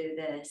decide to do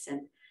this?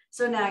 And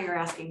so now you're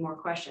asking more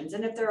questions.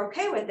 And if they're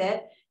okay with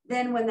it,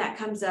 then when that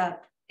comes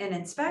up in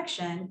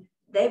inspection,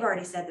 they've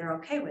already said they're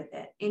okay with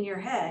it. In your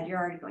head, you're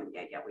already going,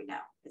 yeah, we know.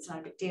 It's not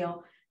a big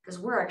deal because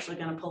we're actually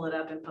going to pull it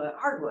up and put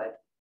hardwood.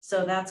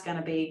 So that's going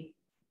to be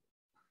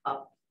a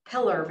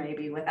pillar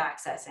maybe with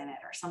access in it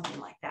or something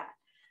like that.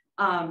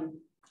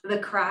 The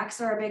cracks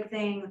are a big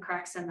thing. The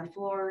cracks in the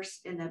floors,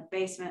 in the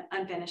basement,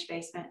 unfinished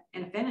basement.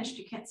 And finished,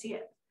 you can't see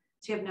it.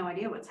 So you have no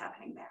idea what's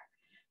happening there.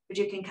 But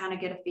you can kind of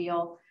get a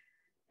feel.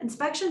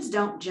 Inspections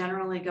don't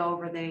generally go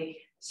over the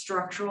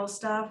structural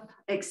stuff,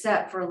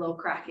 except for a little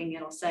cracking.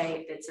 It'll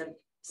say if it's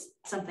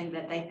something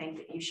that they think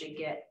that you should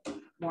get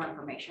more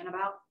information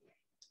about.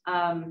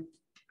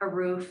 A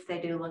roof, they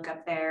do look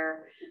up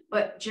there,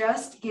 but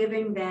just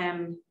giving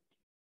them,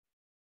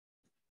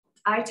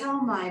 I tell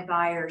my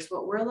buyers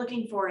what we're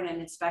looking for in an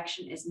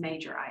inspection is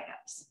major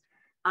items.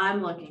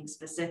 I'm looking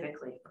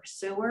specifically for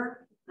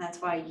sewer.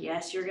 That's why,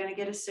 yes, you're going to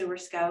get a sewer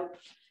scope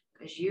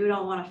because you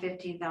don't want a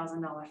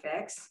 $15,000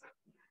 fix.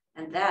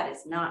 And that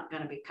is not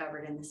going to be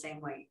covered in the same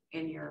way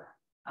in your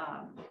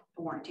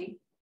warranty.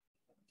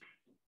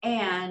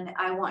 And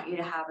I want you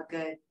to have a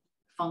good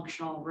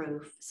functional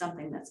roof,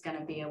 something that's going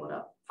to be able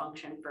to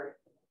function for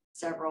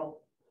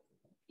several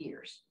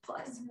years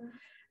plus.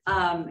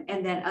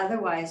 And then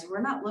otherwise,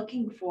 we're not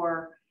looking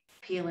for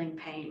peeling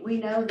paint. We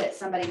know that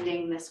somebody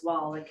dinged this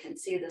wall and can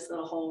see this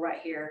little hole right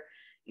here.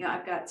 You know,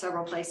 I've got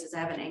several places. I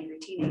have an angry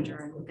teenager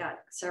and we've got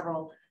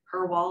several,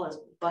 her wall is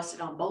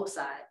busted on both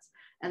sides.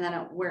 And then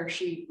where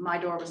my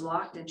door was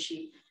locked and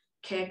she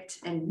kicked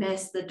and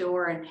missed the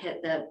door and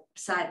hit the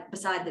side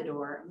beside the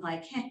door. I'm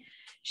like,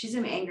 she's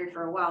gonna be angry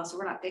for a while, so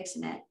we're not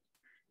fixing it.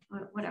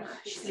 Whatever.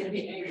 She's gonna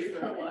be angry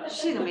for a while.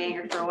 She's gonna be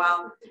angry for a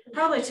while,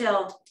 probably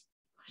till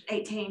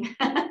 18.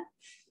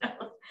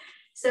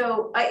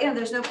 So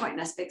there's no point in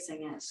us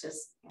fixing it. It's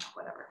just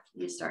whatever.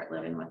 You start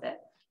living with it.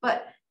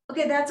 But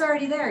okay, that's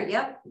already there.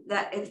 Yep.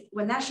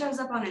 When that shows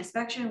up on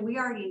inspection, we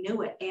already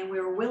knew it and we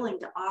were willing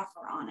to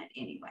offer on it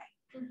anyway.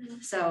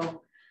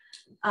 So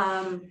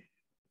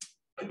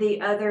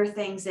the other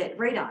things that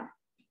radon,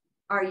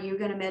 are you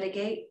going to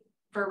mitigate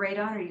for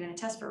radon? Or are you going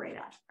to test for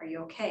radon? Are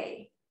you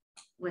okay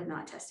with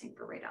not testing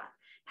for radon?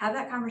 Have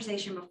that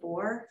conversation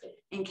before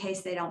in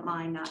case they don't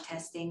mind not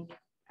testing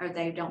or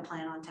they don't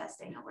plan on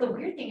testing. The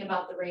weird thing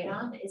about the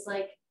radon is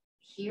like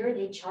here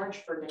they charge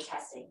for the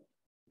testing.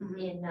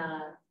 In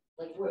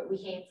like we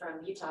came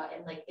from Utah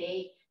and like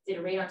they did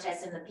a radon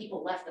test and the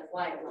people left the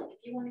flyer like,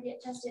 if you want to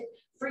get tested,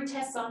 free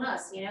tests on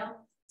us, you know?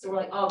 So we're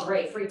like, oh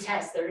great, free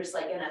test. They're just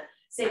like gonna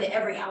say that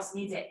every house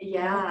needs it.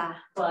 Yeah.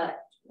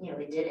 But, you know,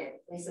 they didn't.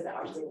 They said that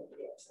ours didn't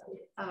need it, so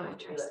we Oh, didn't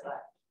do it, interesting.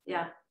 but.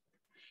 Yeah.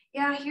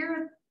 Yeah,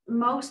 here,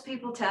 most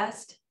people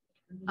test.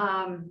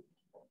 And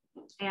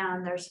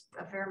there's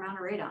a fair amount of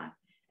radon.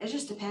 It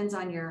just depends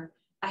on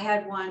I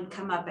had one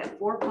come up at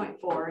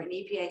 4.4 and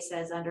EPA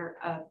says that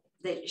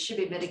it should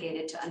be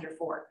mitigated to under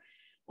 4.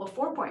 Well,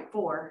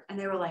 4.4, and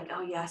they were like,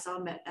 oh yeah, I saw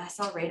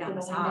radon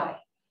was high.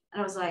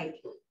 And I was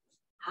like,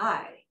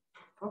 high,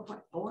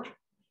 4.4?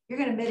 You're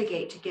gonna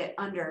mitigate to get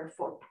under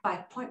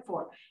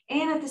 5.4.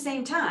 And at the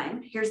same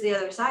time, here's the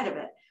other side of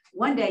it.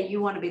 One day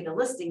you wanna be the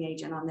listing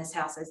agent on this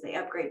house as they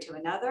upgrade to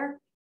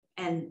another,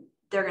 and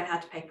they're gonna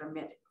have to pay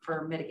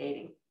for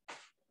mitigating.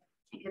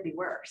 It could be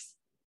worse.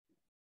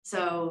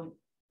 So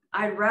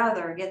I'd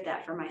rather get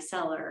that for my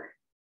seller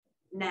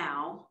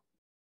now.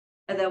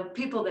 The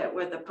people that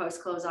with the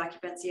post-close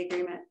occupancy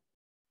agreement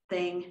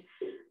thing,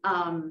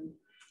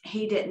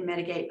 he didn't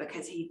mitigate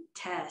because he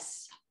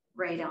tests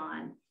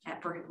radon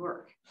for his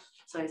work.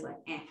 So he's like,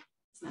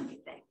 it's not a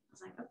big thing. I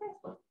was like, okay,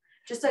 well,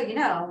 just so you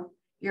know,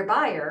 your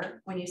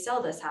buyer, when you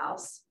sell this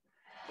house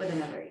with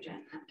another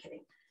agent, I'm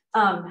kidding,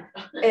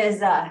 is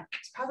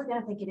probably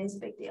gonna think it is a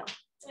big deal.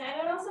 Yeah,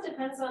 and it also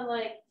depends on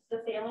like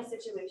the family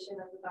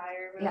situation of the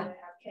buyer, whether they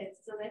have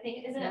kids. So I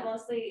think, isn't it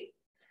mostly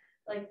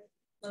like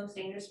most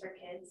dangerous for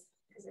kids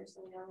because they're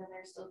so young and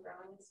they're still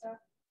growing and stuff?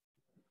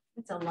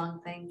 It's a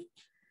long thing.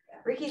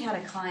 Ricky had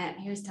a client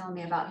he was telling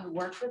me about who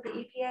worked with the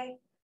EPA,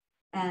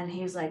 and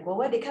he was like, well,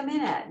 what did it come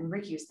in at? And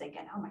Ricky was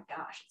thinking, oh my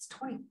gosh, it's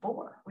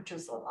 24, which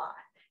was a lot.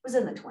 It was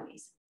in the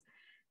 20s.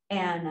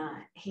 And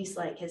he's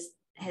like, his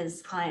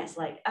client's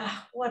like,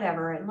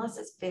 whatever, unless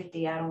it's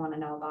 50, I don't want to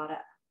know about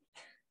it.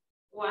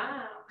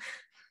 Wow.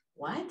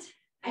 What?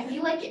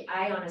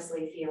 I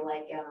honestly feel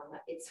like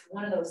it's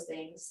one of those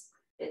things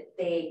that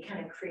they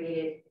kind of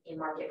created a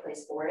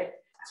marketplace for it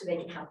so they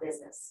can have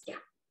business. Yeah.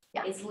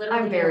 It's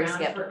literally I'm very around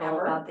skeptical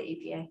forever. about the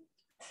EPA.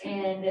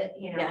 And,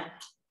 you know. Yeah.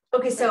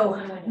 Okay, so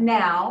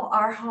now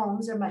our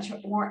homes are much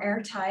more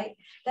airtight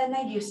than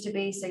they used to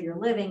be. So you're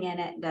living in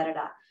it,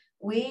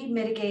 We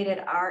mitigated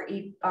our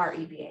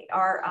EPA,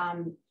 our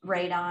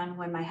radon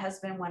when my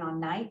husband went on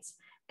nights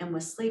and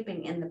was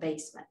sleeping in the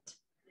basement.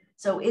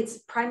 So it's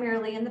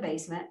primarily in the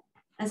basement.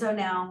 And so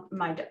now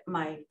my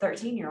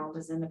 13-year-old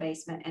is in the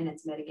basement and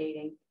it's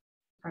mitigating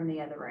from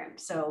the other room.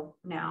 So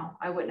now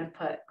I wouldn't have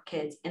put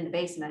kids in the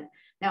basement.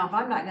 Now, if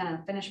I'm not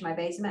gonna finish my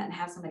basement and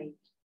have somebody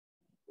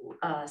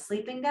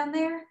sleeping down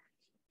there,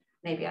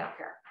 maybe I don't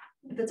care.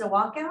 If it's a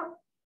walkout,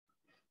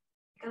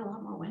 got a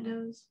lot more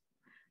windows,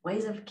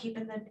 ways of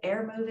keeping the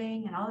air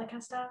moving and all that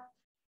kind of stuff.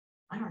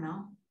 I don't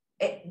know.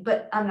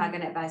 But I'm not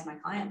gonna advise my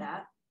client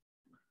that.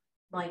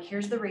 Like,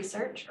 here's the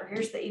research, or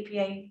here's the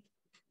EPA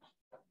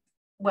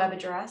web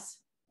address,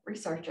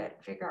 research it,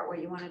 figure out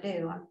what you want to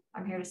do.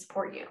 I'm here to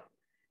support you.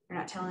 You're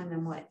not telling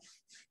them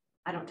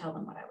I don't tell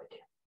them what I would do,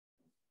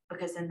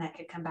 because then that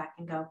could come back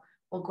and go,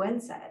 well,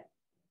 Gwen said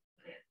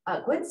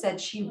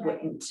she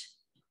wouldn't,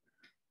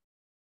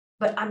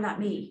 but I'm not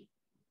me,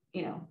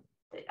 you know,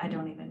 I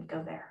don't even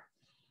go there.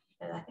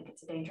 I think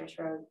it's a dangerous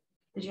road.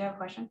 Did you have a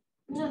question?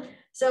 No.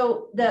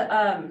 So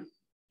the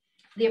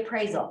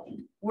appraisal,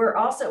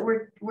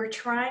 we're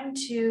trying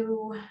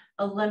to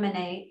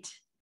eliminate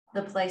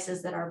the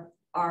places that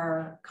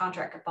our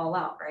contract could fall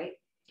out, right?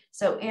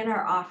 So in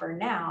our offer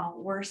now,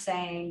 we're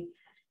saying,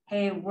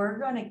 hey, we're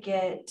going to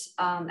get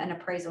an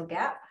appraisal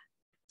gap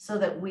so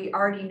that we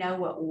already know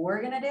what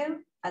we're going to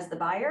do as the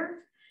buyer,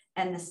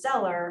 and the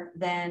seller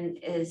then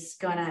is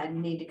going to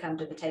need to come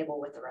to the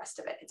table with the rest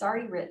of it. It's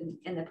already written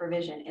in the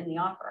provision in the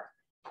offer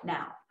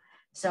now.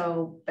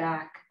 So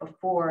back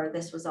before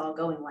this was all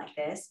going like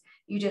this,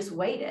 you just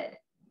waited.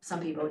 Some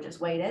people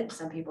just waited.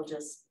 Some people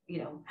just, you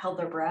know, held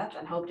their breath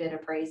and hoped it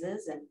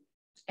appraises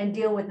and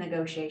deal with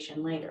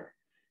negotiation later.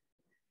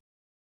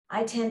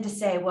 I tend to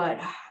say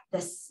what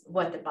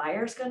the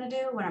buyer's going to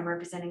do when I'm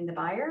representing the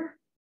buyer,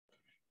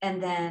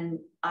 and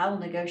then I'll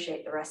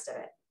negotiate the rest of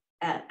it.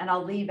 And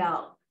I'll leave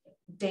out,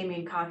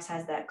 Damian Cox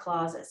has that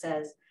clause that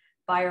says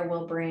buyer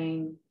will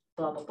bring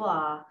blah, blah,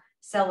 blah,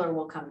 seller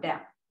will come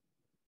down.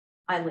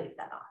 I leave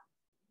that off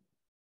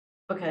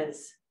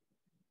because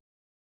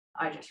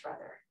I just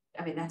rather,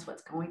 I mean, that's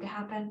what's going to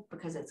happen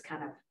because it's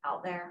kind of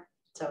out there.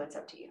 So it's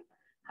up to you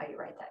how you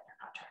write that in your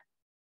contract.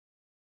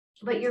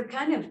 But you're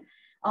kind of,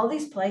 all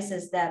these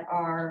places that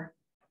are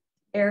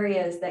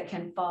areas that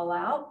can fall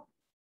out,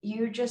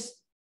 you're just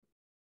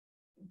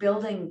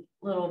building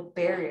little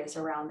barriers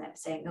around them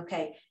saying,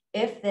 okay,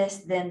 if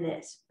this, then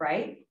this,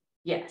 right?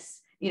 Yes.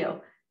 You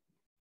know,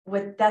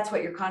 that's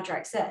what your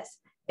contract says.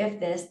 If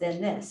this,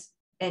 then this.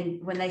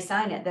 And when they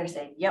sign it, they're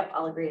saying, yep,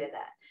 I'll agree to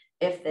that.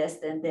 If this,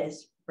 then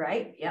this,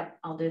 right? Yep,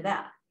 I'll do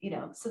that. You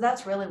know, so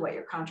that's really what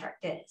your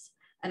contract is.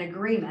 An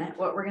agreement,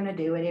 what we're going to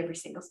do at every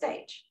single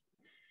stage.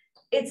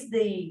 It's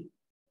the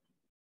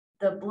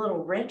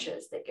little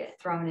wrenches that get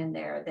thrown in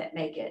there that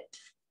make it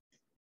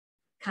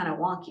kind of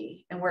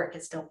wonky and where it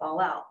could still fall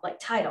out, like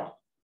title.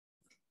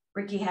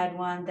 Ricky had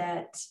one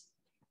that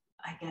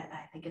I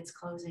think it's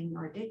closing,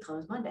 or it did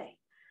close Monday,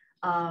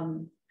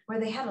 where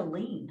they had a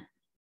lien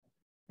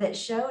that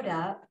showed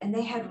up and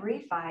they had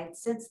refied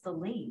since the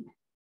lien.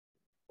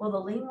 Well, the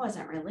lien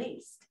wasn't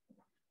released.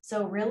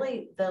 So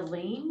really the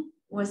lien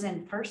was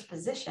in first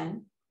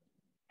position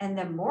and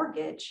the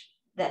mortgage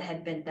that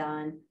had been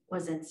done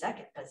was in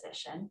second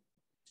position.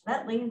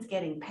 That lien's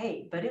getting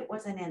paid, but it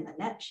wasn't in the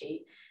net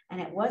sheet and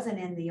it wasn't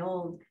in the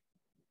old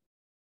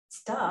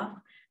stuff.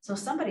 So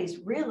somebody's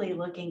really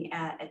looking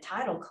at a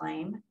title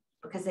claim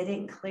because they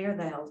didn't clear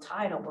the whole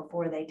title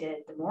before they did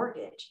the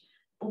mortgage.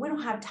 But we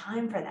don't have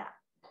time for that.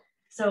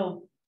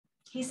 So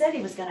he said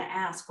he was going to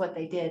ask what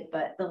they did,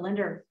 but the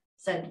lender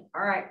said,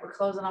 all right, we're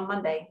closing on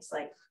Monday. It's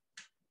like,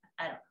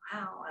 I don't know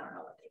how, I don't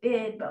know what they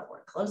did, but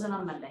we're closing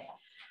on Monday.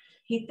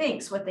 He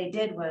thinks what they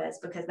did was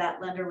because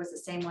that lender was the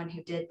same one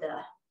who did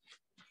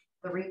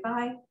the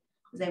refi,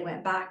 they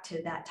went back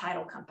to that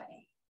title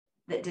company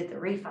that did the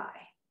refi.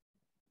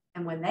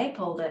 And when they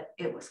pulled it,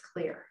 it was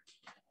clear.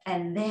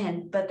 And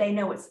then, but they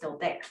know it's still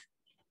there.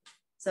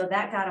 So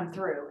that got them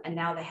through. And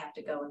now they have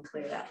to go and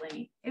clear that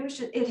lien. It was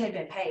just, it had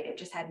been paid. It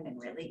just hadn't been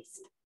released.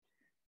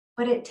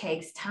 But it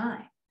takes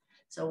time.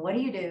 So what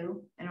do you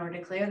do in order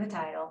to clear the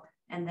title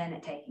and then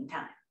it taking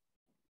time?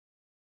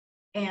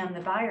 And the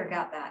buyer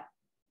got that.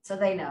 So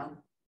they know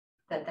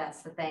that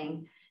that's the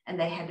thing. And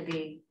they had to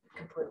be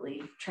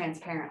completely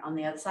transparent on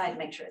the other side to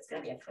make sure it's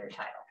going to be a clear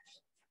title.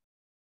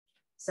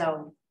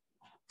 So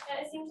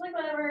yeah, it seems like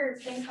whenever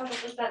things pop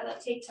up like that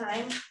take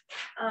time,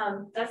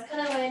 that's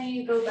kind of when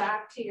you go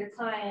back to your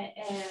client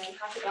and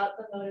talk about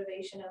the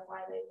motivation of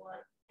why they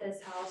want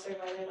this house or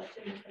why they want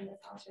to move in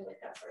this house or like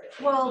that sort of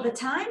thing. well, the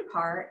time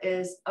part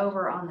is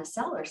over on the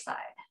seller side.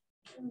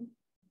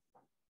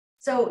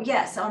 So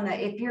yes, on the,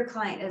 if your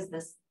client is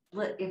this,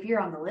 if you're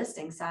on the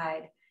listing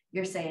side,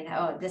 you're saying,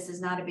 oh, this is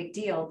not a big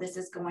deal. This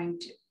is going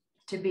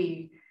to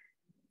be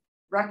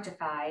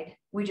rectified.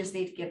 We just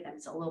need to give them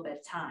a little bit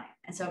of time.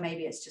 And so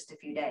maybe it's just a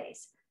few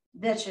days.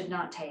 That should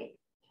not take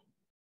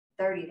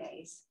 30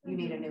 days. You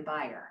need a new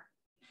buyer,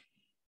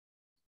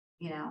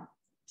 you know?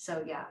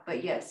 So yeah,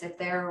 but yes, if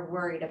they're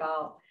worried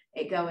about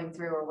it going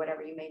through or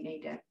whatever, you may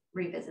need to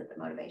revisit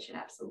the motivation.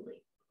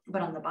 Absolutely.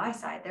 But on the buy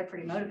side, they're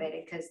pretty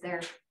motivated because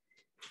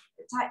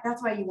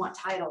that's why you want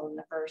title in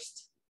the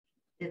first,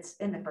 it's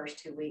in the first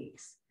 2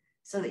 weeks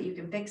so that you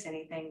can fix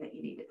anything that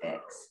you need to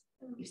fix.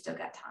 You still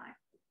got time.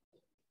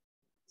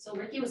 So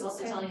Ricky was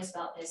also telling us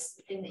about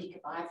this thing that you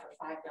could buy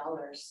for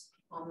 $5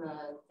 on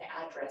the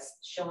address,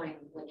 showing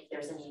like if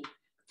there's any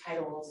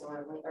titles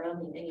or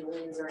any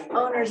liens or anything.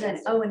 Owners and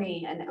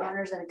O&E and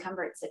owners and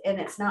encumbrance, and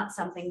it's not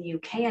something you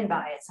can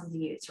buy. It's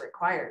something it's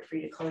required for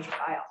you to close your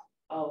file.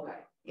 Oh, okay.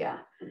 Yeah,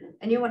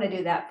 and you want to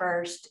do that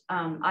first.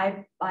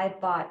 I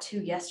bought 2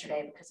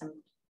 yesterday because I'm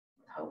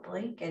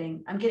hopefully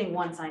getting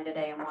one signed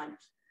today and one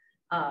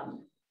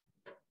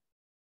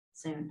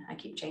soon. I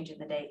keep changing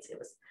the dates. It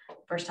was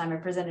first time I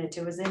presented it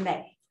to was in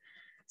May.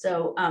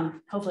 So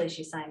hopefully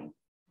she's signing.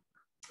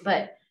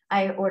 But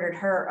I ordered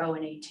her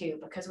O&E too,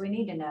 because we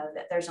need to know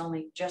that there's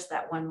only just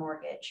that one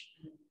mortgage,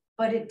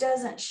 but it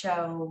doesn't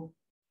show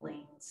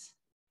liens.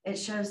 It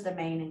shows the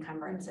main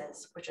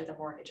encumbrances, which are the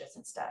mortgages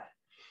and stuff.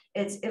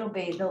 It'll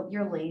be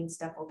your lien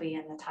stuff will be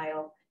in the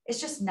title.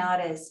 It's just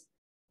not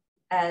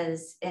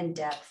as in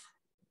depth,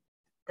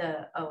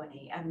 the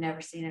O&E. I've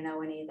never seen an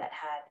O&E that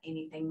had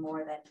anything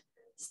more than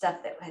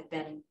stuff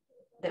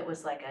that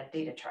was like a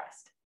deed of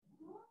trust.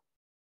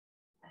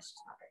 That's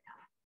just not very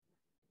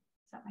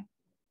common.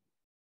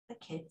 The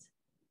kids.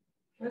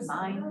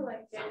 Mine.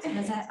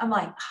 I'm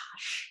like,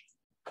 gosh.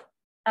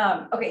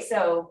 Okay,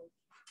 so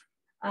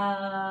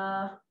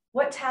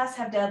what tasks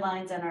have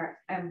deadlines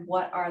and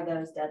what are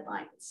those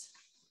deadlines?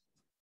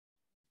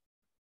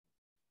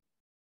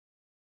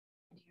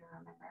 Do you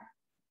remember?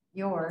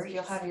 Yours,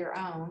 you'll have your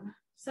own.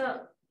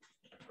 So,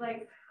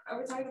 like, are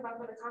we talking about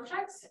for the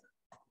contracts?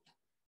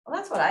 Well,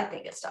 that's what I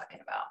think it's talking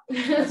about.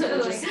 That's what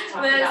we're just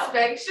talking about.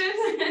 Inspection.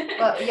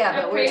 Well,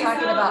 yeah, but we're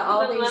talking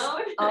about Appraisal,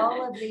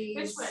 all of these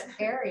Which one?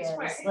 areas,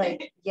 Which part?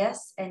 like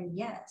yes and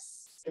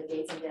yes. The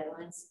dates and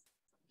deadlines.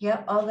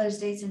 Yep, all those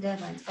dates and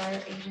deadlines.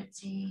 Fire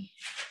agency.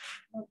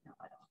 Oh, no,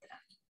 I don't want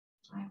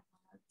that.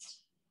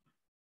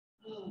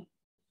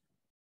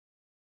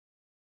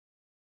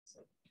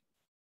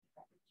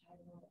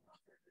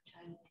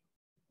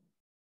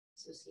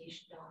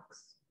 Association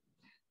docs.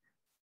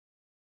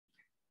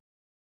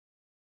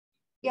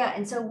 Yeah,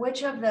 and so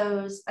which of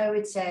those, I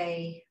would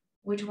say,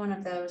 which one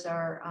of those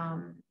are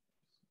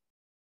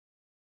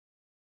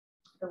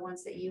the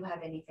ones that you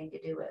have anything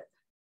to do with?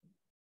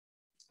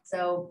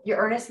 So your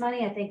earnest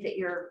money, I think that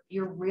you're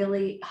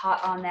really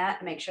hot on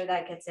that. Make sure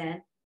that gets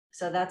in.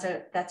 So that's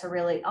a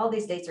really, all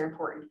these dates are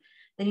important.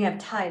 Then you have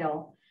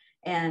title,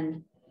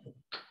 and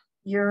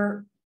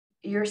you're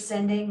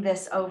sending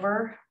this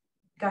over.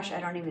 Gosh,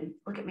 I don't even,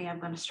 look at me, I'm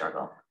going to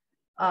struggle.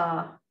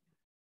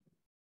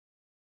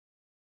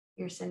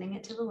 You're sending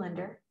it to the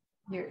lender.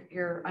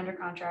 You're under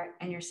contract,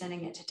 and you're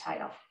sending it to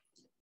title.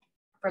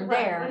 From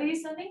there, what are you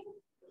sending?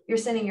 you're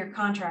sending your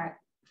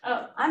contract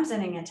Oh. I'm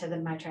sending it to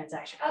my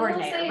transaction I was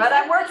gonna coordinator, say, but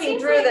I'm it working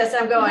seems through like- this.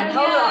 I'm going,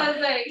 hold Yeah, I on.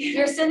 was like-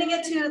 You're sending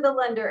it to the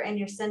lender and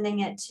you're sending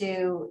it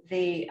to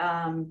the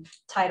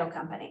title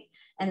company.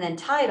 And then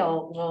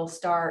title will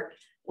start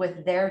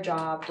with their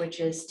job, which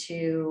is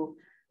to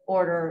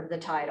order the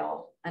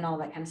title and all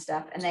that kind of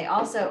stuff. And they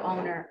also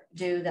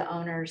do the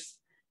owners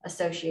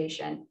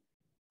association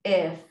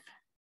if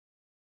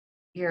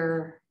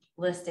your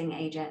listing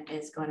agent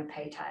is going to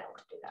pay title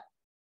to do that.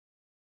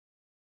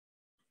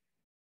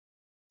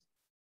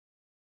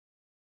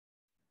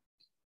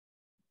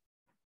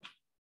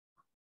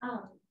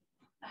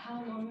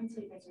 How long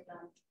until you guys are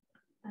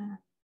done?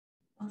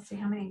 Let's see,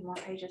 how many more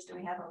pages do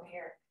we have over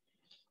here?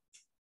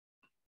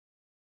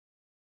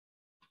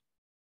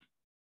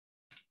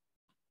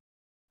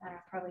 I don't know,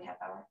 probably half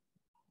hour.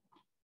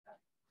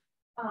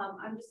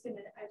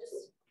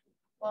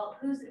 Well,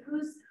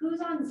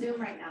 who's on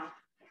Zoom right now?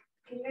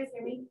 Can you guys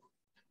hear me?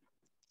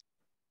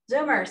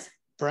 Zoomers.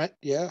 Brent,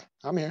 yeah,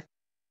 I'm here.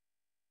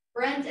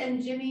 Brent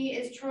and Jimmy,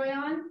 is Troy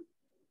on?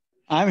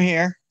 I'm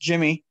here,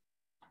 Jimmy.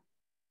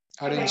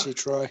 I didn't Okay. see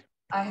Troy.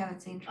 I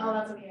haven't seen. Oh,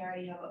 that's okay, I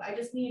already have it. I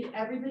just need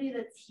everybody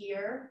that's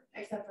here,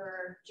 except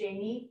for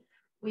Jamie.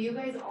 Will you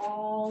guys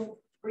all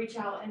reach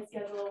out and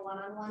schedule a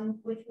one-on-one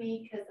with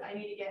me? Because I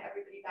need to get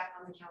everybody back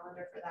on the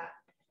calendar for that.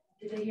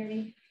 Did they hear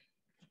me?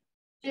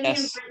 Jimmy and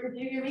Yes. Brent,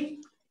 did you hear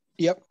me?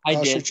 Yep, I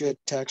I'll did. shoot you a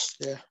text,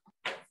 yeah.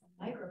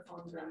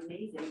 Microphones are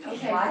amazing.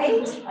 Okay.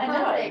 Right? I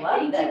know, I Perfect. love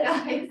Thank this. you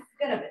guys.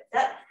 Gonna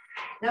that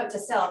note to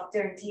self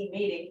during team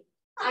meeting.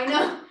 I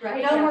know,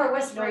 right? No Yeah. more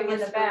whispering in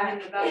the whispering back. in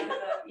the back of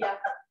the- Yeah.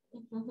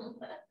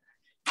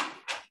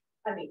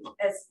 I mean,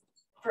 as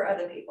for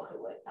other people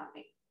who would, not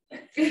me.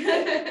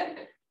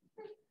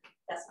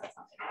 That's not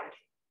something I would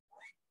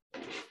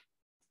do.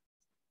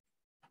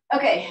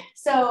 Okay,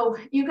 so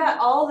you got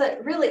all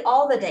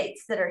the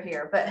dates that are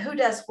here, but who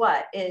does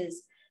what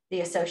is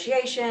the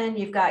association.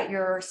 You've got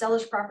your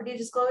seller's property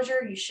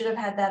disclosure. You should have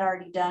had that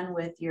already done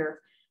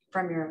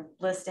from your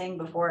listing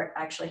before it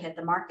actually hit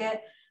the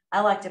market.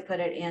 I like to put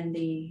it in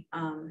the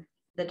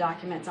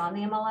documents on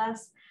the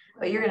MLS,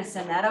 but you're going to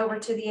send that over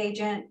to the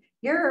agent.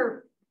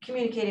 You're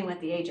communicating with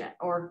the agent,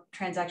 or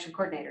transaction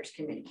coordinators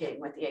communicating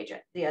with the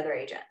agent, the other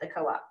agent, the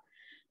co-op.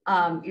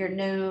 Your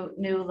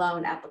new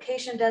loan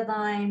application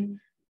deadline.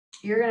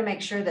 You're going to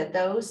make sure that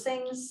those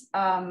things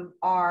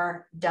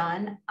are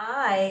done.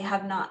 I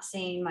have not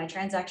seen my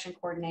transaction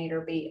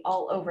coordinator be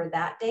all over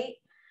that date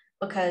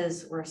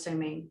because we're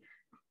assuming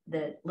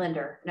the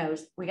lender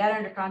knows we got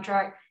under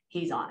contract,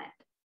 he's on it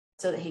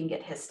so that he can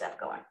get his stuff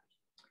going.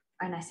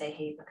 And I say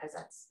he because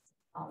that's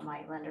all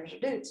my lenders are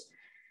dudes.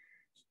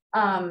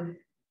 And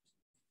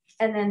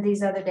then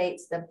these other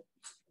dates that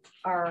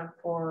are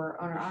for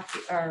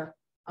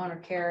owner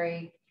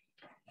carry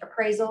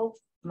appraisal,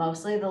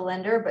 mostly the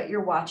lender, but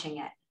you're watching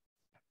it.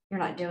 You're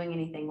not doing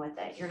anything with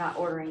it. You're not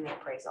ordering the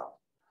appraisal.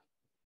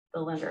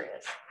 The lender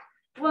is.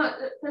 Well,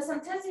 but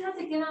sometimes you have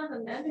to get on the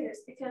lenders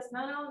because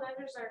not all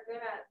lenders are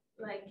good at,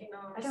 like, you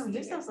know. I don't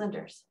use those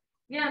lenders.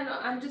 Yeah, no,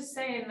 I'm just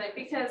saying, like,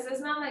 because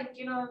it's not like,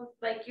 you know,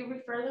 like you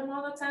refer them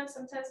all the time.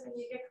 Sometimes when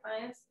you get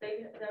clients,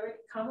 they already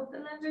come with the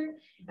lender.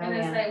 And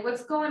it's like,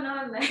 what's going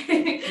on? Like,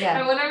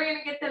 and when are we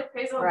gonna get the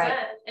appraisal done?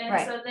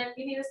 And so then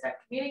you need to start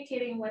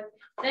communicating with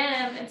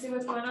them and see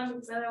what's going on,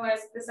 because otherwise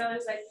the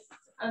seller's like,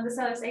 the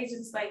seller's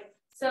agent's like,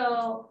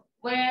 so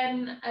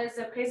when is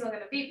the appraisal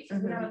gonna be?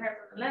 Because we haven't heard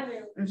from the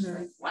lender.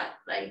 Like, what?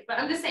 Like, but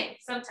I'm just saying,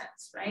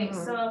 sometimes, right?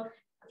 So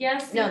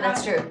yes. No,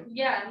 that's true.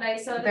 Yeah, like,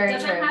 so it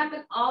doesn't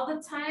happen all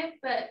the time,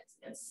 but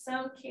in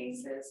some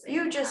cases.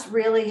 You just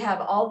really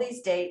have all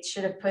these dates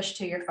should have pushed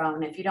to your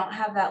phone. If you don't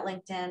have that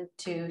linked in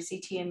to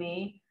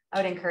CTME,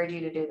 I would encourage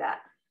you to do that.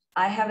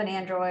 I have an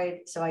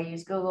Android, so I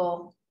use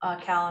Google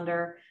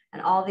Calendar,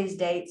 and all these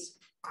dates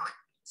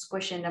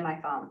squish into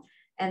my phone.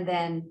 And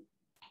then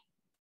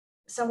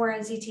somewhere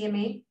in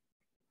CTME,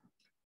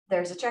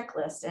 there's a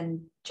checklist,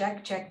 and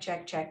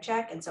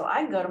check. And so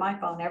I can go to my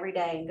phone every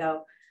day and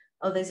go,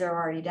 oh, these are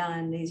already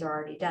done. These are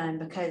already done,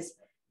 because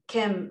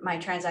Kim, my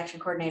transaction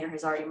coordinator,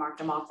 has already marked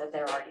them off that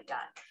they're already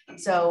done.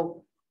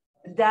 So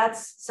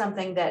that's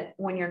something that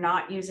when you're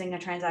not using a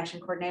transaction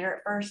coordinator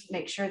at first,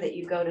 make sure that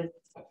you go to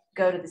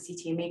the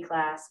CTME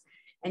class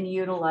and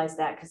utilize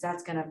that, because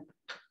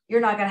you're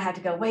not gonna have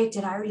to go, wait,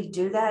 did I already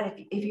do that?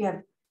 If you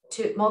have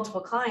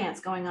multiple clients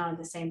going on at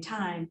the same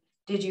time,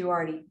 have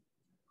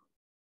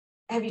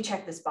you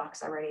checked this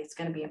box already? It's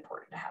gonna be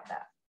important to have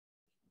that.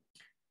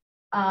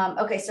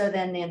 Okay, so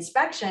then the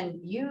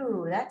inspection,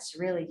 that's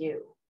really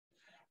you.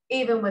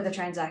 Even with a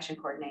transaction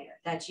coordinator,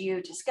 that's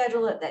you to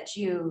schedule it, that's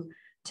you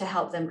to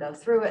help them go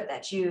through it,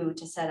 that's you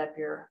to set up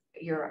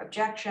your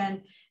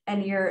objection.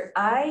 And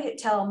I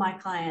tell my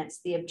clients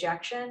the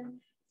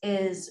objection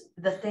is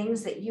the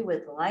things that you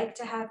would like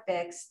to have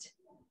fixed,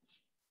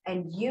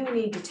 and you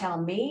need to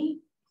tell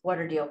me what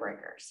are deal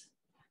breakers.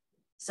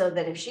 So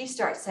that if she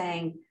starts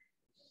saying,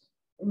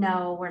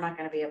 no, we're not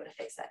going to be able to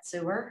fix that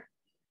sewer,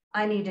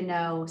 I need to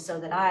know so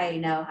that I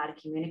know how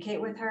to communicate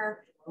with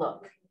her.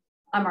 Look,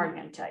 I'm already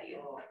going to tell you,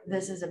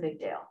 this is a big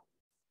deal.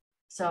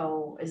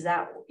 So is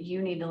that,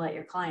 you need to let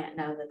your client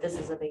know that this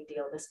is a big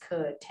deal. This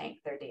could tank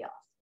their deal.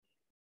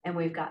 And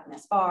we've gotten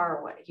this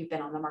far, what, you've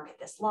been on the market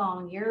this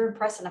long, you're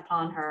impressing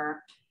upon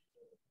her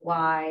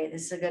why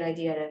this is a good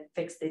idea to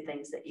fix the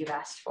things that you've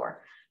asked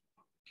for.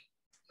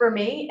 For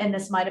me, and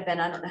this might've been,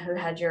 I don't know who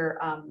had your,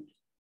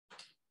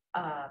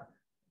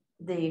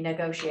 the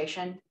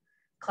negotiation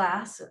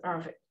class, or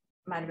if it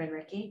might've been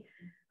Ricky,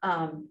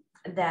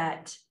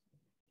 that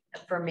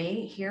for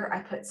me here, I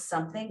put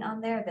something on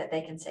there that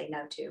they can say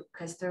no to,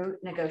 because through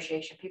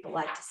negotiation, people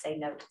like to say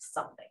no to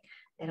something.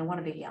 They don't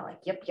want to be yelling,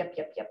 yep,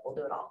 we'll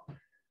do it all.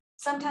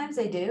 Sometimes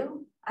they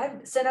do.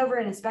 I've sent over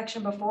an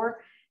inspection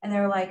before and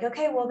they're like,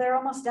 okay, well, they're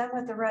almost done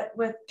with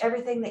with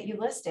everything that you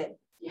listed.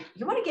 Yeah.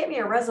 You want to get me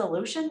a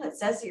resolution that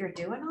says that you're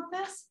doing all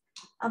this?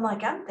 I'm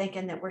like, I'm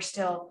thinking that we're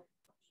still,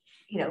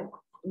 you know,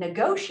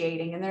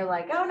 negotiating. And they're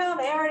like, oh no,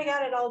 they already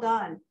got it all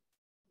done.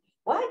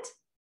 What?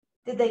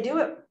 Did they do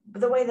it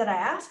the way that I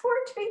asked for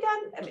it to be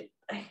done? I mean,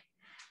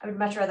 I would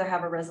much rather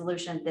have a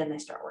resolution than they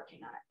start working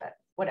on it, but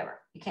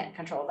whatever, you can't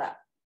control that.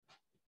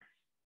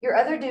 Your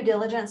other due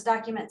diligence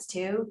documents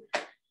too.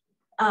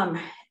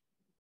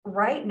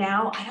 Right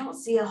now, I don't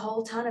see a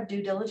whole ton of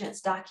due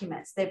diligence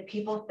documents that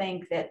people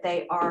think that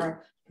they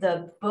are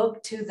the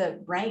book to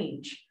the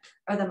range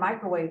or the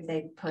microwave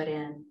they put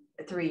in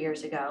 3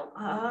 years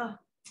ago.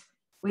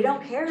 We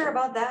don't care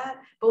about that,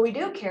 but we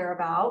do care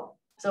about,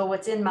 so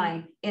what's in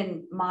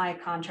my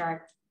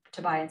contract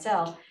to buy and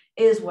sell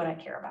is what I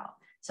care about.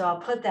 So I'll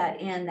put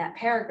that in that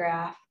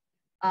paragraph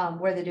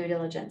where the due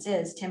diligence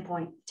is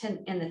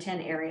 10.10 in the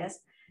 10 areas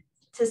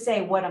to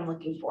say what I'm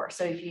looking for.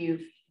 So if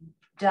you've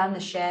done the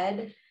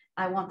shed,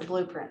 I want the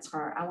blueprints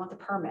for it. I want the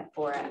permit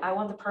for it. I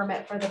want the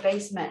permit for the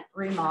basement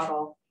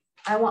remodel.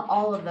 I want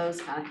all of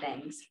those kind of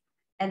things.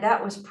 And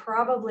that was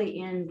probably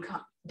in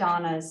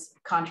Donna's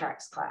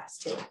contracts class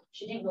too.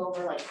 She didn't go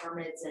over like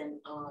permits and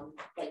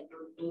like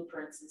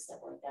blueprints and stuff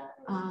like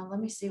that.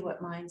 Let me see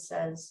what mine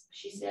says.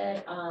 She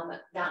said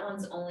that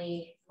one's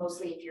only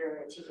mostly if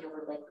you're taking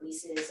over like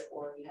leases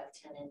or you have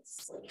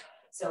tenants. Like,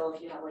 so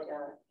if you have like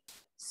a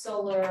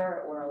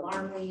solar or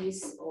alarm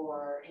lease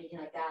or anything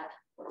like that,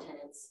 or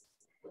tenants.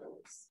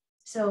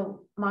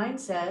 So mine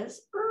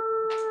says,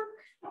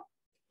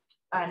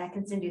 and I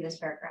can send you this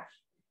paragraph.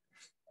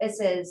 It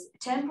says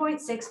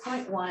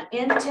 10.6.1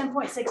 in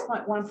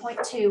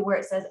 10.6.1.2 where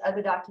it says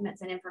other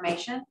documents and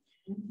information.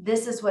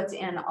 This is what's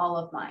in all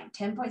of mine.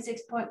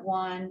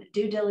 10.6.1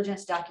 due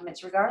diligence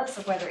documents, regardless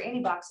of whether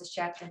any box is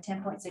checked. And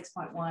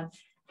 10.6.1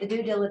 the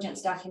due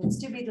diligence documents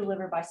to be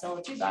delivered by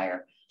seller to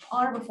buyer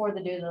on or before the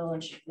due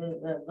diligence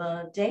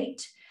the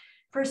date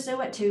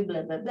pursuant to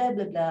blah blah blah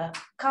blah blah.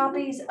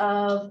 Copies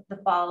of the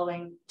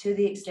following to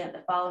the extent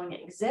the following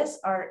exists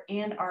are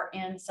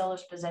in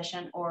seller's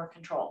possession or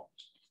control.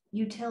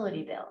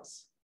 Utility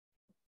bills,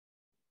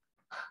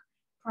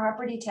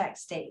 property tax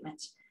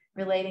statements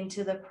relating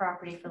to the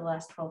property for the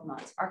last 12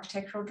 months,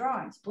 architectural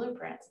drawings,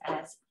 blueprints,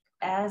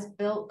 as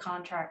built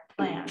contract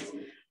plans,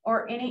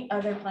 or any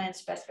other plan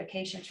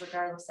specifications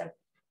regardless of,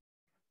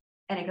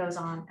 and it goes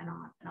on and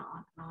on and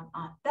on and on and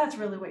on. That's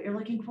really what you're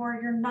looking for.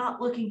 You're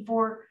not looking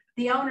for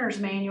the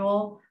owner's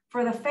manual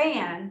for the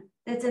fan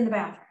that's in the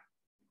bathroom.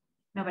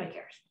 Nobody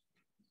cares.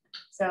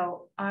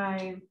 So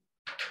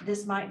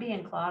this might be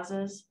in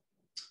clauses.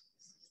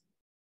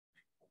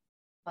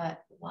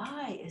 But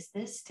why is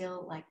this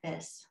still like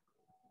this?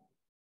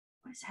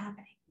 What is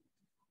happening?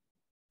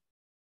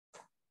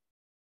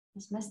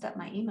 This messed up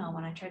my email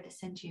when I tried to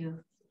send you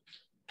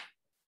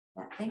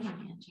that thing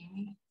again,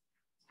 Jamie.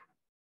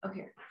 Oh,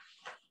 here.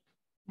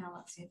 Now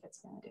let's see if it's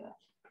going to do it.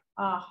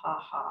 Ah, ha,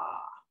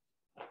 ha.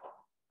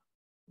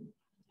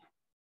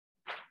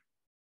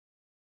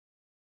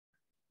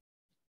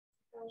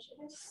 Gosh,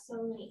 I have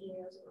so many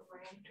emails over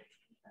my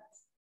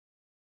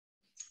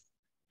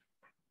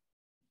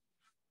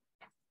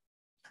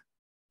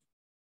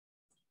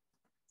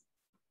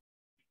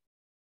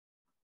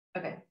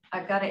Okay,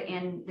 I've got it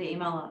in the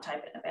email. I'll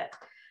type it in a bit.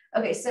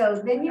 Okay,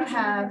 so then you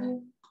have,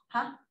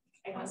 huh?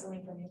 I got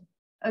something from you.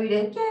 Oh, you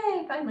did?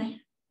 Yay,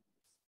 finally.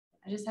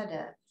 I just had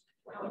to.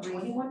 Wow,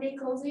 21-day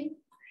closing?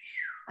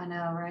 I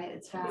know, right?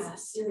 It's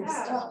fast. Serious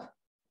stuff.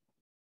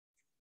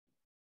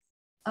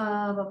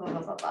 Blah, blah,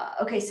 blah, blah, blah.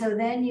 Okay, so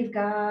then you've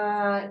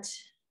got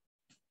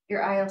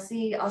your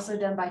ILC also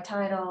done by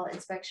title,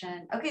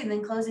 inspection. Okay, and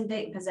then closing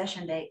date and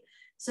possession date.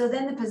 So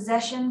then the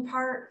possession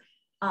part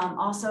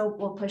also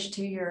will push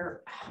to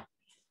your,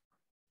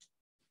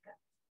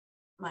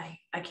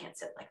 I can't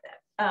sit like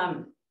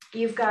that.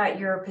 You've got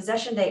your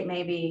possession date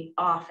may be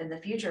off in the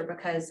future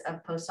because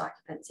of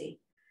post-occupancy.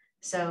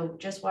 So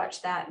just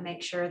watch that and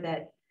make sure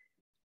that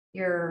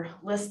your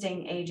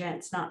listing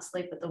agents not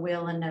sleep at the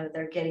wheel and know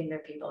they're getting their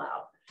people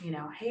out. You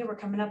know, hey, we're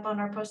coming up on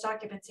our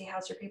post-occupancy.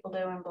 How's your people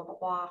doing? Blah, blah,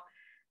 blah.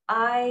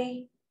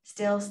 I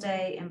still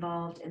stay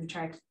involved in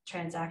the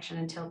transaction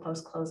until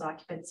post-close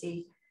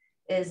occupancy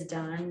is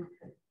done.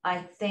 I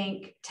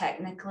think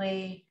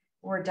technically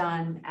we're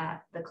done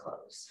at the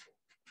close.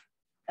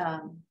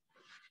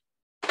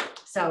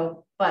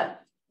 So,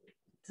 but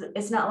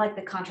it's not like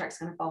the contract's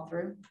going to fall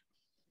through.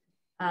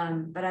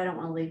 But I don't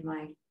want to leave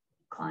my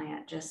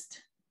client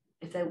just,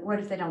 what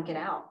if they don't get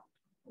out?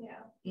 Yeah.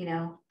 You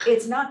know,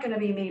 it's not going to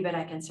be me, but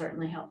I can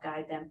certainly help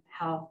guide them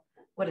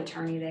what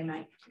attorney they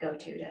might go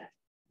to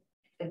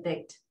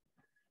evict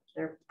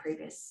their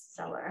previous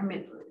seller. I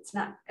mean, it's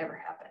not ever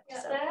happened.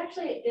 Yeah, So. that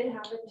actually did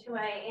happen to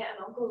my aunt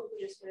and uncle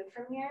who just moved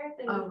from here.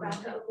 They moved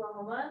back to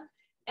Oklahoma.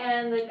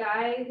 And the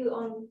guy who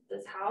owned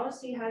this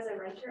house, he has a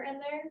renter in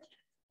there.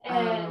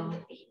 And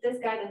this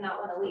guy did not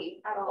want to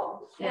leave at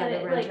all. Yeah, and the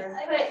it renter.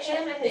 Put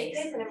him and his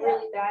kids in a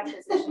really bad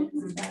position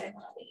because this guy didn't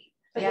want to leave.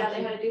 But yeah,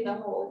 they had to do the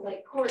whole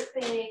like court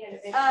thing and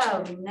eviction.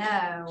 Oh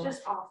no. It's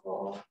just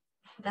awful.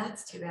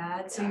 That's too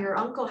bad. So your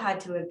uncle had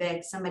to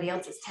evict somebody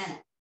else's tenant.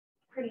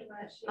 Pretty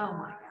much. Yeah. Oh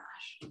my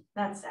gosh,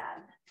 that's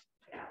sad.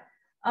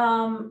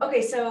 Yeah.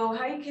 Okay, so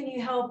how can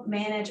you help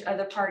manage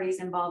other parties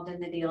involved in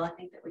the deal? I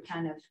think that we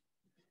kind of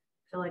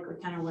feel like we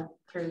kind of went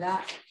through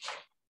that.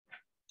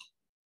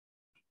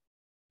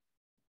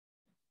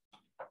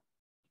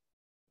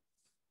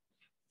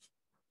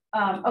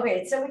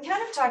 Okay, so we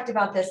kind of talked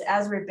about this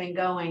as we've been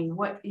going,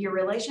 what your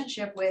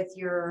relationship with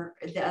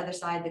the other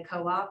side, the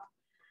co-op,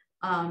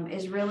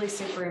 is really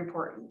super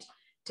important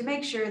to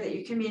make sure that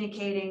you're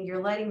communicating,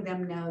 you're letting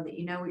them know that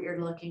you know what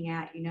you're looking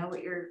at, you know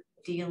what you're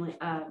dealing,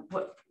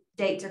 what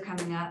dates are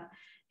coming up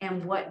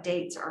and what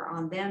dates are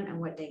on them and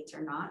what dates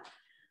are not.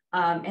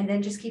 And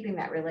then just keeping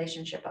that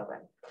relationship open.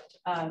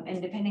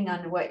 And depending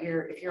on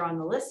if you're on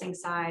the listing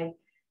side,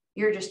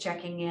 you're just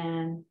checking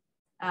in.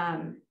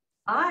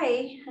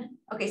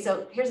 Okay,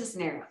 so here's a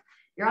scenario.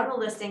 You're on the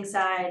listing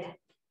side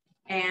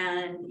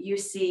and you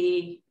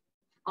see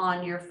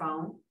on your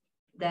phone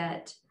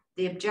that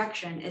the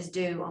objection is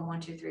due on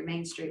 123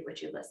 Main Street,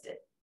 which you listed.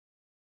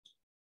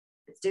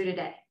 It's due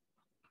today.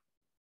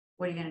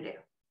 What are you going to do?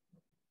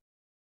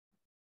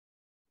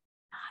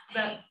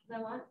 The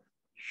what?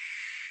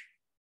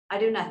 I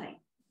do nothing.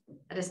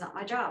 That is not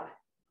my job.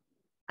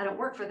 I don't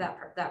work for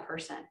that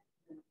person.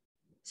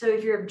 So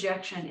if your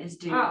objection is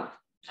due,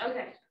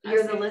 okay.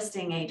 You're the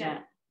listing agent.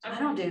 Okay. I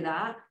don't do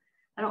that.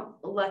 I don't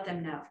let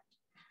them know.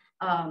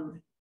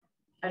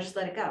 I just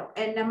let it go.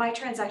 And then my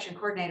transaction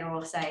coordinator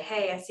will say,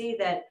 hey, I see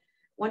that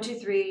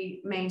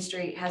 123 Main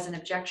Street has an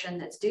objection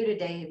that's due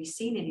today. Have you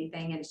seen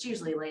anything? And it's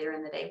usually later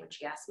in the day when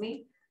she asks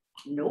me.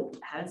 Nope,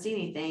 haven't seen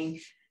anything.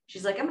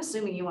 She's like, I'm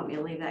assuming you want me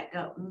to leave that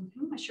go.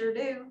 I sure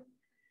do.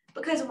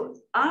 Because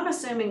I'm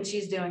assuming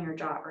she's doing her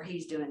job or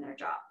he's doing their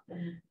job.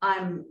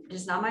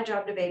 It's not my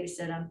job to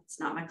babysit them. It's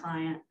not my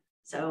client.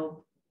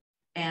 So,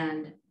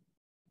 and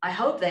I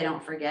hope they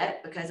don't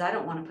forget, because I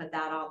don't want to put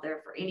that out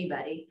there for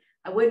anybody.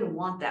 I wouldn't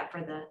want that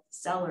for the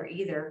seller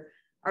either,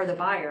 or the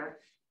buyer.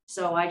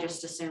 So I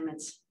just assume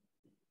it's.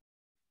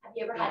 Have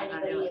you ever had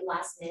anybody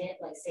last minute,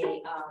 like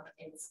say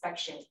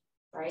inspection,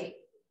 right?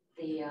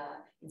 The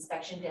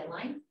inspection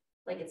deadline,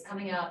 like it's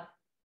coming up,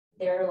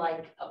 they're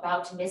like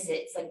about to miss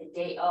it. It's like the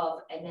day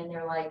of, and then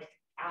they're like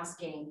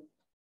asking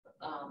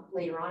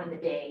later on in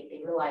the day,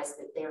 they realize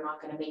that they're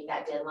not going to make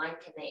that deadline.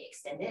 Can they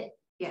extend it?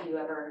 Yeah. Do you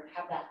ever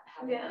have that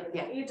happen?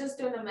 Yeah. You just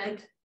do an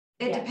amend.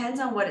 It depends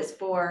on what it's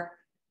for.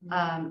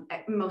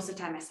 Most of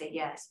the time I say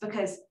yes,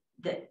 because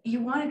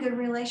you want a good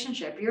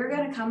relationship. You're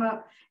going to come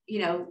up,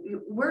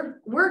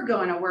 we're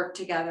going to work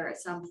together at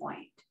some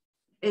point.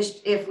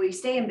 If we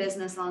stay in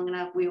business long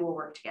enough, we will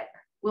work together.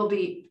 We'll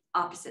be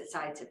opposite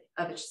sides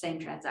of the same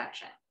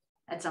transaction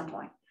at some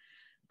point.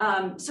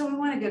 So we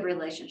want a good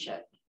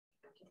relationship.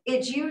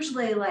 It's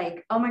usually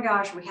like, oh my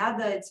gosh, we had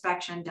the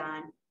inspection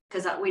done,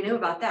 because we knew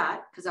about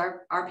that because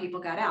our people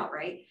got out,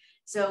 right?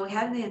 So we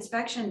had the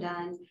inspection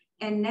done,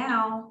 and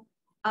now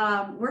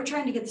we're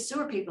trying to get the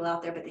sewer people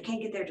out there, but they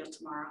can't get there till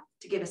tomorrow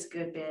to give us a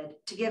good bid,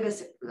 to give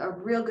us a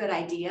real good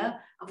idea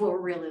of what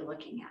we're really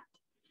looking at.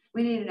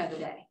 We need another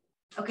day.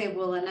 Okay,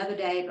 well, another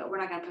day, but we're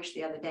not going to push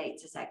the other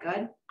dates. Is that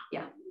good?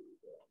 Yeah.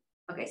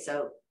 Okay,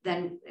 so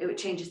then it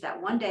changes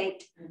that one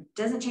date,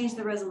 doesn't change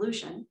the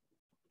resolution,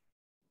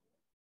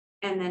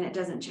 and then it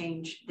doesn't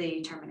change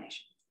the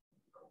termination.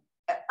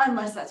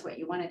 Unless that's what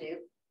you want to do.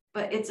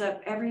 But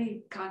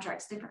every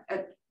contract's different.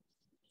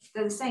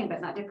 They're the same,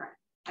 but not different.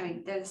 I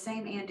mean, they're the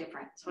same and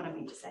different. That's what I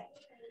mean to say.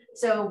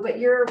 So, but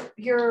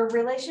your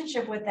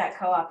relationship with that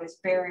co-op is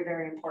very,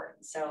 very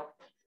important. So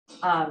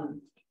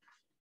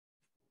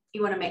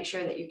you want to make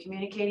sure that you're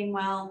communicating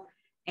well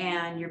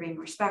and you're being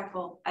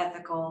respectful,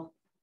 ethical.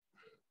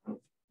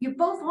 You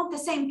both want the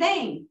same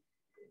thing.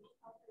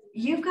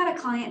 You've got a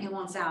client who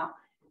wants out,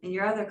 and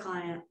your other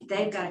client,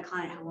 they've got a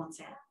client who wants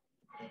in.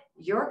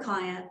 Your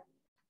client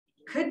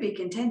could be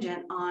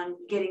contingent on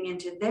getting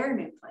into their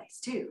new place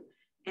too.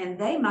 And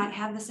they might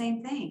have the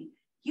same thing.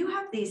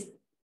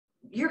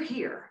 You're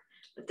here,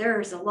 but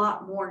there's a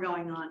lot more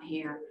going on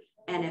here.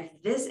 And if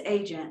this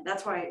agent,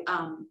 that's why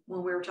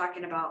when we were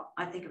talking about,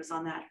 I think it was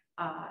on that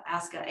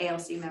Ask a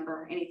ALC member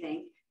or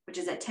anything, which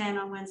is at 10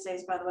 on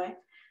Wednesdays, by the way.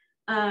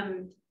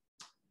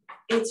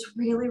 It's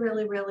really,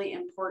 really, really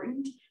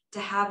important to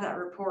have that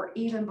report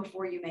even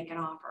before you make an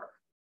offer.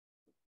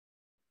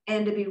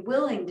 And to be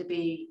willing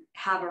to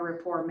have a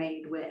rapport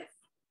made with,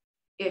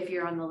 if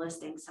you're on the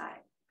listing side.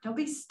 Don't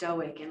be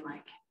stoic and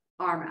like,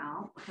 arm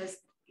out because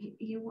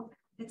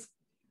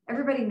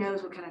everybody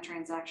knows what kind of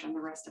transaction the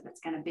rest of it's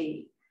going to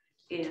be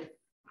if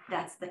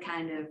that's the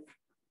kind of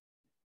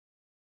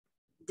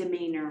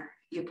demeanor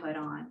you put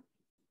on.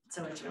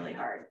 So it's really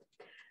hard.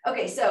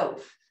 Okay, so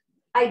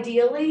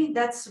ideally,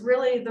 that's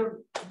really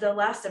the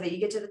last of it. You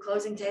get to the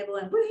closing table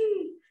and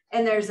whee!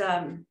 And there's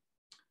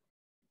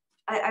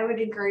I would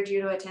encourage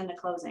you to attend a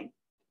closing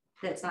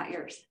that's not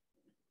yours.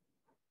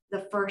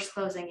 The first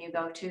closing you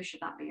go to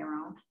should not be your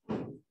own.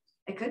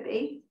 It could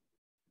be,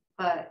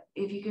 but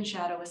if you can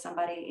shadow with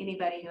somebody,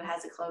 anybody who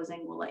has a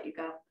closing will let you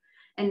go.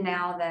 And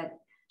now that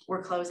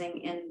we're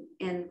closing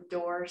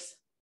indoors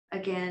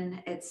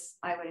again,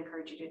 I would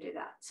encourage you to do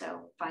that.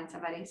 So find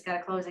somebody who's got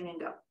a closing and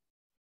go.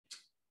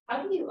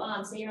 How do you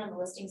say you're on the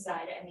listing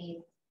side? I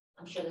mean,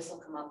 I'm sure this will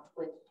come up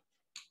with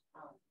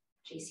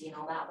JC and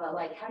all that, but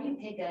like, how do you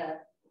pick a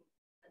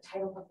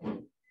title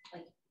company?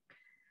 Like,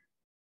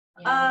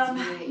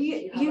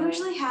 you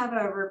usually have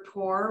a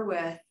rapport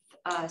with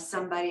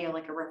somebody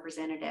like a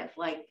representative,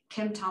 like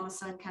Kim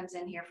Thomason comes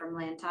in here from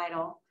Land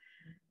Title.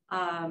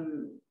 I've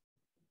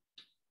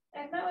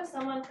met with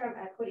someone from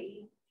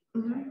Equity.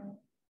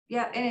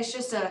 Yeah, and it's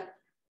just a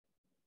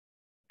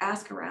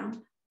ask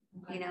around.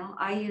 Okay. You know,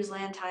 I use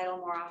Land Title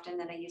more often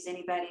than I use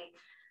anybody.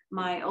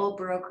 My old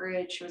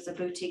brokerage was a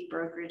boutique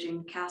brokerage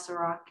in Castle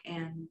Rock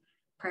and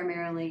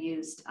primarily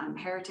used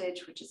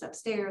Heritage, which is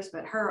upstairs,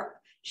 but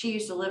she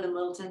used to live in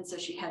Littleton, so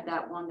she had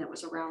that one that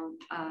was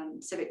around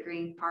Civic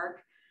Green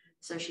Park.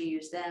 So she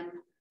used them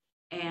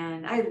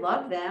and I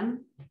love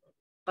them,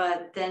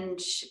 but then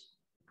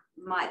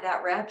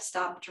that rep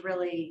stopped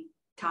really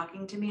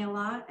talking to me a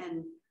lot.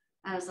 And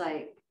I was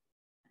like,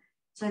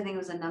 so I think it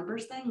was a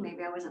numbers thing.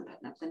 Maybe I wasn't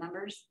putting up the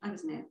numbers. I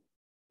was new.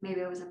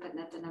 Maybe I wasn't putting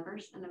up the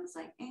numbers. And I was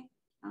like,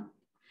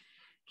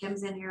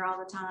 Kim's in here all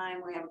the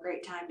time. We have a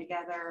great time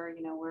together.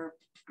 You know, we're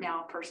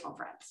now personal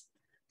friends.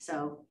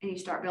 So, and you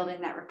start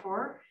building that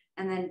rapport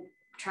and then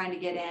trying to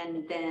get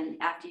in. Then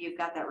after you've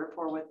got that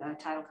rapport with the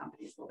title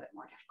company, it's a little bit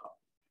more difficult.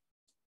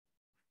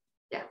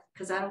 Yeah,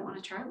 because I don't want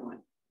to try one.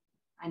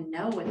 I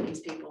know what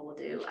these people will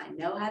do. I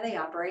know how they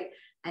operate.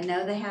 I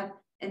know they have.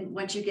 And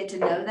once you get to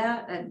know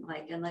that, and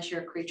like, unless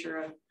you're a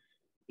creature of,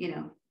 you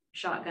know,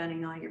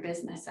 shotgunning all your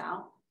business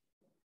out,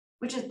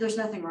 there's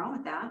nothing wrong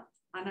with that.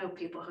 I know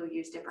people who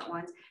use different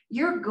ones.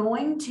 You're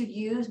going to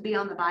be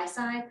on the buy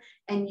side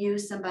and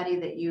use somebody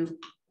that you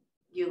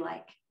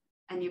like,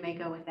 and you may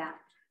go with that.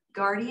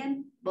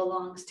 Guardian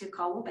belongs to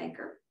Caldwell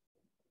Banker.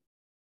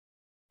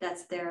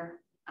 That's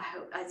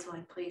it's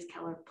like, please,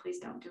 Keller, please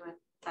don't do a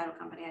title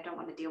company. I don't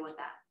want to deal with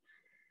that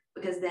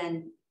because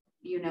then,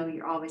 you know,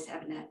 you're always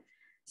having it.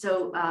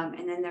 So,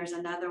 and then there's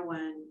another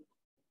one.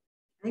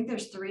 I think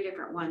there's 3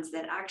 different ones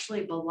that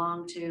actually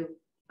belong to,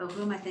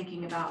 who am I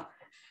thinking about?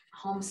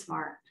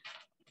 HomeSmart.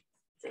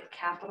 Is it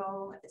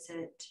Capital? Is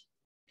it,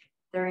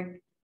 they're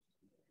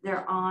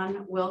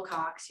on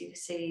Wilcox. You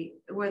see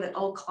where the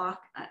old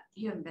clock,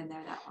 you haven't been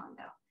there that long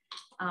though.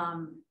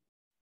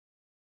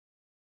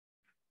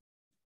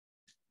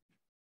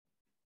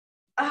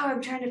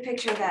 I'm trying to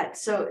picture that.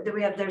 So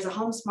there's a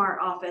HomeSmart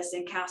office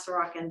in Castle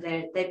Rock and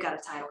they've got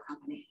a title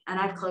company and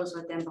I've closed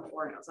with them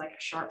before and it was like a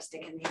sharp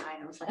stick in the eye.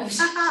 And I was like,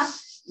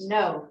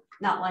 no,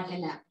 not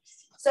liking that.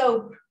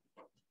 So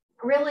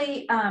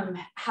really,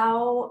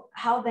 how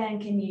then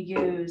can you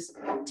use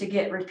to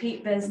get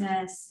repeat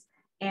business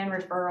and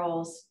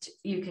referrals?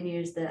 You can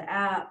use the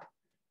app,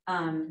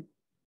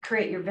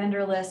 create your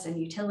vendor list and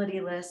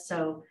utility list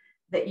so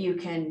that you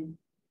can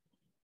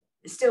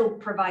still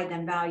provide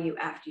them value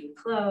after you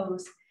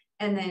close,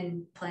 and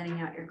then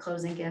planning out your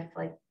closing gift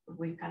like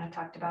we kind of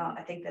talked about.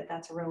 I think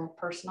that's a real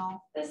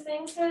personal. This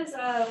thing says,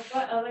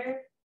 what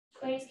other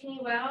ways can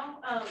you wow?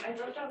 I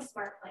wrote down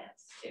smart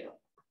plans too.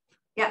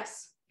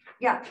 Yes.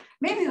 Yeah.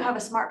 Maybe you have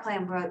a smart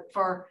plan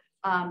for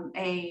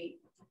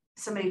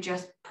somebody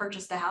just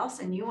purchased a house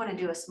and you want to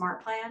do a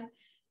smart plan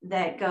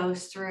that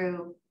goes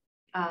through,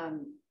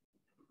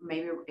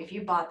 maybe if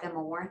you bought them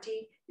a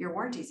warranty, your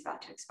warranty is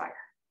about to expire.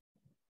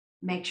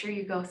 Make sure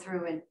you go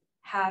through and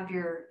have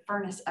your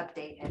furnace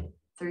updated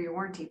through your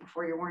warranty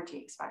before your warranty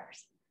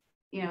expires.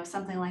 You know,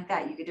 something like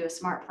that. You could do a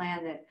smart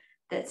plan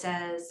that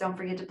says, don't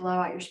forget to blow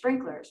out your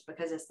sprinklers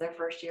because it's their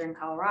first year in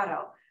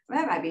Colorado. Well,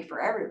 that might be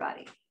for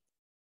everybody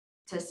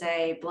to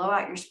say, blow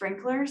out your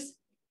sprinklers.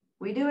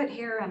 We do it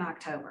here in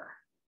October,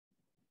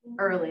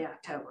 early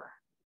October,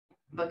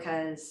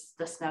 because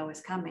the snow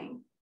is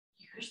coming,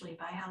 usually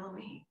by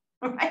Halloween,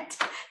 right?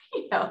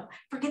 You know,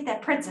 forget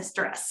that princess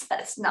dress.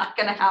 That's not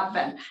going to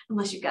happen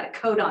unless you've got a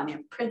coat on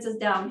you. Princess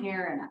down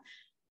here and a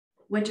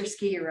winter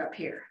skier up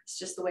here. It's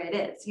just the way it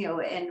is, you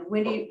know. And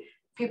when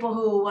people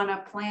who want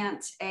to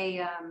plant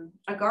a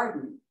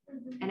garden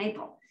in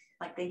April,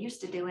 like they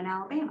used to do in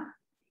Alabama,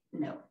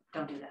 no,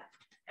 don't do that.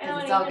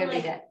 It's all going to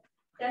be dead.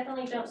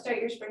 Definitely don't start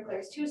your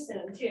sprinklers too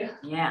soon, too.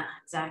 Yeah,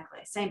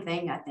 exactly. Same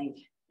thing. I think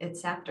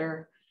it's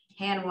after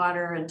hand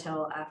water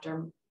until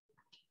after.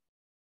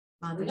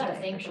 We got a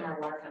thing from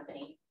our water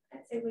company.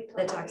 I'd say we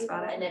that talks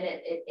about it. And then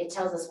it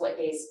tells us what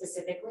days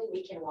specifically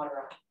we can water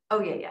on.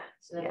 Oh, yeah.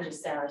 So then we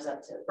just set ours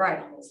up to Right.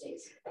 on those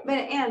days. But,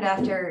 and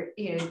after,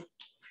 you know,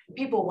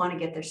 people want to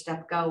get their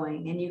stuff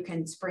going, and you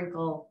can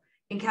sprinkle,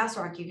 in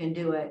Castle Rock, you can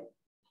do it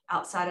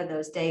outside of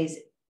those days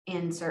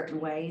in certain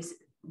ways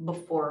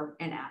before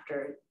and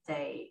after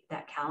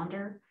that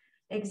calendar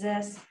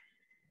exists.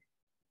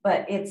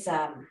 But it's,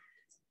 yeah,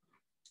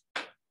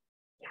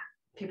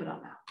 people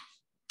don't know.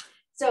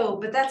 So,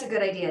 but that's a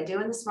good idea,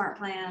 doing the smart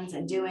plans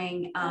and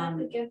doing,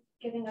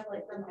 Giving up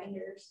like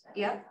reminders.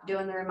 yep,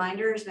 doing the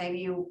reminders. Maybe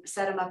you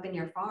set them up in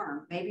your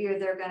farm. Maybe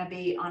they're going to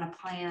be on a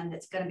plan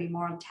that's going to be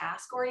more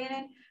task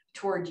oriented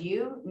toward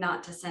you,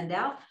 not to send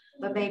out,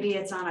 but maybe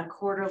it's on a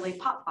quarterly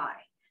pop by.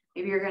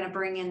 Maybe you're going to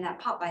bring in that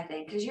pop by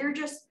thing, because you're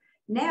just,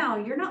 now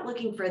you're not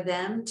looking for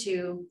them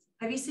to,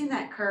 have you seen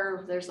that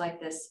curve? There's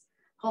like this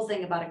whole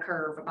thing about a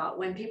curve about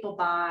when people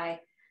buy,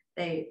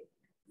 the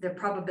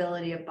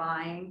probability of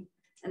buying,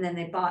 and then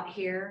they bought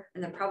here,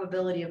 and the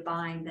probability of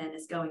buying then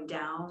is going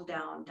down,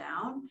 down,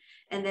 down.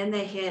 And then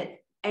they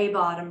hit a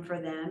bottom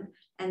for them.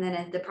 And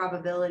then the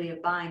probability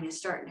of buying is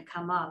starting to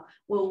come up.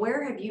 Well,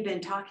 where have you been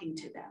talking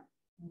to them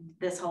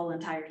this whole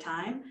entire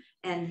time?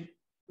 And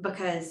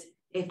because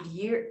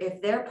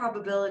if their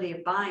probability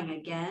of buying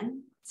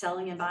again,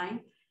 selling and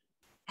buying,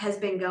 has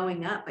been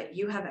going up, but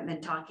you haven't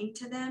been talking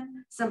to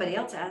them, somebody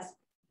else has,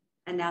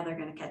 and now they're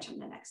going to catch them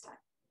the next time.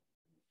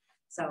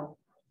 So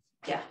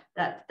yeah,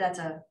 that's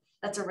a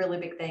really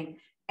big thing.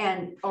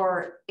 And,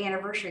 or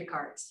anniversary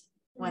cards,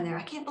 when they're,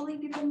 I can't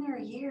believe you've been there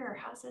a year.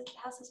 How's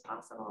this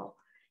possible?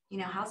 You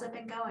know, how's it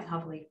been going?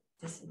 Hopefully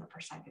this is the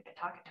first time you've been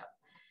talking to them.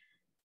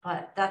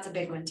 But that's a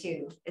big one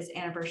too, is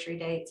anniversary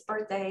dates,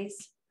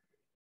 birthdays.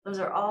 Those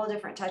are all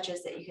different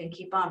touches that you can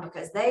keep on,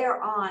 because they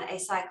are on a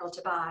cycle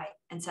to buy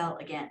and sell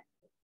again.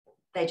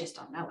 They just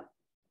don't know it.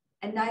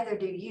 And neither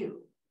do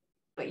you.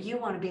 But you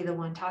want to be the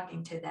one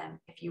talking to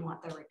them if you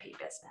want the repeat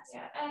business.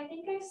 Yeah, and I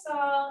think I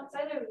saw, it's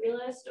either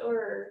Realist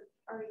or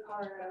RE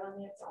Colorado, I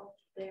mean, it's all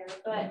there,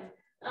 but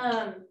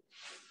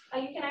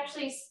you can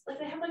actually, like,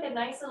 they have like a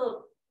nice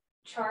little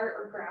chart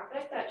or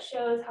graphic that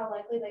shows how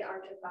likely they are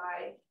to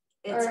buy,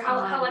 It's or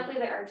how likely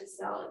they are to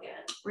sell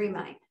again.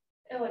 Remind.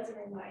 Oh, it's a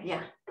Remind.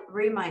 Yeah,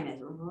 Remind is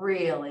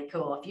really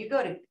cool. If you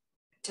go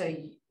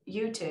to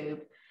YouTube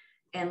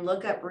and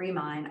look up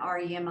Remind,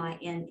 REMINE,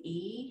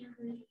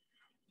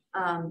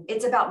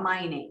 it's about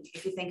mining.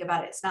 If you think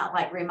about it, it's not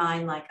like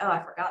Remind, like, oh,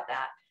 I forgot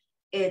that.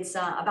 It's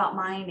about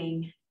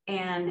mining,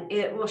 and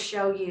it will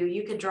show you,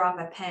 you could drop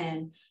a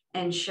pen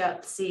and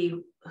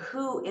see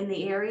who in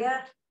the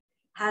area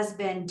has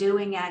been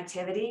doing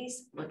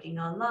activities, looking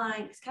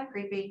online. It's kind of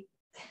creepy.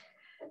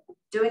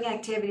 Doing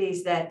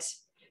activities that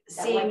Is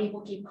that why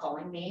people keep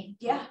calling me?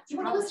 Yeah. Do you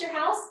want to list your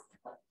house?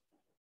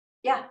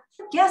 Yeah.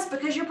 Yes,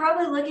 because you're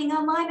probably looking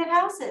online at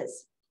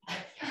houses,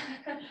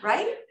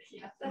 right?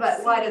 Yeah,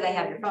 But why do they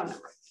have your phone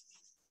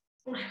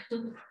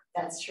number?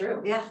 That's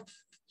true. Yeah,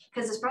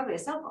 because it's probably a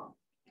cell phone.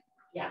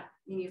 Yeah.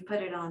 And you've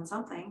put it on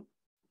something.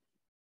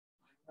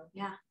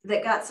 Yeah,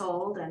 that got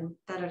sold and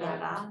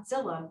da-da-da-da.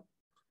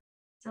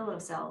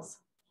 Zillow sells.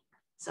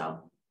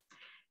 So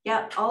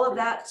yeah, all of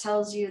that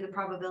tells you the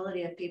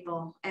probability of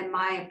people. And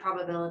my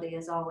probability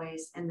is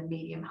always in the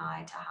medium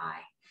high to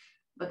high,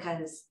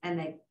 because, and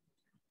they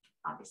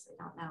obviously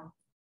don't know.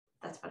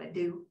 That's what I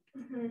do.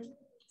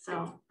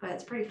 So, but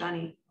it's pretty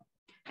funny.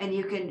 And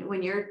you can,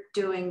 when you're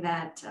doing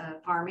that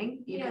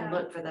farming, you can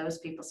look for those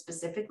people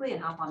specifically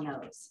and hop on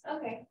those.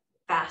 Okay.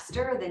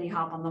 Faster than you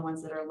hop on the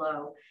ones that are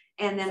low.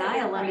 And then So I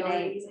your eliminate,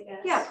 priorities, I guess.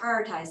 yeah,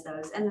 prioritize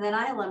those. And then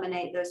I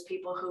eliminate those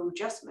people who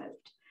just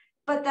moved.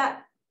 But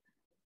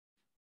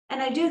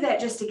and I do that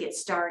just to get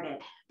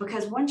started,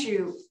 because once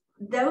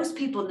those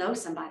people know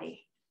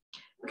somebody,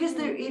 because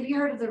have you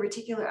heard of the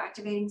reticular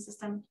activating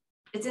system?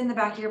 It's in the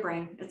back of your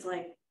brain. It's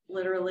like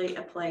literally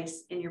a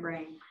place in your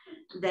brain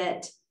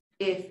that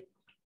if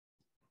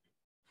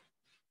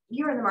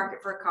you're in the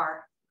market for a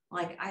car,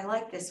 like, I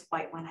like this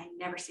white one, I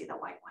never see the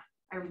white one.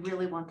 I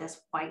really want this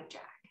white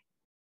Jag.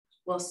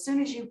 Well, as soon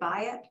as you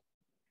buy it,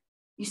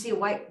 you see a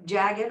white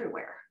Jag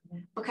everywhere,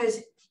 because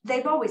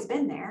they've always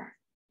been there.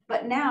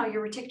 But now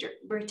your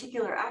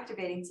reticular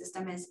activating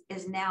system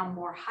is now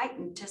more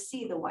heightened to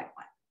see the white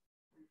one.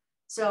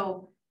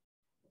 So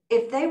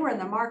if they were in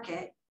the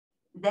market,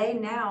 they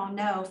now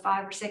know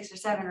 5 or 6 or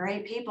 7 or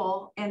 8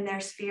 people in their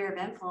sphere of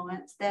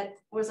influence that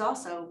was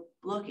also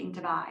looking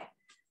to buy.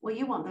 Well,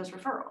 you want those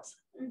referrals.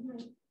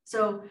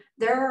 So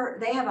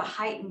they have a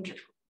heightened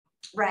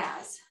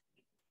RAS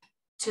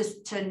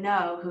to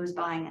know who's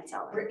buying and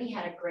selling. Brittany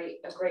had a great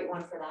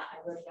one for that.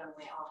 I wrote it down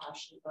in my AHA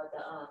sheet, but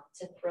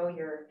to throw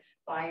your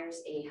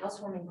buyers a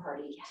housewarming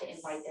party to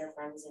invite their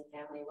friends and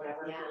family,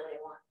 whatever they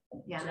want.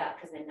 Yeah. That,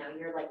 because then now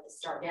you're like the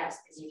star guest,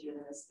 because you've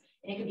given this,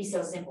 and it could be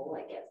so simple,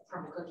 like get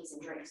crumble cookies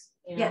and drinks.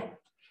 You know?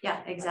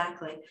 Yeah,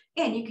 exactly.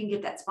 And you can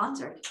get that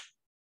sponsored,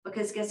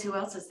 because guess who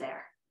else is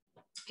there?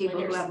 People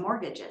Lenders. who have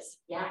mortgages.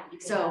 Yeah.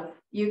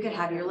 You could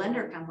have your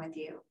lender come with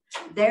you.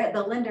 They're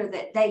the lender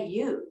that they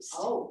use.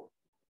 Oh.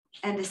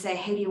 And to say,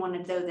 hey, do you want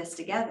to do this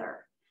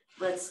together?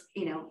 let's,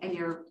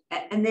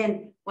 and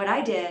then what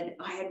I did,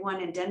 I had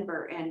one in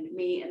Denver, and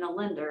me and the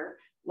lender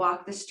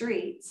walked the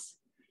streets,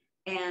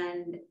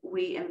 and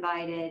we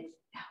invited,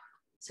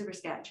 super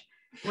sketch,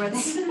 where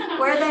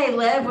they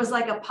live was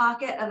like a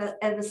pocket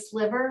of a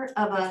sliver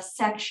of a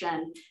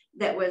section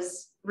that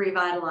was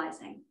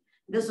revitalizing.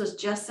 This was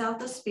just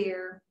south of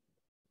Spear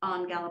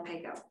on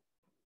Galapago.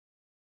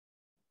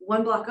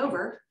 1 block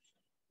over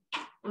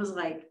was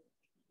like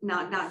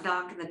knock, knock,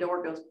 knock, and the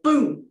door goes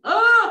boom.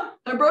 Ah,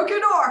 I broke your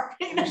door.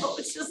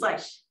 It's just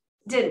like,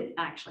 didn't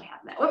actually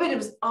happen that way, but it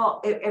was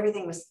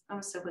everything was, I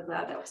was so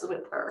glad that was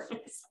with her.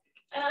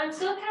 And I'm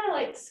still kind of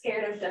like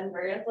scared of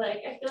Denver. Like,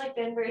 I feel like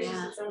Denver is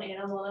just its own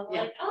animal. I'm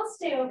like, I'll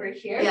stay over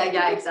here.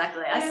 Yeah,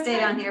 exactly. I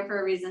stayed on here for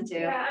a reason too.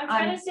 Yeah, I'm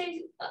trying to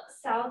stay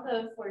south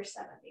of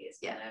 470 is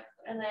kind of,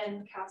 and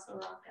then Castle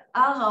Rock.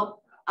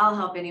 I'll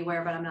help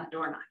anywhere, but I'm not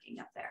door knocking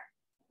up there.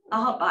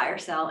 I'll help buy or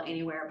sell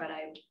anywhere, but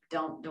I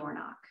don't door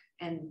knock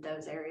in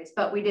those areas.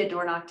 But we did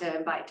door knock to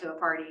invite to a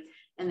party,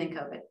 and then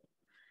COVID.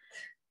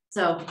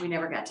 So we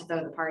never got to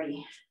throw the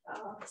party.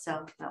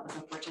 So that was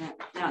unfortunate.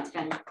 Now it's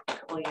been a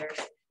couple of years.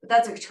 But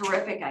that's a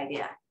terrific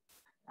idea.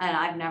 And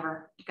I've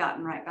never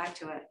gotten right back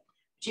to it.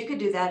 But you could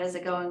do that as a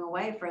going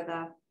away for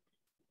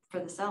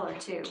the seller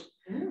too.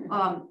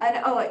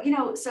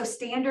 And so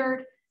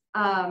standard.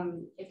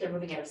 If they're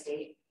moving out of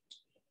state.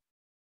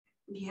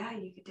 Yeah,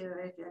 you could do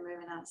it if you're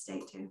moving out of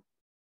state too.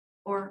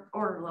 Or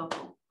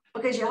local.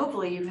 Because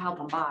hopefully you help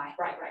them buy.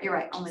 Right. You're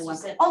right. Only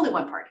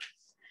one party.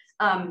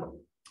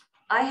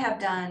 I have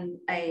done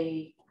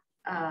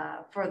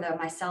for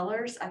my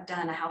sellers, I've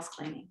done a house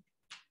cleaning.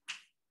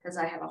 Because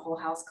I have a whole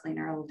house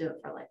cleaner. I will do it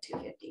for like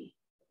 $250.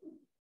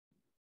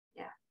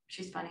 Yeah,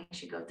 she's funny.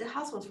 She goes, the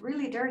house was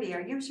really dirty.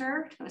 Are you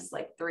sure? It was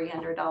like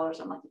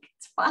 $300. I'm like,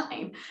 it's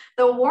fine.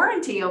 The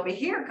warranty over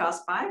here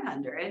costs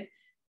 $500.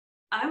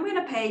 I'm going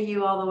to pay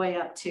you all the way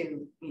up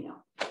to,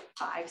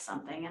 $5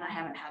 something. And I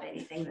haven't had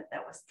anything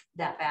that was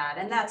that bad.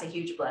 And that's a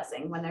huge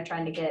blessing when they're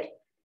trying to get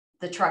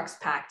the trucks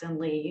packed and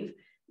leave,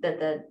 that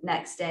the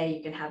next day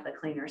you can have the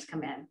cleaners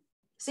come in.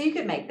 So you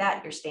could make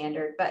that your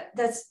standard, but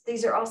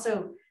these are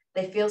also,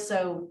 they feel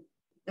so,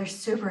 they're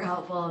super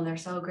helpful and they're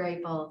so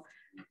grateful,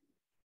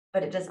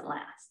 but it doesn't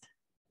last.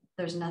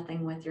 There's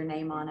nothing with your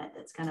name on it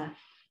that's going to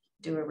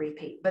do a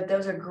repeat, but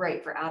those are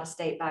great for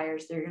out-of-state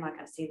buyers. You're not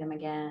going to see them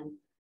again,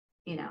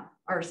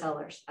 or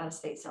sellers,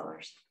 out-of-state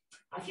sellers.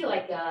 I feel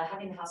like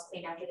having the house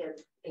cleaned after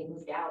they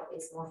moved out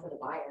is more for the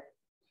buyer.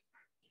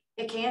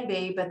 It can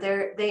be, but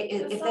if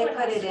they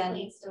put it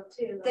in,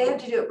 they have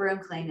to do it broom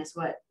clean is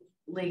what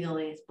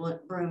legally is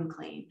broom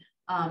clean.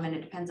 And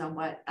it depends on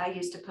what I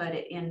used to put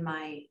it in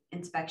my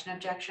inspection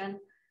objection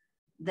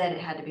that it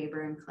had to be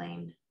broom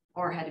clean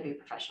or had to be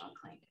professional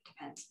clean. It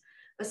depends.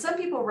 But some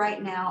people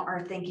right now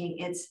are thinking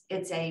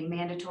it's a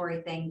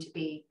mandatory thing to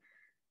be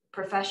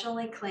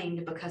professionally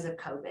cleaned because of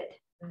COVID.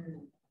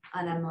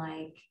 And I'm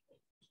like,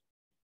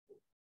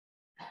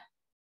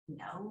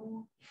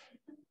 no.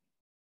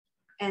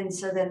 And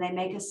so then they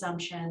make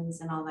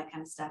assumptions and all that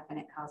kind of stuff, and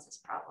it causes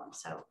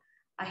problems. So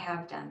I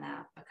have done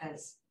that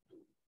because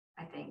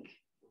I think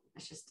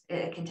it's just,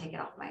 it can take it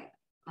off my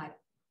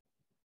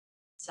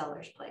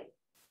seller's plate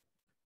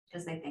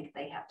because they think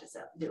they have to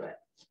do it.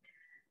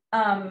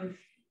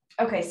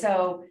 Okay,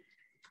 so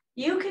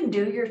you can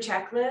do your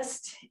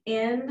checklist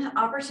in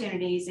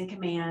opportunities in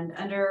Command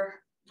under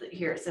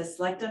here. It says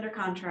select under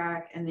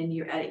contract, and then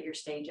you edit your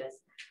stages.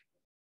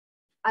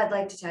 I'd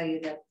like to tell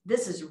you that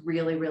this is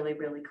really, really,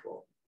 really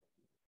cool.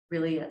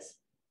 Really is.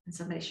 And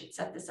somebody should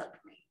set this up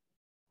for me.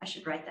 I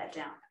should write that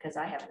down because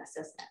I have an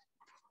assistant.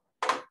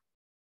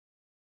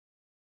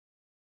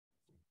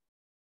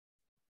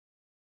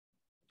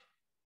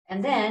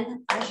 And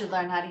then I should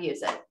learn how to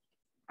use it.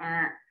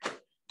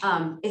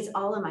 It's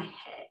all in my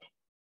head.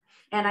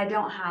 And I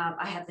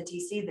have the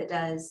TC that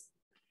does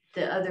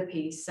the other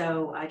piece.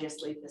 So I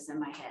just leave this in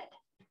my head.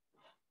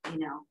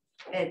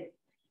 If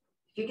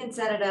you can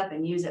set it up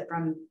and use it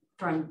from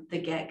the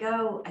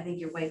get-go, I think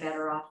you're way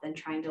better off than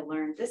trying to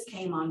learn. This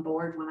came on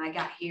board when I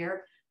got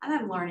here, and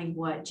I'm learning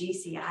what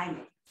GCI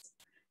means.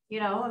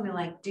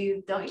 Like,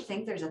 don't you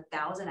think there's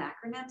 1,000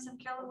 acronyms in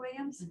Keller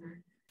Williams? Mm-hmm.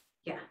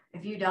 Yeah,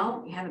 if you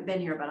don't, you haven't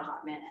been here but a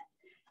hot minute.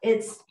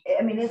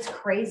 It's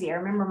crazy. I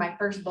remember my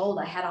first bold,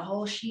 I had a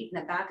whole sheet in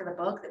the back of the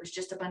book that was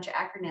just a bunch of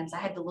acronyms I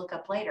had to look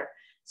up later.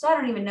 So I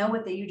don't even know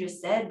what you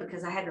just said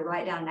because I had to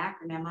write down an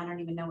acronym. I don't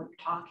even know what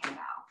you're talking about.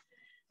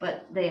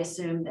 But they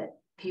assumed that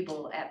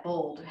people at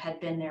Bold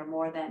had been there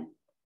more than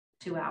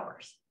 2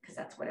 hours because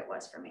that's what it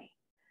was for me.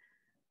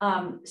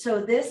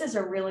 So this is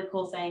a really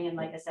cool thing. And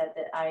like I said,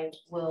 that I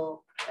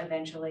will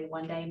eventually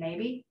one day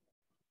maybe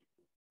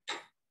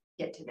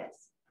get to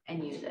this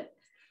and use it.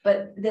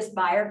 But this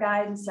buyer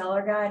guide and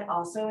seller guide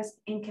also is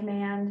in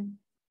Command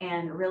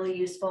and really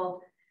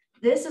useful.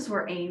 This is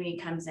where Amy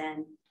comes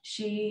in.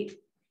 She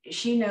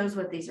knows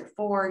what these are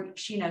for.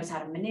 She knows how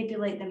to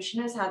manipulate them. She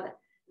knows how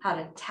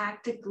to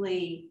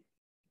tactically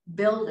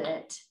build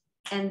it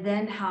and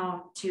then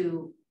how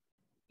to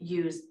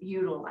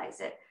utilize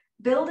it.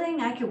 Building,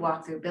 I could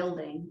walk through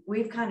building.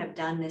 We've kind of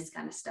done this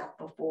kind of stuff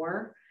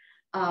before,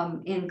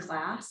 in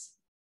class.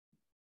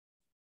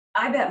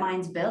 I bet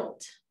mine's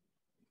built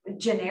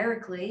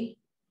generically.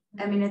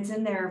 I mean, it's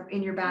in there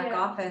in your back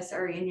office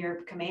or in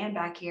your command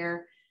back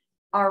here,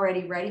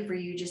 already ready for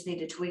you. Just need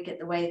to tweak it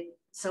the way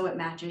so it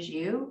matches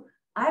you.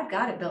 I've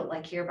got it built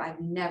like here, but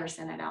I've never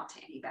sent it out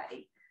to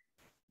anybody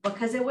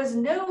because it was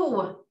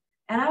new.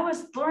 And I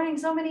was learning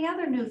so many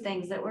other new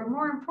things that were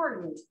more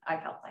important, I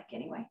felt like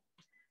anyway.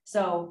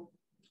 So,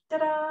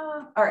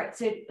 ta-da. All right,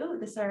 so, ooh,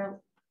 this is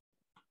our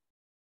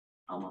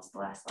almost the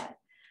last slide.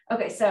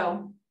 Okay,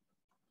 so,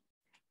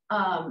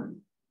 do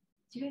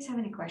you guys have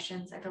any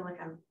questions? I feel like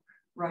I'm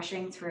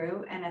rushing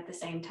through, and at the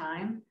same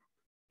time,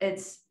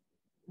 this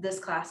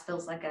class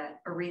feels like a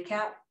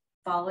recap.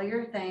 Follow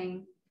your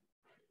thing,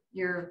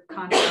 your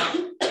contract,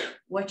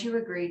 what you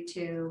agreed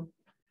to,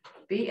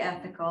 be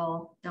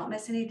ethical, don't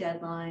miss any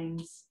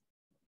deadlines.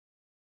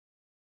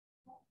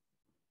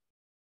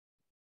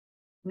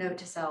 Note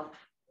to self,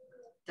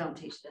 don't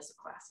teach this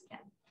class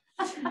again.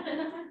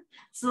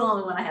 It's the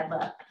only one I had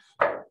left.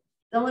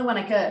 The only one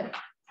I could.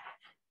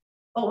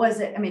 What was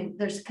it? I mean,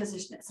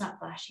 it's not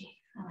flashy.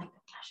 I like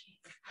the flashy.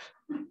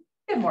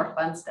 Get more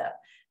fun stuff.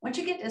 Once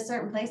you get to a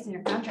certain place in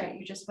your contract,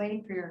 you're just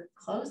waiting for your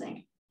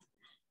closing.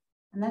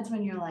 And that's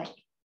when you're like,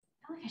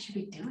 I feel like I should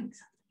be doing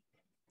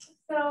something.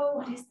 So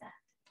what is that?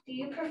 Do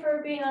you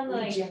prefer being on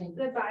like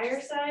the buyer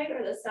side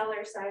or the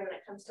seller side when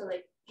it comes to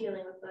like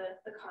dealing with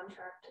the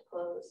contract to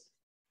close?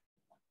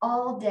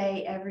 All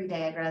day, every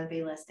day, I'd rather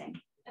be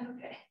listing.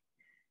 Okay.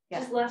 Yeah.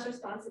 Just less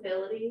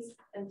responsibilities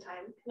and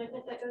time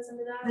commitment that goes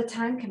into that? The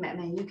time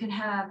commitment, you could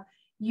have,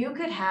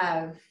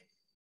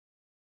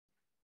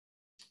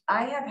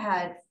 I have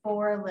had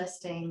 4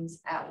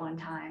 listings at one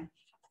time.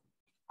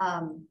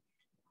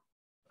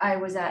 I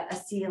was at a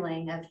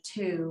ceiling of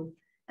 2,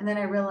 and then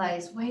I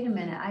realized, wait a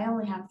minute, I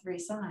only have 3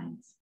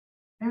 signs.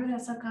 Remember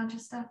that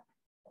subconscious stuff?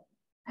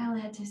 I only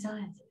had 2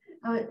 signs.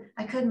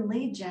 I couldn't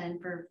lead gen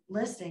for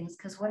listings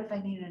because what if I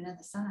needed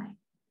another sign?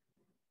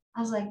 I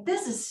was like,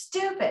 this is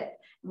stupid.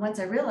 And once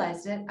I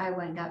realized it, I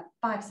went and got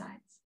 5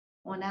 signs.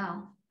 Well,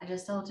 now I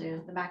just told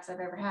you the max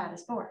I've ever had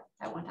is 4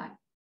 at one time.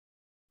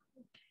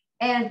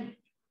 And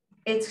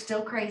it's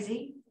still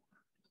crazy.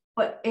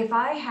 But if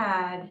I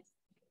had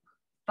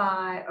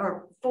 5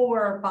 or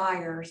 4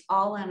 buyers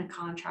all in a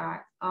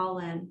contract, all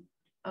in,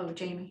 oh,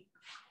 Jamie.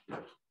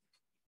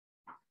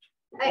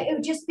 It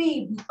would just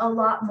be a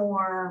lot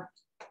more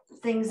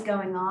things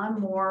going on,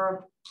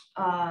 more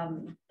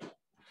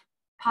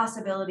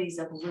possibilities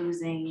of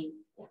losing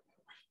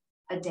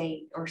a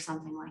date or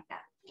something like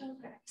that.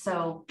 Okay.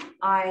 So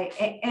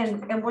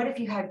and what if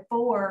you had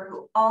 4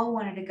 who all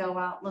wanted to go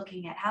out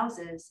looking at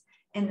houses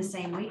in the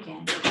same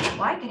weekend?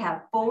 Well, I could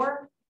have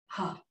 4.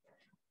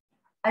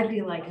 I'd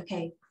be like,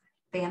 okay,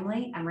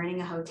 family, I'm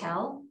renting a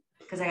hotel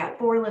because I got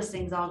 4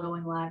 listings all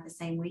going live the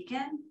same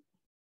weekend.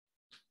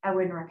 I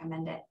wouldn't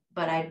recommend it,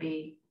 but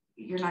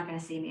you're not going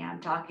to see me.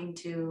 I'm talking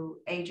to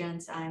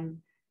agents.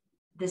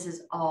 This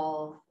is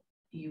all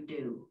you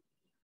do.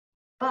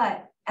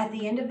 But at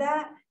the end of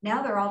that,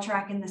 now they're all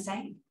tracking the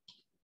same.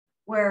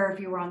 Where if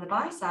you were on the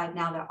buy side,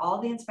 now that all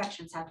the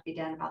inspections have to be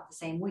done about the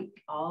same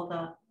week,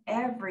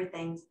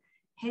 everything's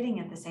hitting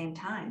at the same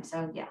time.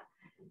 So yeah,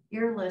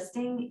 your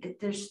listing,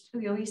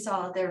 we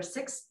saw there were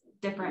 6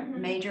 different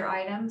major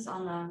items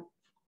on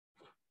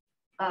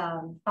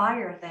the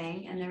buyer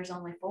thing, and there's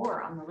only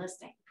 4 on the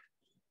listing.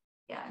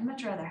 Yeah, I'd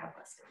much rather have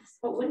listings.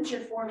 But wouldn't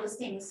your 4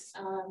 listings,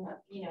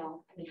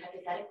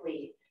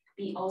 hypothetically,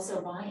 be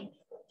also buying?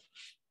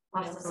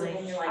 Possibly. So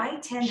you're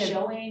I tend to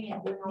showing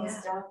and doing all this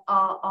stuff.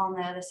 On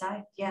the other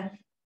side. Yeah.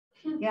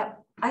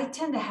 Yep. I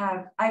tend to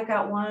have, I've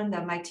got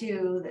my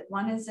 2, that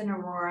one is in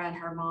Aurora, and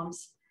her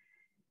mom's,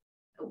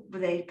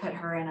 they put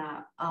her in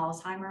a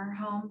Alzheimer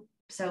home.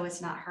 So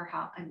it's not her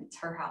house, and it's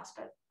her house,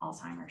 but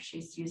Alzheimer's.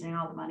 She's using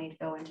all the money to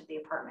go into the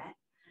apartment.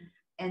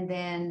 And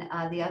then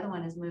the other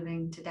one is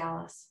moving to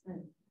Dallas.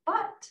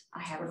 But I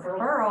have a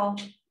referral.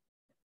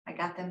 I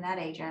got them that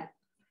agent.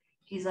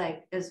 He's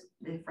like, is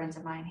the friends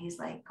of mine. He's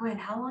like, Gwen,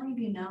 how long have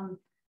you known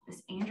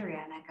this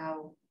Andrea? And I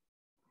go,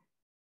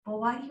 well,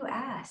 why do you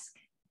ask?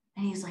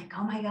 And he's like,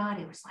 oh my God,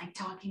 it was like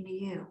talking to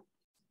you.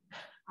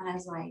 And I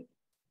was like,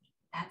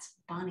 that's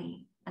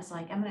funny. I was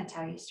like, I'm going to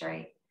tell you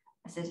straight.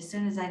 I said, as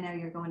soon as I know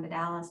you're going to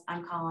Dallas,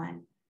 I'm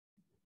calling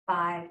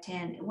 5,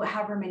 10,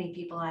 however many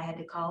people I had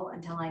to call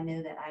until I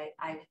knew that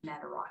I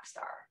met a rock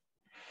star.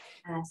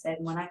 And I said,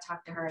 when I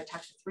talked to her, I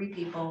talked to 3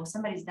 people.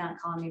 Somebody's not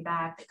calling me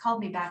back. They called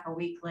me back a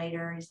week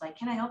later. He's like,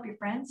 can I help your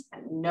friends?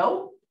 And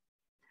no,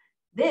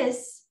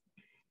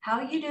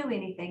 how you do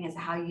anything is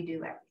how you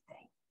do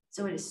everything.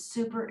 So it is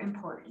super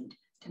important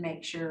to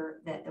make sure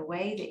that the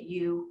way that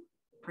you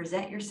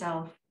present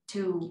yourself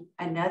to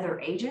another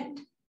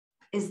agent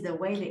is the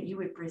way that you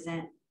would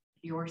present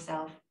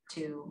yourself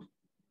to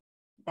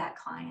that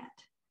client.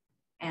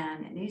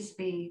 And it needs to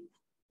be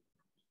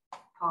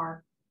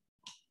par.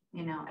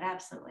 It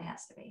absolutely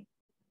has to be.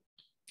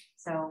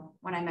 So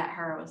when I met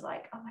her, I was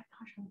like, oh my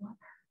gosh, I love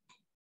her.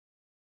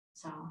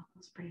 So it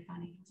was pretty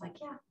funny. I was like,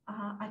 yeah,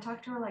 I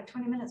talked to her like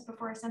 20 minutes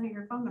before I sent her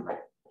your phone number.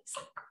 It's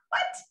like,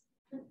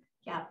 what?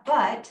 Yeah,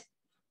 but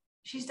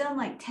she's done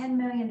like $10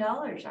 million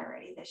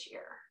already this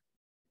year.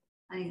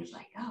 And he was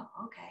like, oh,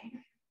 okay.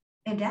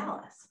 In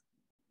Dallas,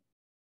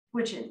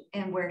 which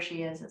and where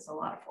she is a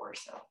lot of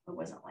force. So it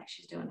wasn't like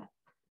she's doing it.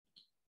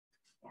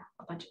 Yeah,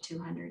 a bunch of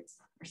 200s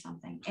or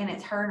something. And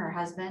it's her and her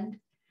husband,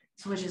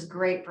 so which is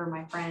great for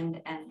my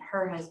friend and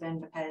her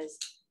husband because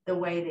the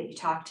way that you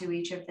talk to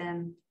each of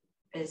them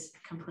is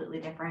completely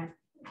different.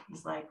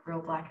 He's like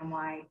real black and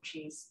white.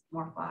 She's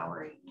more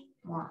flowery,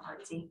 more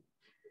artsy.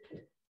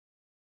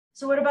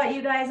 So what about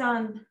you guys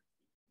on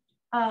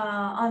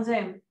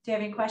Zoom? Do you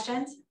have any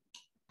questions?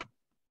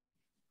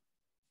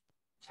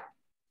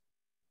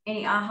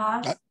 Any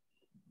ahas?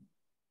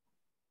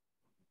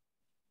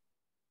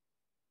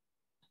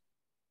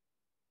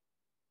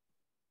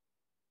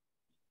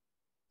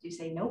 Do you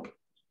say nope?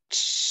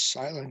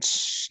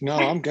 Silence. No,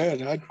 I'm good.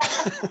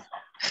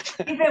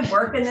 You've been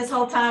working this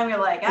whole time. You're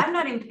like, I'm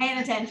not even paying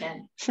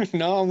attention.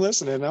 No, I'm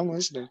listening. I'm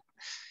listening.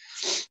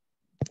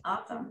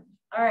 Awesome.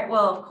 All right.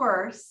 Well, of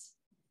course,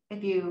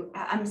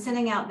 I'm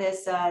sending out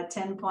this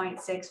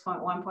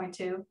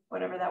 10.6.1.2,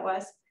 whatever that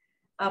was,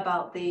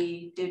 about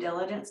the due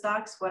diligence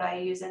docs, what I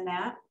use in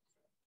that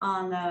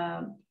on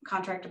the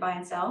contract to buy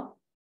and sell.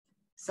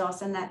 So I'll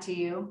send that to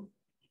you.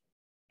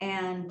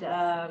 And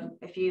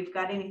if you've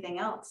got anything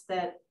else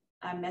that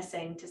I'm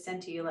missing to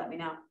send to you, let me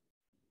know.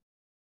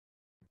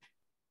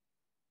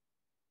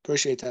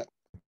 Appreciate that.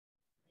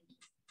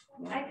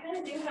 I kind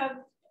of do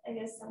have, I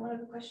guess, somewhat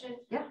of a question.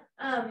 Yeah.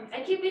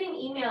 I keep getting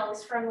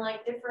emails from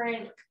like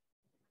different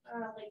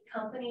like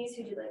companies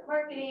who do like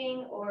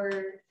marketing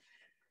or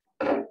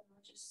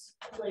just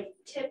like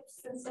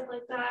tips and stuff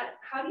like that.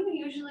 How do you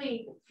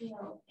usually,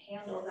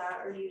 handle that,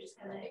 or do you just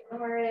kind of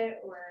ignore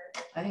it, or?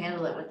 I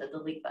handle it with the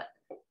delete button.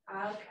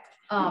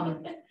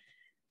 Okay.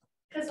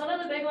 Because one of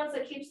the big ones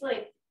that keeps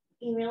like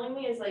emailing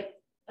me is like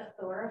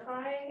Authorify.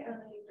 I don't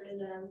know if you've heard of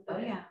them. Oh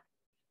yeah.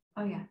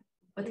 Oh yeah.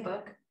 With the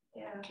book.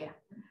 Yeah. Yeah.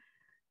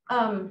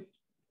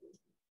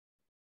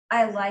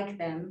 I like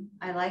them.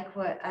 I like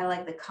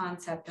the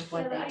concept of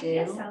what they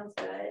do. Sounds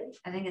good.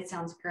 I think it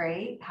sounds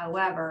great.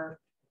 However,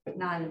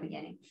 not in the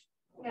beginning.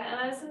 Yeah, and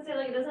I was gonna say,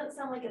 like, it doesn't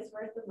sound like it's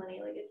worth the money.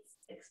 Like, it's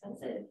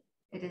expensive.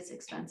 It is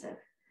expensive,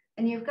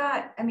 and you've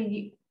got. I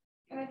mean,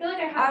 and I feel like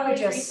I have all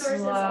these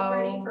resources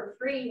already for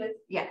free with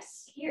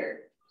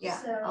here.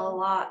 Yeah, so. A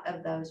lot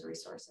of those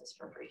resources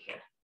for free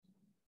here.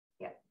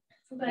 Yeah.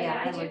 But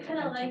yeah, I do kind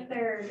of like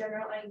their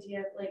general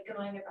idea of like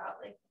going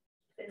about like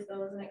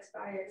FSBOs and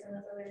expires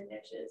and other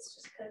niches,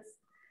 just because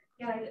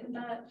I'm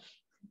not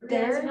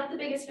the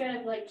biggest fan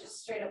of like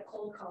just straight up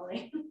cold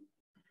calling.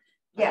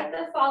 Yeah, like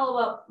the follow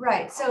up.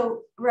 Right.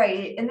 So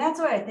and that's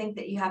what I think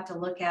that you have to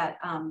look at.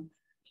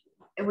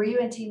 Were you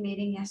in team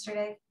meeting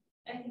yesterday?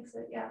 I think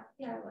so. Yeah,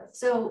 I was.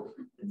 So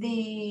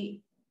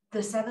the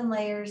 7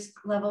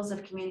 levels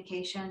of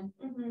communication.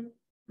 Mm-hmm.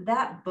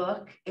 That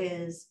book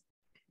is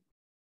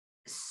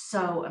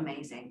so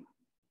amazing.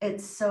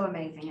 It's so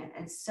amazing.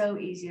 It's so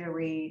easy to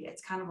read.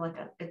 It's kind of like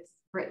it's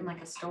written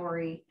like a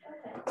story,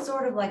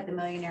 sort of like The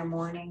Millionaire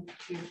Morning.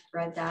 If you've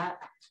read that,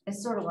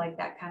 it's sort of like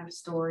that kind of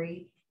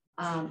story,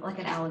 like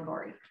an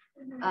allegory.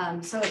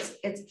 Mm-hmm. So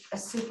it's a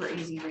super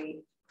easy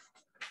read.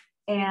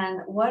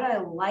 And what I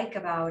like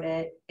about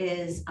it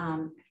is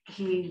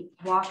he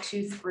walks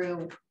you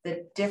through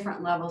the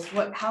different levels,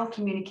 how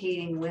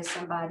communicating with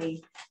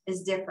somebody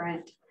is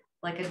different,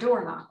 like a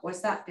door knock. What's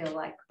that feel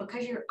like?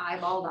 Because you're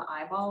eyeball to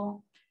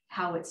eyeball,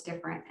 how it's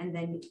different, and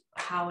then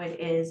how it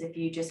is if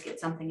you just get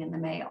something in the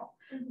mail,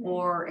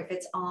 or if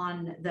it's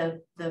on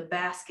the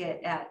basket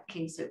at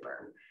King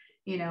Super,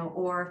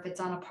 or if it's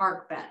on a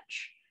park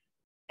bench,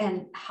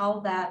 and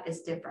how that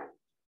is different.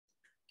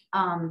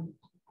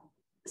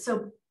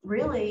 So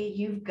really,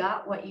 you've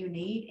got what you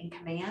need in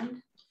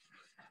command.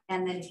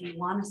 And then if you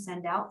want to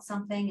send out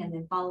something and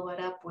then follow it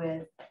up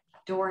with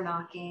door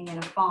knocking in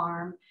a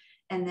farm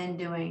and then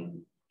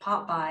doing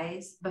pop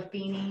buys,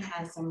 Buffini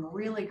has some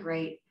really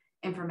great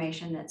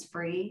information that's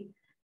free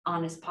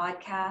on his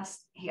podcast.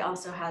 He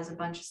also has a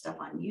bunch of stuff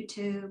on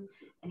YouTube,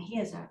 and he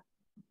has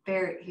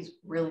he's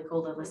really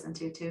cool to listen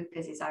to too,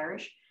 because he's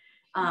Irish.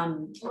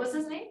 What's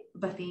his name?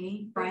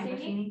 Buffini, Brian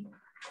Buffini,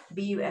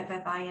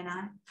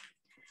 Buffini.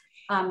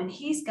 And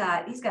he's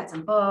got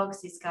some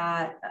books.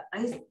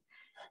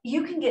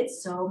 You can get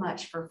so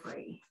much for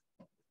free.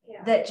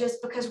 Yeah. That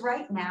just because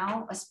right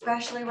now,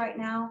 especially right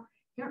now,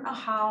 you don't know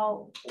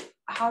how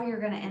you're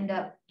going to end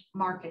up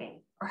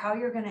marketing or how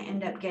you're going to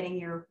end up getting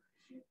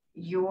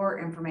your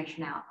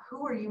information out.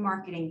 Who are you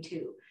marketing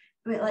to?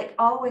 But like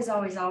always,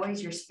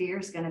 your sphere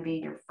is going to be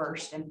your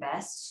first and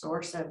best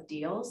source of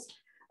deals,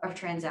 of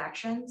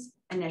transactions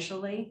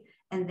initially.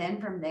 And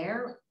then from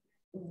there,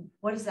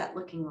 what is that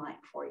looking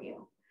like for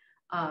you?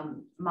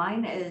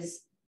 Mine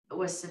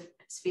was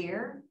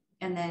Sphere,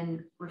 and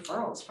then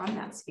referrals from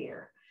that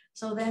Sphere.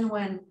 So then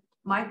when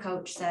my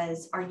coach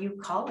says, are you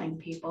calling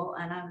people?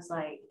 And I was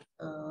like,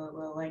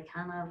 well, I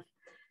kind of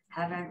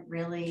haven't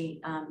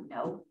really,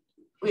 no,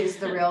 is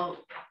the real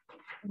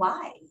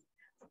why?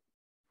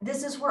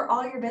 this is where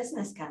all your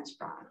business comes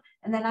from.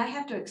 And then I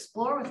have to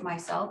explore with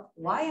myself,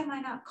 why am I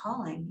not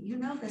calling? You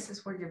know, this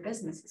is where your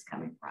business is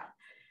coming from.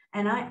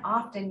 And I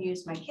often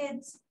use my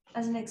kids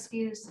as an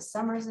excuse, the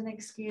summer as an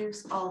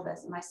excuse, all of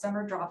this. My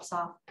summer drops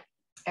off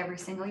every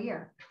single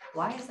year.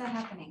 Why is that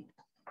happening?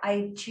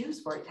 I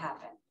choose for it to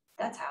happen.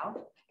 That's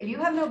how. If you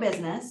have no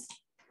business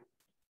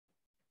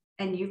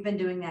and you've been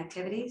doing the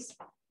activities,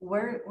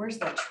 where's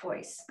the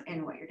choice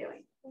in what you're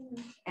doing?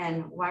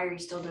 And why are you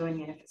still doing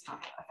it if it's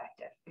not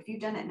effective? If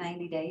you've done it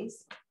 90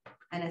 days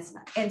and it's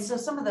not, and so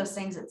some of those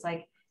things, it's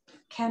like,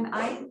 can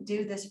I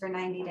do this for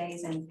 90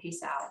 days and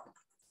peace out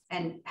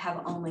and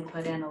have only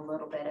put in a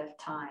little bit of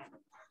time?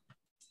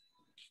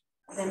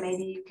 Then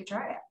maybe you could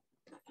try it.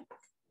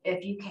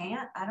 If you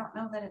can't, I don't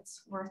know that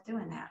it's worth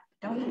doing that.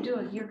 Don't do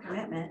a year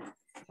commitment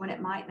when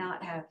it might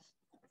not have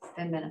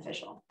been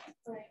beneficial.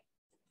 Right.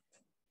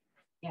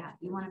 Yeah,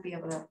 you want to be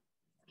able to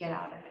get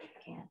out of it if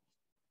you can.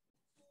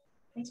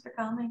 Thanks for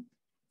calling.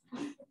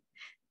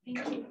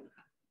 Thank you.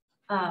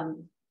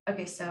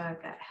 Okay, so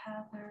I've got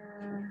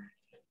Heather.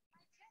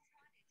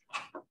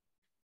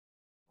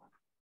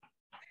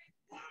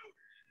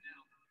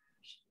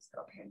 Let's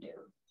go up here and do.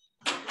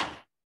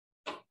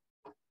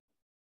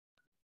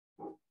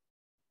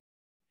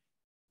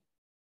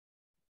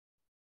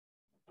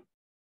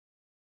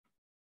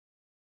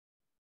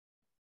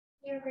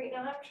 Yeah, right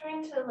now I'm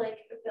trying to like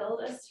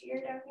build a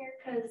sphere down here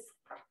because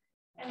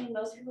I mean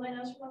most people I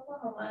know is from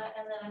Oklahoma,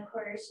 and then of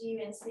course you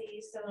even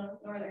see some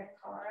northern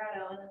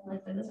Colorado, and then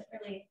like that doesn't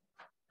really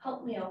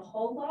help me a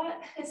whole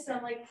lot. So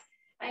I'm like,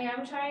 I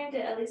am trying to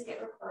at least get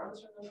referrals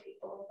from those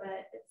people,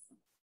 but it's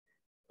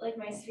like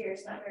my sphere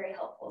is not very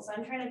helpful. So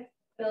I'm trying to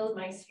build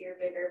my sphere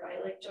bigger by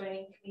like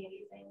joining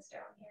community things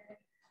down here.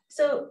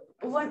 So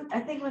what I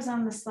think was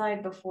on the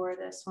slide before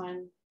this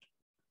one.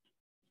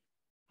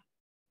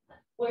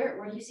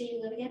 Where do you say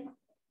you live again?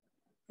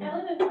 I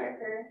live in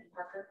Parker,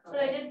 Parker.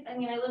 but I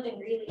lived in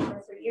Greeley for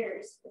 3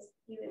 years, as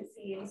you would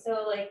see. And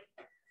so like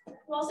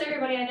most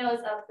everybody I know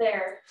is up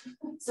there.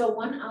 So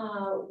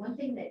one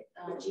thing that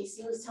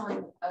JC was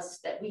telling us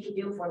that we could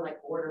do for like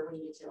order, we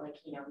need to like,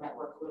 you know,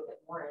 network a little bit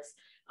more is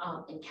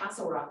in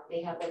Castle Rock,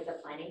 they have like the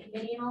planning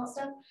committee and all that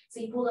stuff. So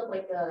you pulled up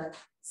like the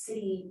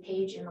city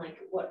page and like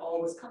what all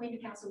was coming to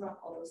Castle Rock,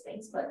 all those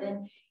things. But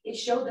then it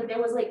showed that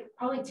there was like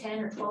probably 10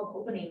 or 12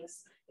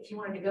 openings if you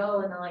wanted to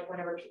go. And then like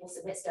whenever people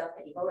submit stuff,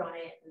 then you vote on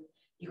it and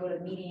you go to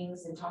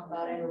meetings and talk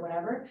about it or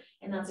whatever.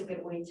 And that's a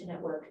good way to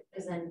network,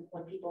 because then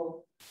when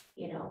people,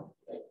 you know,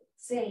 like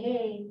say,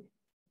 hey,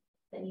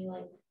 then you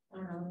like, I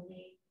don't know,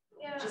 they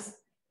just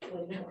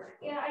would network.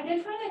 Yeah, I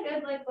did find a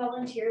good like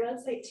volunteer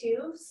website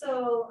too.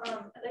 So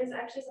there's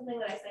actually something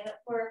that I signed up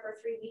for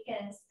 3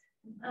 weekends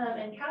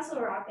in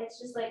Castle Rock. It's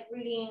just like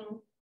reading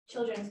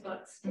children's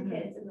books to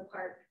kids in the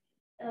park.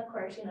 And of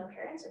course, you know,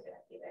 parents are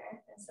gonna be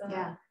there. And so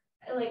Yeah.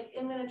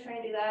 I'm gonna try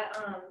and do that.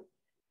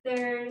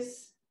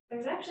 There's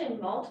actually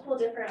multiple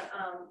different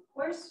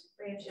horse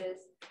ranches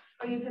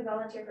where you can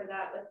volunteer for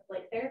that with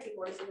like therapy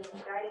horses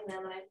and guiding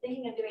them. And I'm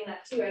thinking of doing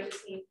that too. I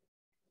just need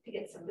to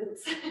get some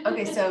boots.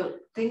 Okay, so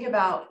think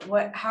about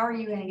how are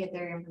you going to get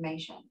their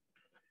information?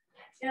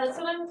 Yeah, that's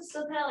what I'm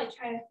still kind of like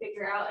trying to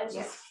figure out. It's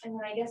just, and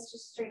then I guess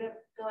just straight up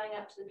going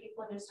up to the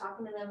people and just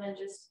talking to them and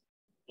just,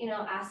 you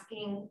know,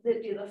 asking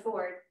to do the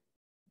forward.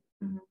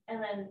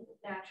 And then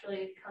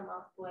naturally come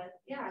up with,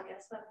 yeah, I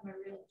guess I'm a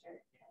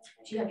realtor.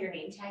 Do you have your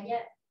name tag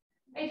yet?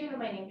 I do have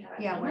my name tag.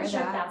 Yeah, I'm where not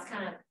sure if that? that's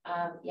kind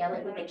of, yeah,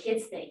 like with the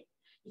kids thing.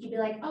 You could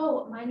be like,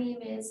 oh, my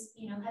name is,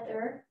 you know,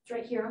 Heather, it's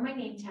right here on my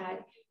name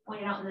tag,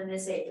 point it out, and then they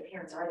say if the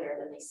parents are there,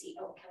 then they see,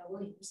 oh, Keller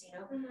Williams, you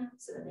know,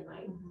 so then they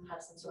might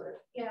have some sort of,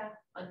 you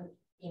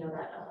know,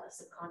 that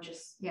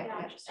subconscious.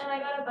 Yeah. And I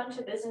got a bunch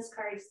of business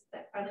cards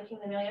that finally came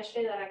in the mail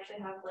yesterday that actually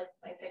have like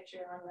my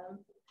picture on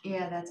them.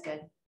 Yeah, that's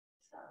good.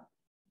 So,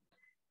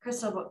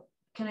 Crystal,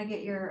 can I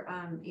get your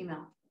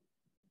email?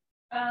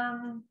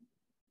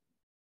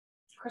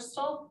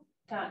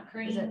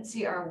 Crystal.green. Is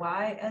it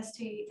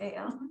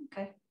CRYSTAL?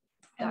 Okay.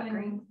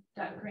 Green.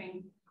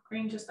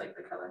 Green, just like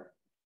the color.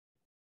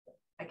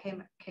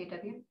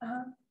 KW.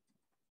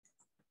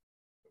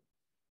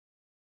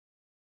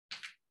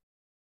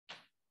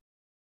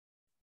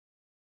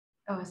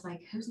 Oh, it's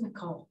like, who's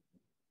Nicole?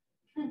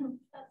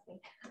 that's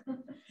me.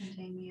 And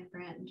Jamie and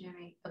Brent and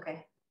Jimmy.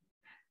 Okay.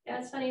 Yeah,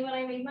 it's funny, when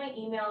I made my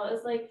email, it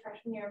was like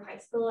freshman year of high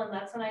school, and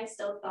that's when I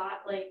still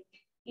thought like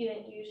you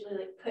didn't usually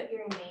like put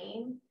your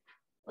name,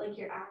 like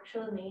your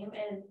actual name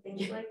and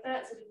things like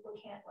that, so people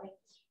can't like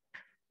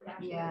I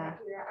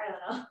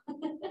don't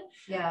know.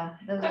 Yeah,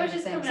 those I was are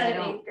just the things coming I out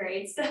of don't. 8th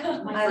grade,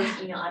 so My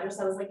first email address,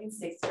 I was like in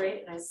 6th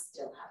grade, and I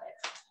still have it.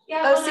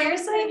 yeah. Oh, when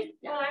seriously?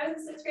 When I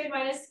was in 6th grade,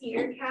 mine is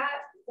Skeeter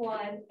Cat 1.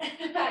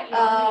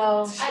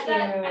 Oh, I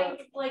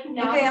like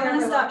now. Okay, I'm gonna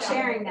never stop looked down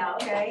sharing at now.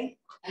 it. Okay.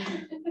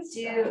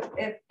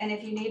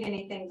 If you need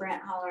anything,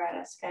 Brent, holler at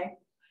us. Okay.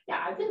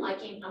 Yeah, I've been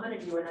liking, I'm gonna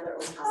do another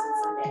open house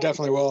on Sunday.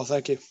 Definitely will.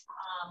 Thank you.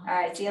 All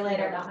right. See you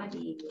later. That might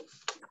be,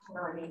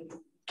 I mean,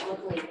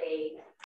 luckily they